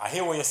 Basically, I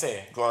hear what you're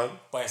saying. Go on.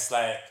 But it's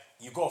like,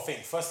 you gotta think,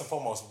 first and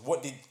foremost,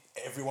 what did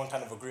everyone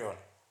kind of agree on?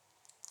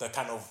 The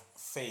kind of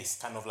face,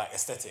 kind of like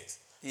aesthetics.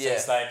 Yeah. So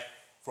it's like,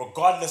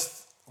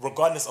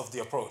 regardless of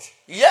the approach,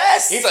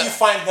 Yes! if you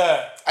find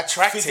her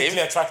Attractive.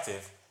 physically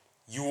attractive,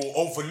 you will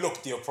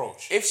overlook the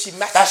approach. If she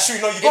matches, That's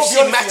true. No, you if gotta be she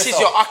honest with matches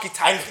yourself. your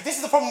archetype. And this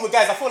is the problem with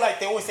guys. I feel like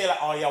they always say like,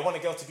 "Oh yeah, I want a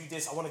girl to do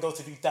this. I want a girl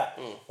to do that."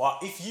 But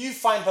if you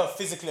find her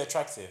physically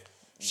attractive,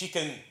 she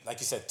can, like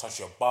you said, touch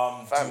your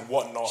bum, do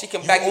whatnot. She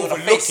can bang you on the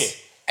overlook face,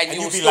 it, and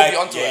you'll you'll still be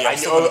onto her.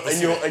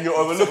 And you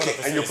overlook it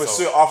and you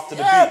pursue it after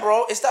the Yeah, beat.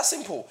 bro, it's that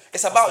simple.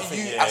 It's about the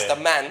you thing, as the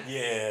man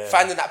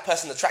finding that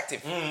person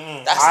attractive.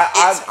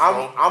 That's it,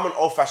 bro. I'm an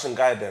old fashioned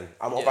guy then.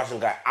 I'm an old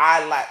fashioned guy.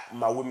 I like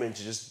my women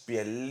to just be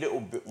a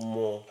little bit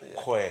more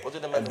coy What do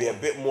the men and be do? a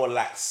bit more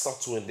like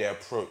subtle in their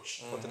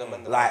approach. What do the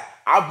men do? Like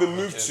I've been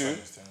moved to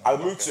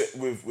it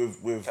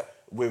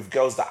with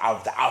girls that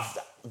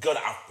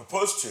I've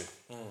proposed to.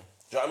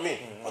 Do you know what I mean?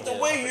 But the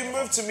way you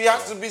move to me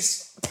has to be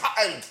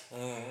patterned. Do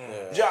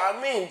you know what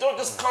I mean? Don't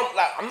just come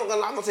like I'm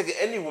not taking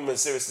any woman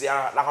seriously.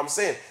 Like I'm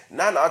saying,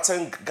 9 out of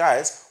 10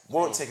 guys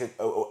won't take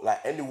like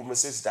any woman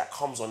seriously that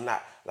comes on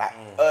that like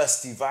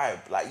earthy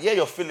vibe. Like yeah,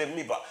 you're feeling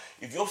me, but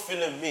if you're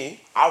feeling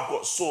me, I've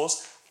got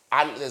sauce,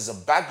 and there's a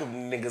bag of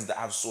niggas that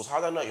have sauce.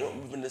 How do I know you're not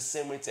moving the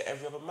same way to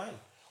every other man?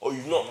 Or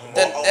you're not?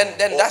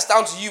 Then that's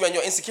down to you and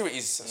your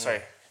insecurities.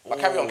 Sorry, but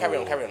carry on.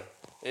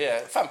 Yeah,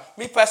 fam.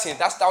 Me personally,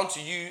 that's down to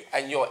you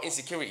and your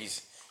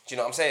insecurities. Do you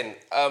know what I'm saying?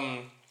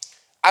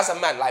 As a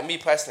man, like me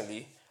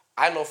personally,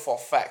 I know for a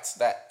fact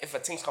that if a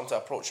thing's come to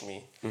approach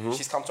me,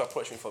 she's come to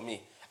approach me for me,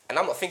 and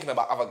I'm not thinking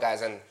about other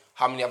guys and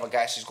how many other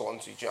guys she's got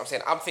onto. Do you know what I'm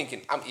saying? I'm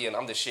thinking, I'm Ian,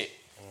 I'm the shit.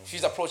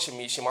 She's approaching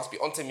me, she must be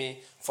onto me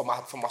for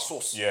my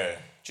source. Yeah. Do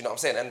you know what I'm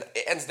saying? And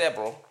it ends there,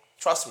 bro.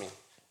 Trust me.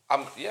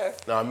 I'm a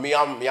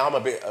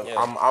bit.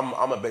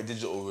 I'm a bit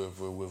digital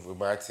with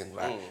my thing.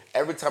 Like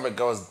every time a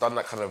girl's done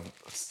that kind of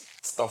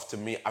stuff to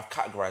me, I've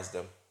categorized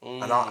them,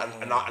 and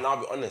I'll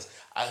be honest.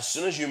 As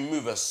soon as you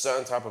move a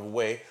certain type of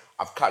way,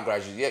 I've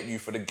categorized you. Yeah, you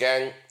for the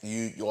gang.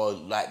 You're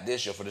like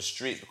this. You're for the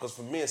streets. Because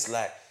for me, it's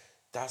like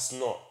that's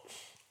not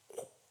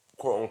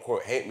quote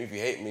unquote hate me if you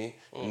hate me.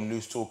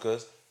 Loose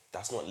talkers.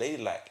 That's not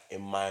ladylike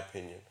in my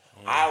opinion.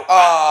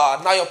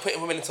 Now you're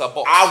putting women into a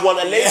box. I want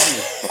a lady.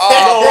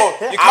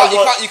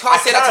 Bro, you can't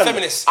say that to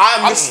feminists.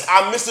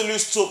 I'm Mr.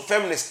 Loose Talk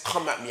feminist.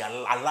 Come at me.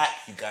 I like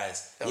you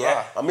guys.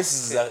 Yeah. My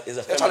missus is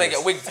a feminist. They're trying to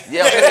get wigged.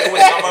 Yeah, I'm trying to get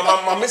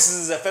wigged. My missus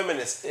is a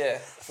feminist. Yeah.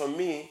 For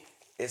me,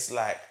 it's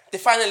like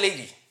Define a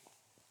lady.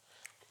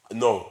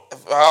 no.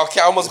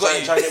 Okay, I almost got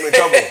you. Trying to get me in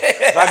trouble.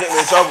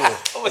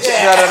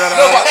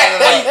 No,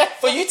 but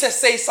for you to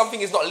say something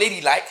is not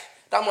ladylike,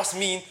 that must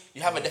mean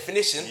you have a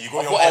definition of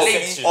what a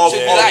lady should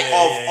be like.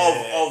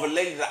 Of a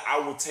lady that I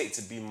will take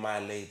to be my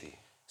lady.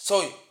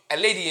 So a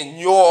lady in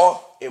your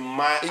The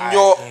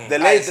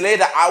eyes. lady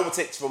that I would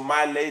take for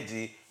my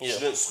lady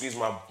shouldn't squeeze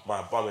my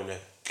bum in a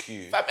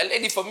queue. Fam, a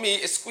lady for me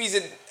is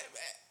squeezing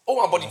all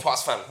my body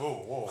parts, fam.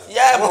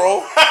 Yeah, bro.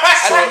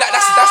 And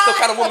that's the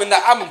kind of woman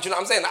that I'm. Do you know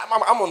what I'm saying?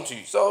 I'm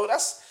onto. So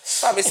that's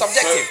fam. It's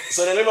subjective.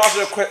 So then let me ask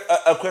you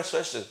a quick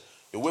question.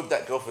 You whip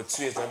that girl for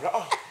 2 years and I'm like,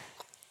 oh.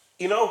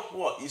 you know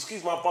what? You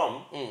squeeze my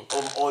bum,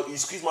 or you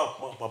squeeze my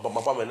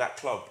bum in that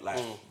club, like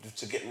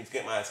to get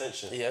my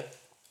attention. Yeah.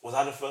 Was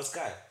I the first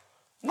guy?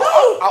 No!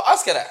 I'll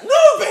ask you that. No,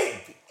 babe.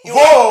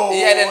 Whoa!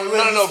 Yeah, then,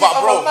 no, but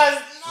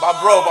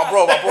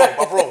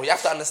bro, you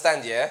have to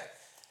understand, yeah?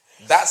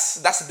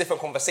 That's a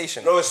different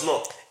conversation. No, it's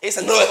not. It's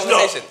a different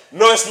conversation.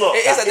 No, it's not.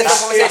 It is a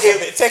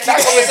different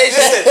conversation.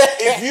 Listen,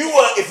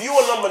 if you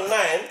were number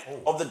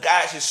 9 of the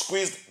guy she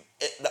squeezed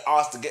the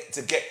ass to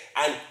get,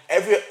 and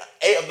every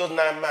 8 of those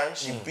 9 men,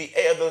 she beat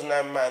 8 of those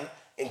 9 men,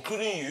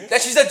 including you. Then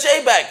she's a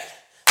J-bag.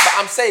 But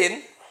I'm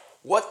saying,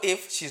 what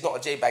if she's not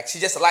a J-bag? She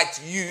just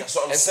liked you. That's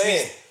what I'm and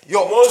saying.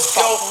 Yo, Most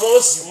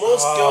girls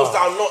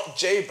that are not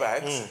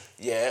J-bags,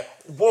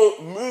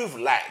 won't move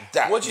like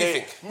that. What do you They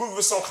think? Move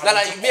with some kind of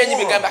Like, me and you've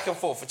been going decorum. back and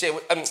forth for Jay.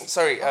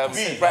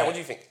 Brian, what do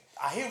you think?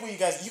 I hear what you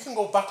guys. You can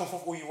go back and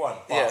forth all you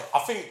want, but Yeah. I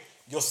think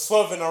you're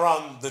swerving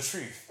around the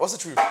truth. What's the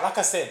truth? Like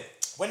I said,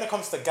 when it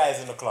comes to guys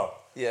in the club,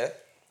 Yeah.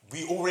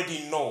 we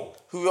already know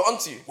Who we're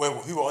onto?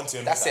 who we're onto.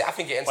 And That's all it. that. I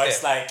think it ends But there.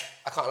 it's like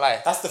I can't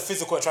lie. that's the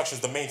physical attraction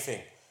is the main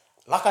thing.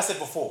 Like I said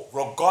before,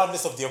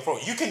 regardless of the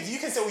approach, you can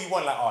say what you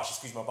want, like, oh, she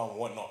squeezed my bum and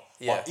whatnot.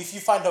 Yeah. But if you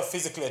find her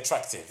physically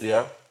attractive,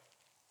 Yeah.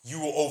 you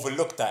will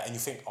overlook that and you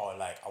think, oh,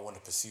 like, I want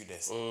to pursue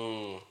this.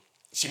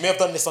 She may have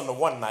done this on the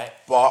one night,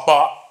 but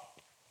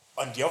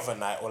on the other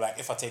night, or like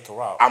if I take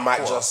her out, I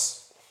might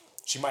just.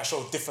 she might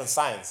show different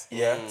signs.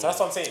 Yeah. So that's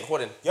what I'm saying.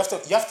 According. You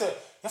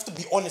have to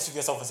be honest with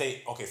yourself and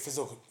say, okay,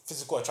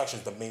 physical attraction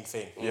is the main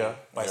thing. Yeah.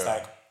 But it's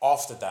like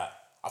after that,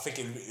 I think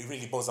it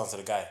really boils down to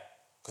the guy,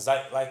 because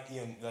like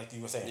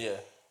you were saying, Yeah.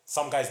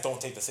 some guys don't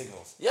take the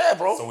signals. Yeah,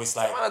 bro. So it's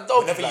like Man, I don't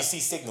whenever do you that. see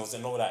signals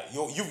and all that,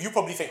 you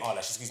probably think, oh,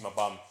 like she squeezed my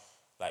bum,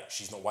 like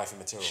she's not wifey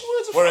material.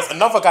 wanted to Whereas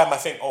another guy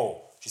might think,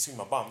 oh, she squeezed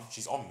my bum,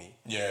 she's on me.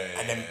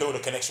 And then build a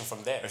connection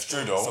from there. It's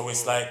true though. So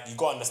it's like you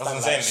gotta understand.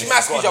 That's what I'm like, saying. She You might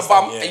gotta squeeze your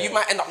understand, bum and you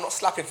might end up not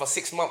slapping for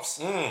 6 months.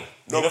 No you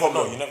never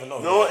problem. know. You never know.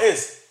 You know what it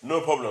is?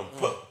 No problem.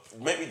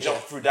 Make me jump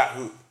through that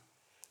hoop.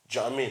 Do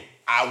you know what I mean?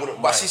 I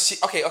wouldn't But mind. she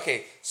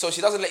okay. So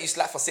she doesn't let you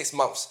slap for 6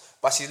 months,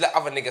 but she's let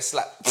other niggas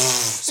slap.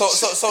 so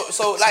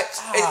like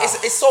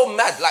it's so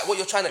mad. Like what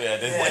you're trying to,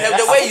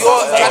 the way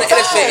you're trying to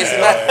illustrate is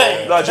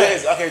mad. No, J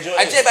is okay.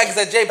 A J-bag is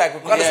a J-bag,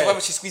 regardless of whether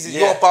she squeezes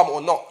your bum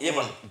or not. Yeah,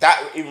 but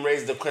that even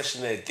raised the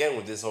question again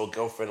with this whole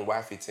girlfriend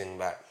wifey thing.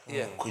 Like,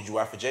 could you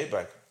wife a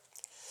J-bag?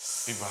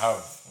 People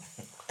have.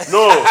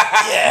 No.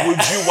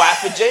 Would you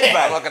wife a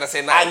J-bag? I'm not gonna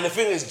say nothing. And the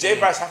thing is,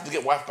 J-bags have to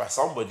get wifed by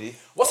somebody.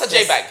 What's a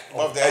J-bag?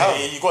 Above their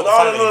head. You got to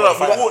find it, you gotta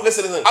find it. No.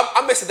 Listen.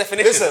 I'm Mr.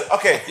 Definition. Listen,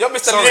 okay. You're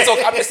Mr. Sorry. Talk.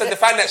 I'm Mr.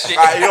 Define that shit. You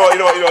know.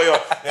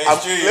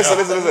 it's true, you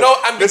Listen. No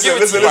ambiguity.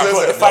 Listen.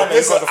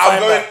 Listen, I'm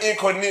going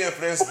incognito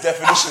for this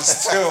definition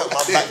still.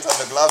 My back to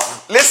the glasses.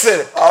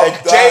 Listen, a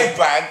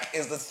J-bag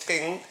is the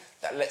thing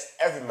that lets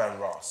every man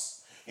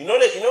ras. You know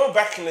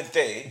back in the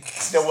day,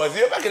 there was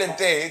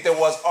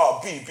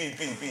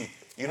B.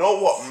 You know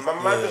what? My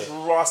man just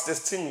ras this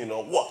thing, you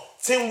know what?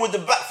 Thing with the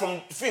back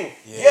from the thing.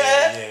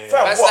 Fam, Man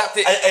what? slapped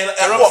it.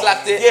 And Rom what?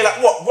 slapped it. Yeah,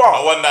 like what? The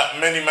Wow. one that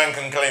many men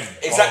can claim.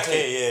 Exactly.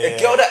 Okay, a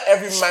girl that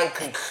every man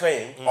can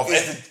claim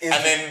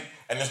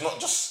And it's not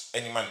just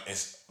any man,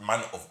 it's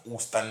man of all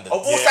standards. of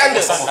all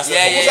standards.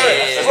 Yeah.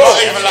 It's Bro,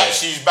 not even like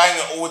she's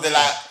banging all the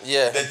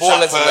the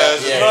ballers and that,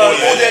 chappers, yeah. all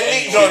the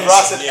elite dons.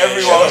 rassing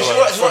everyone She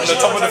from the know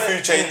top of what the I'm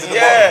food chain to the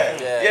Yeah,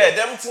 bottom.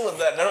 them things like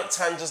that. They don't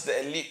time just the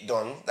elite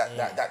don,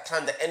 that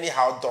time the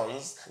anyhow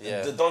dons,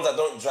 the dons that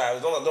don't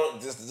drive, the dons that don't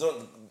this, the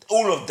dons,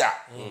 all of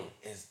that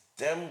is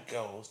them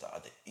girls that are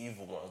the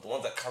evil ones, the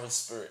ones that carry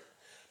spirit.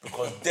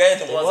 Because they're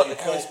the ones that you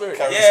call spirit.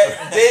 those are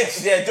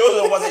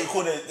the ones that you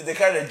call they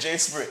carry the J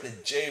spirit, the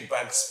J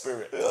bag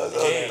spirit.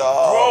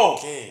 Bro,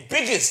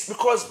 biggest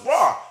because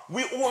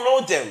we all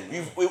know them.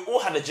 We've all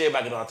had a J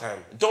bag in our time.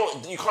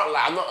 You can't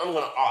lie. I'm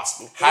gonna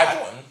ask. Had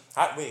one.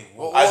 Wait,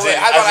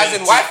 As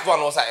in wife one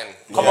or something.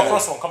 come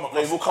across one.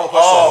 We'll come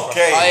across one.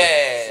 Okay. Oh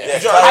yeah.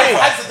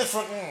 Has a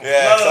different.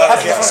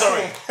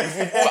 Sorry. If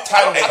you all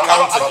time I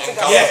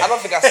don't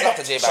think I slapped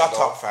a J-bag. Shut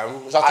though. up, fam.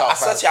 I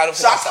swear to you, I don't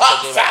think I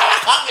slapped a J-bag. I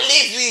can't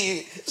believe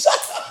you. Shut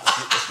up.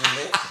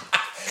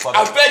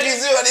 I'm begging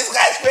you on this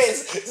guy's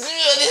face.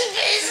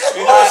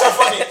 You know what's so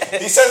funny?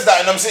 He says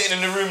that and I'm sitting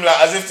in the room like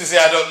as if to say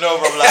I don't know,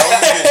 bro. Like,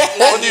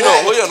 What do you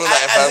know? What do you know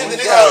that, as fam? if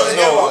the nigga don't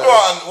know.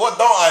 What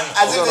don't I?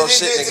 As if no they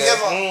shit, did it nigga.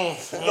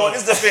 together. No,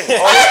 this is the thing. No.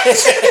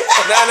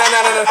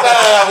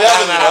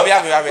 We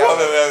have.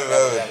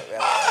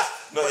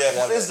 Not yet.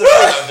 This is the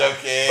thing. I'm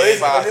joking.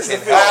 But this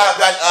is the thing.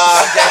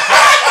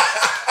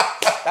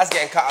 That's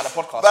getting cut out of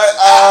the podcast.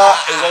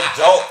 It's a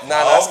joke.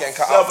 Nah, that's getting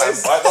cut out, fam.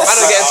 it's- Man don't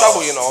get in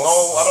trouble, you know.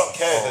 No, I don't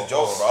care. It's a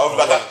joke, bro.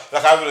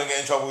 Like I wouldn't get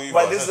in trouble either.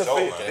 But this is It's a the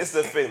thing. joke, man.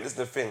 This is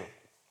the thing.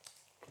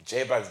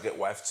 J-bags get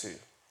wife too.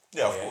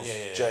 Yeah, of course. Do you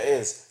know what it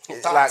is?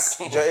 It's like,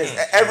 do you know what it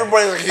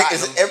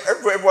is?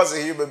 Everyone's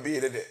a human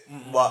being, isn't it?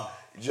 But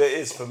do you know what it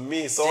is? For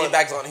me, someone...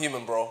 J-bags aren't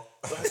human, bro.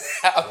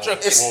 I'm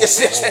joking.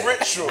 It's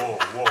ritual. No,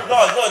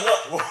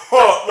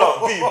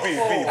 B.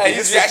 Hey,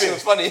 his reaction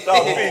was funny. No,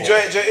 B, do you know what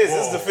it is?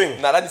 This is the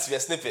thing. Nah, that needs to be a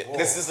snippet.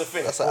 This is the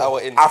thing. That's an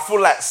hour in. I feel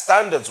like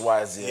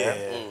standards-wise,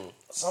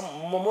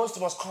 most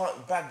of us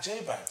can't bag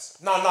J-bags.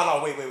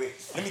 No, wait.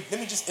 Let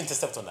me just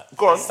intercept on that.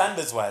 Go on.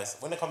 Standards wise,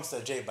 when it comes to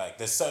a J bag,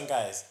 there's certain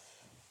guys,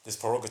 there's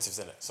prerogatives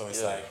in it. So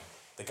it's like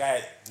the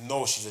guy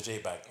knows she's a J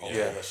bag. Okay,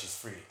 yeah, she's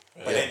free.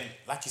 But then,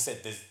 like you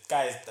said, there's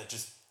guys that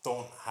just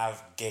don't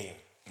have game.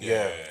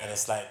 And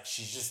it's like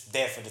she's just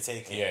there for the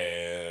taking.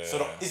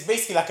 So it's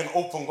basically like an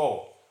open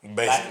goal.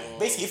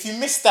 Basically, if you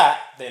miss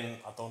that, then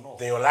I don't know.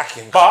 Then you're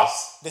lacking. But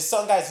there's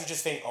some guys who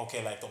just think,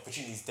 okay, like the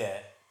opportunity's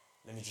there,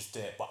 let me just do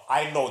it. But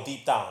I know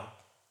deep down,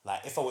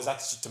 like if I was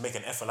actually to make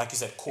an effort, like you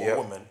said, call a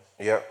woman,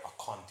 I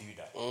can't do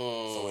that.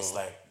 So it's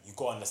like you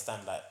gotta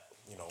understand that,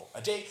 you know,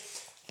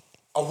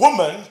 a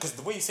woman, because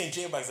the way you say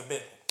J-bag's a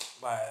bit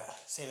like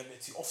saying a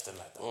bit too often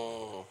like that.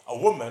 A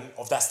woman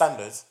of that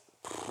standard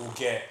will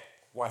get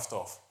wifed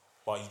off,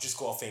 but you just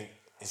gotta think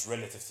it's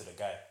relative to the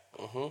guy.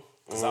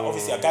 Because like,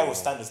 obviously a guy with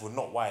standards would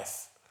not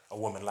wife a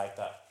woman like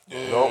that.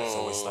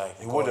 So it's like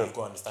you gotta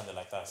understand it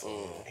like that. So,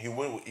 He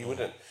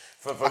wouldn't.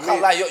 For I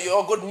can't lie,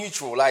 you're a good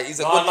neutral. Like he's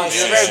a good,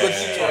 he's very good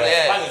neutral.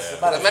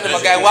 The man of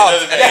a guy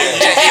wild.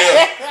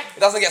 He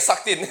doesn't get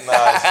sucked in. I'm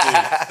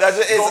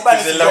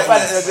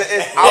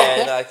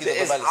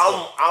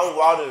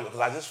wild because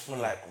I just feel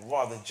like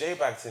wow, the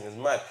J-bag thing is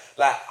mad.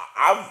 Like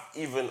I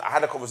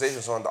had a conversation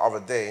with someone the other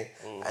day,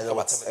 and they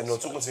were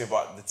talking to me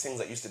about the things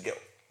that used to get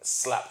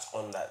slapped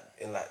on that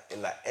in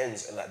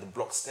ends and like the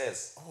block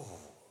stairs.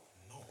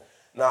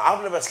 Now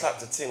I've never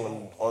slapped a thing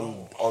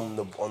on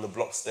the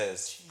block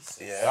stairs.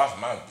 Yeah, that's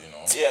mad, you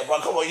know. Yeah,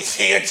 but come on, you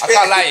see, I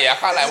can't lie.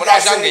 When I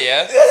was younger,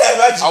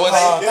 I was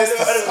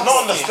not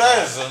on the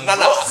stairs. No, I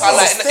can't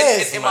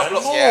lie. In my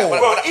blocks,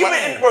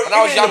 when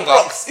I was younger,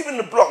 even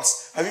the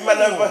blocks. Have you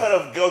ever heard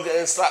of girls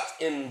getting slapped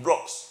in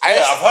blocks?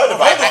 I've heard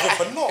about it,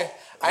 but not.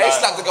 I used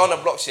to slap the girl on the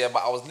blocks, but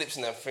I was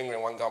lipsing and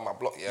fingering one girl on my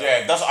block,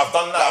 Yeah, I've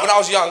done that. Like, when I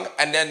was young,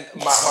 and then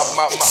my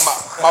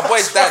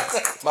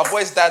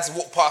boy's dad's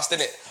walked past,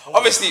 innit?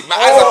 Obviously, my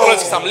eyes are closed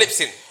because I'm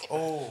lipsing.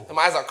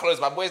 My eyes are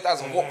closed. My boy's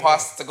dad's walked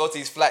past to go to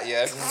his flat,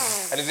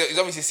 and he's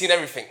obviously seen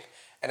everything.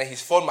 And then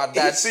he's phoned my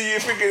dad. See you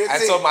fingering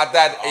and told my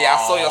dad, I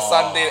saw your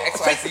son doing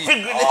XYZ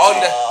on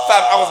the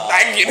fam. I was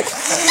banging.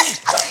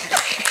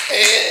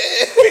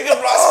 Finger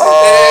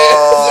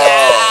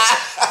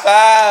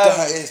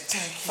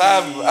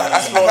fam. I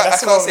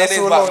can't say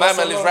anything, but my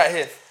man lives right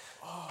here.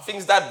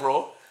 Thing's dad,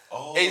 bro.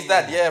 His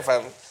dad,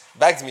 fam.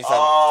 Bagged me,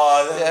 fam.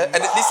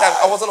 And this time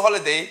I was on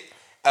holiday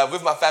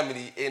with my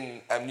family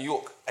in New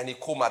York, and he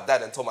called my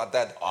dad and told my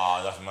dad.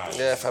 That's mad.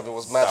 Yeah, fam, it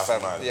was mad,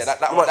 fam. Mad. Yeah, that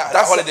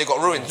holiday got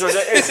ruined.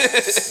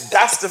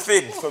 That's the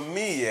thing for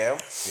me,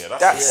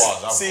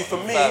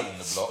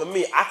 for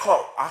me,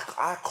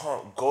 I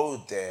can't go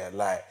there,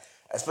 like,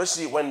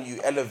 especially when you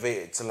elevate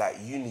it to like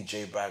uni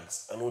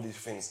J-bags and all these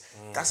things.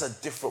 That's a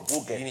different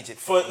ball game.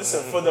 For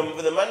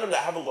the man that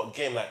haven't got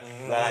game, like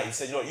you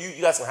said, you know,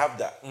 you guys can have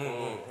that.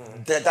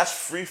 That's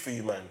free for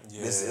you, man.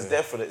 It's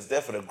there for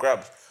the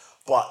grabs.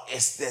 But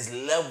there's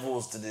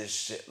levels to this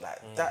shit like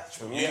that.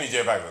 For me, uni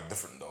J-bags are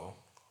different though,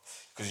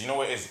 because you know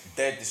what it is.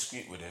 They're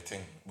discreet with their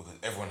thing because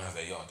everyone has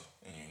their yard.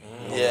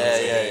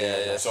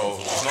 Yeah. So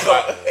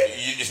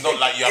it's not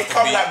like you have to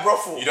be. Like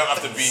brothel. You don't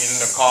have to be in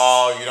the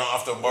car. You don't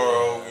have to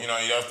borrow. You know,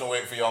 you don't have to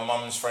wait for your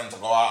mum's friend to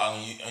go out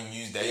and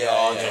use their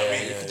yard. You know what I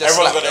mean?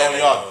 Everyone's got their own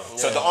yard.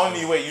 So the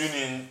only way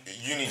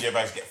uni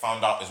J-bags get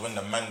found out is when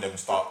the man them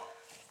start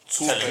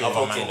telling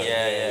other man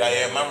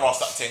them. Man Ross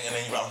that thing, and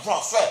then you're like,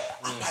 Ross, I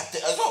bagged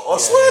it as well. I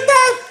swear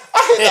down.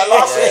 I hit that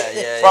last week.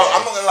 Bro,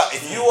 I'm not gonna lie.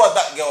 If you are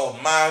that girl,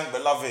 man,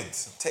 beloved,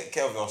 take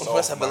care of yourself.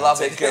 Because I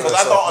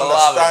don't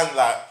understand,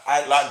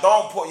 like,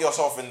 don't put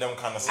yourself in them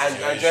kind of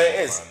situations. And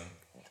Jay is.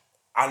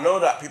 I know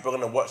that people are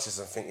gonna watch this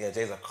and think,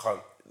 Jay's a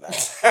cunt. Like,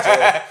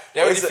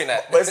 they already think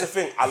that. But it's the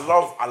thing. I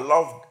love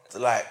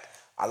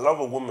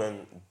a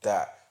woman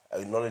that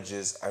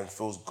acknowledges and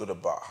feels good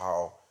about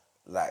how.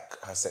 Like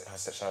her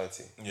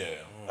sexuality.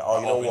 Yeah.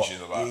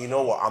 Like, you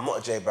know what? I'm not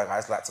a J-bag. I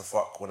just like to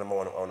fuck whenever I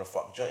want to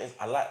fuck. Do you know what it is?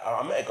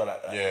 I met a girl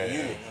like that. In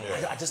uni.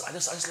 I just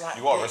like.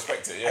 You gotta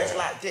respect it. I just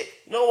like dick.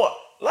 You know what?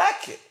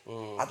 Like it.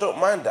 I don't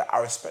mind that. I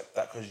respect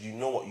that because you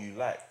know what you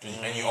like.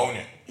 And you own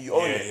it. You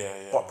own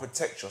it. But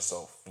protect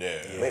yourself.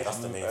 That's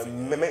the main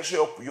thing. Make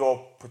sure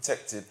you're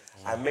protected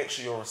and make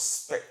sure you're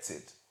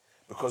respected.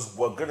 Because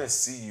we're gonna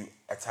see you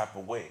a type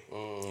of way.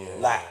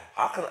 Like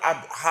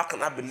how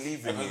can I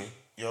believe in you?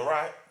 You're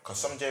right. Because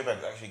some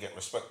J-bags actually get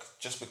respect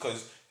just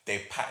because they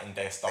patent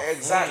their stuff.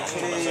 Exactly.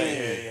 You know what I'm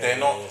saying? They're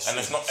not, and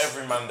it's not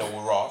every man that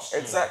will rust.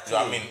 Exactly. You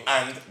know what I mean?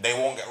 And they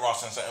won't get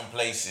rust in certain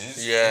places.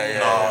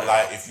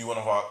 Like if you want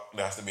to fuck,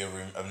 there has to be a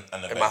room and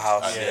a bed. In my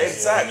house.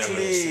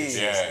 Exactly.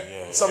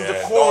 Some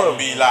decorum. Don't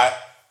be like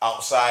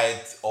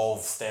outside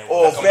of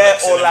or bare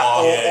or like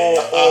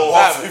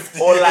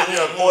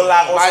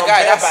my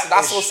guy,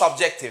 that's all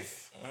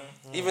subjective.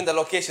 Even the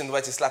location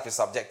where to slap is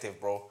subjective,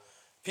 bro.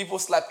 People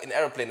slap in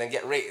airplane and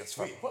get ratings.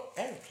 Wait, what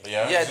airplane?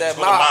 Yeah, the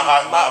Mile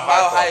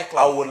High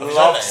Club. I would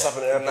love to slap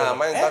in an airplane. Nah,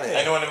 man, done it.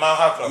 Anyone in Mile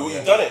High Club?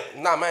 You done it?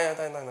 Nah, man,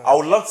 no. I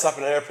would love to slap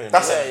in an airplane.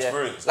 That's an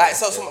experience. Like,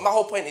 so my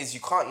whole point is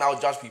you can't now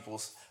judge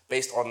people's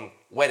based on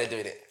where they're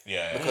doing it.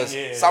 Yeah. Because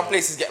some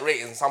places get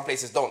ratings, some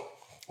places don't.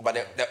 but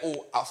they're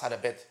all outside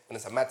of bed, and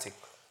it's a mad thing.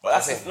 But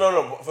that's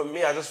but for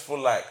me, I just feel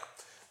like,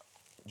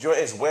 do you know what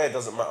it is? Where it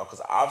doesn't matter,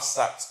 because I've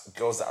slapped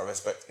girls that I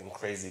respect in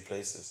crazy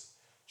places.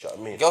 Do you know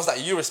what I mean? Girls that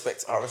you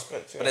respect. I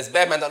respect, yeah. But there's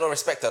bare men that don't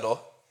respect her though.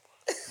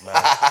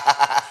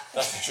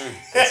 That's true.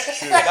 That's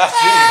true.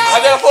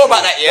 I've never thought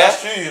about that, yeah?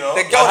 That's true, you know.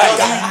 The girl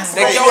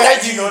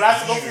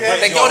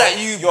that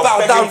you bow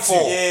down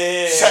for.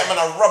 Set man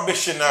are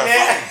rubbish in her.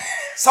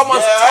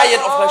 Someone's tired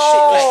of her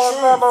shit.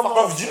 Like,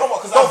 Bro, do you know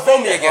what? Because don't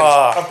phone me again.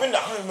 I've been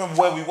there. I can't remember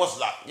where we was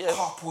like a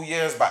couple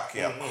years back.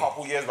 Yeah, a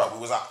couple years back. We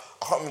was like,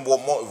 I can't remember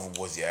what motive it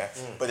was. Yeah,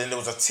 but then there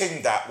was a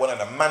thing that one of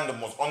the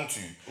mandem was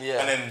onto. Yeah,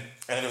 and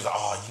then it was like,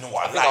 oh, you know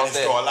what? I like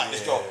this girl. I like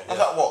this girl. I was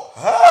like, what?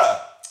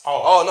 Her?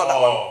 Oh, not that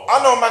one.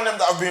 I know man them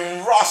that have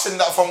been rushing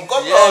that from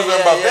God knows when,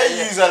 but they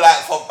use her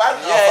like for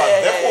banter.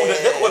 They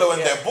call her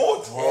when they're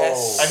bored.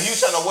 And he was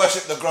trying to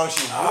worship the ground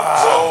she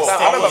walks.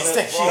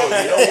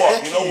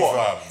 You know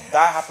what?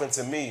 That happened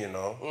to me, you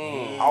know.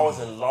 I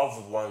was in love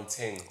with one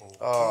thing.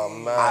 Oh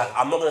man.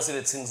 I'm not gonna say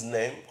the thing's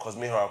name because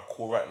me and her are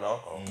cool right now.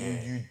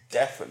 You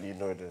definitely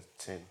know the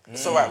thing.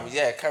 It's alright,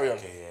 yeah, carry on.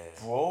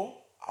 Bro,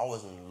 I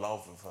was in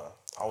love with her.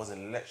 I was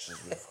in lectures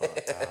with her.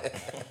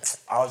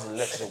 I was in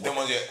lectures with her. Them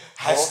was your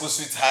high school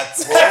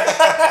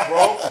sweetheart.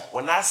 Bro,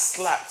 when I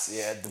slapped,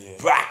 the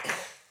back,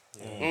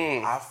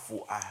 I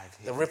thought I had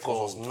hit the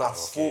ripples was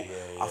nuts.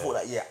 I thought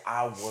that,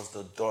 I was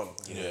the don.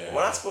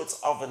 When I spoke to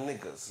other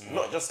niggas,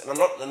 not just, and I'm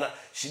not,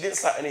 she didn't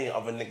slap any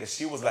other niggas,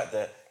 she was like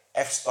the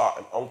F-star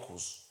and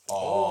uncles.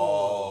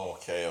 Oh,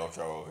 okay.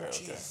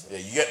 Yeah,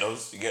 you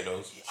get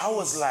those. I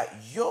was like,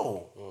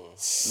 yo,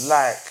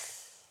 like,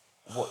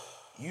 what,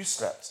 you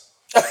slapped?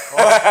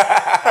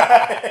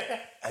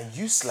 And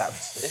you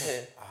slapped.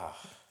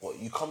 What,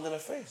 you come in the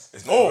face?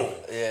 It's not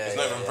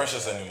even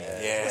precious anymore.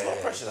 It's not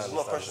precious. It's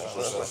not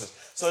precious.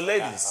 So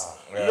ladies,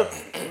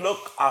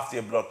 look after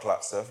your blood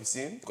clots, sir. Have you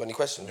seen? Got any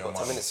questions? We've got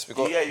 10 minutes. We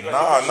got you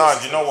got Nah,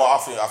 do you know what? I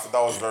think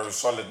that was very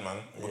solid, man.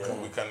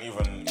 We can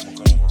even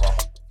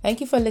wrap.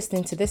 Thank you for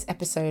listening to this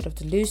episode of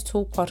the Loose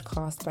Talk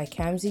podcast by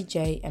Kamzy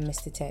J and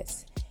Mr.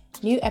 Tets.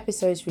 New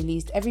episodes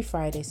released every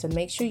Friday, so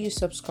make sure you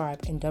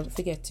subscribe and don't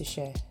forget to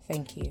share.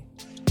 Thank you.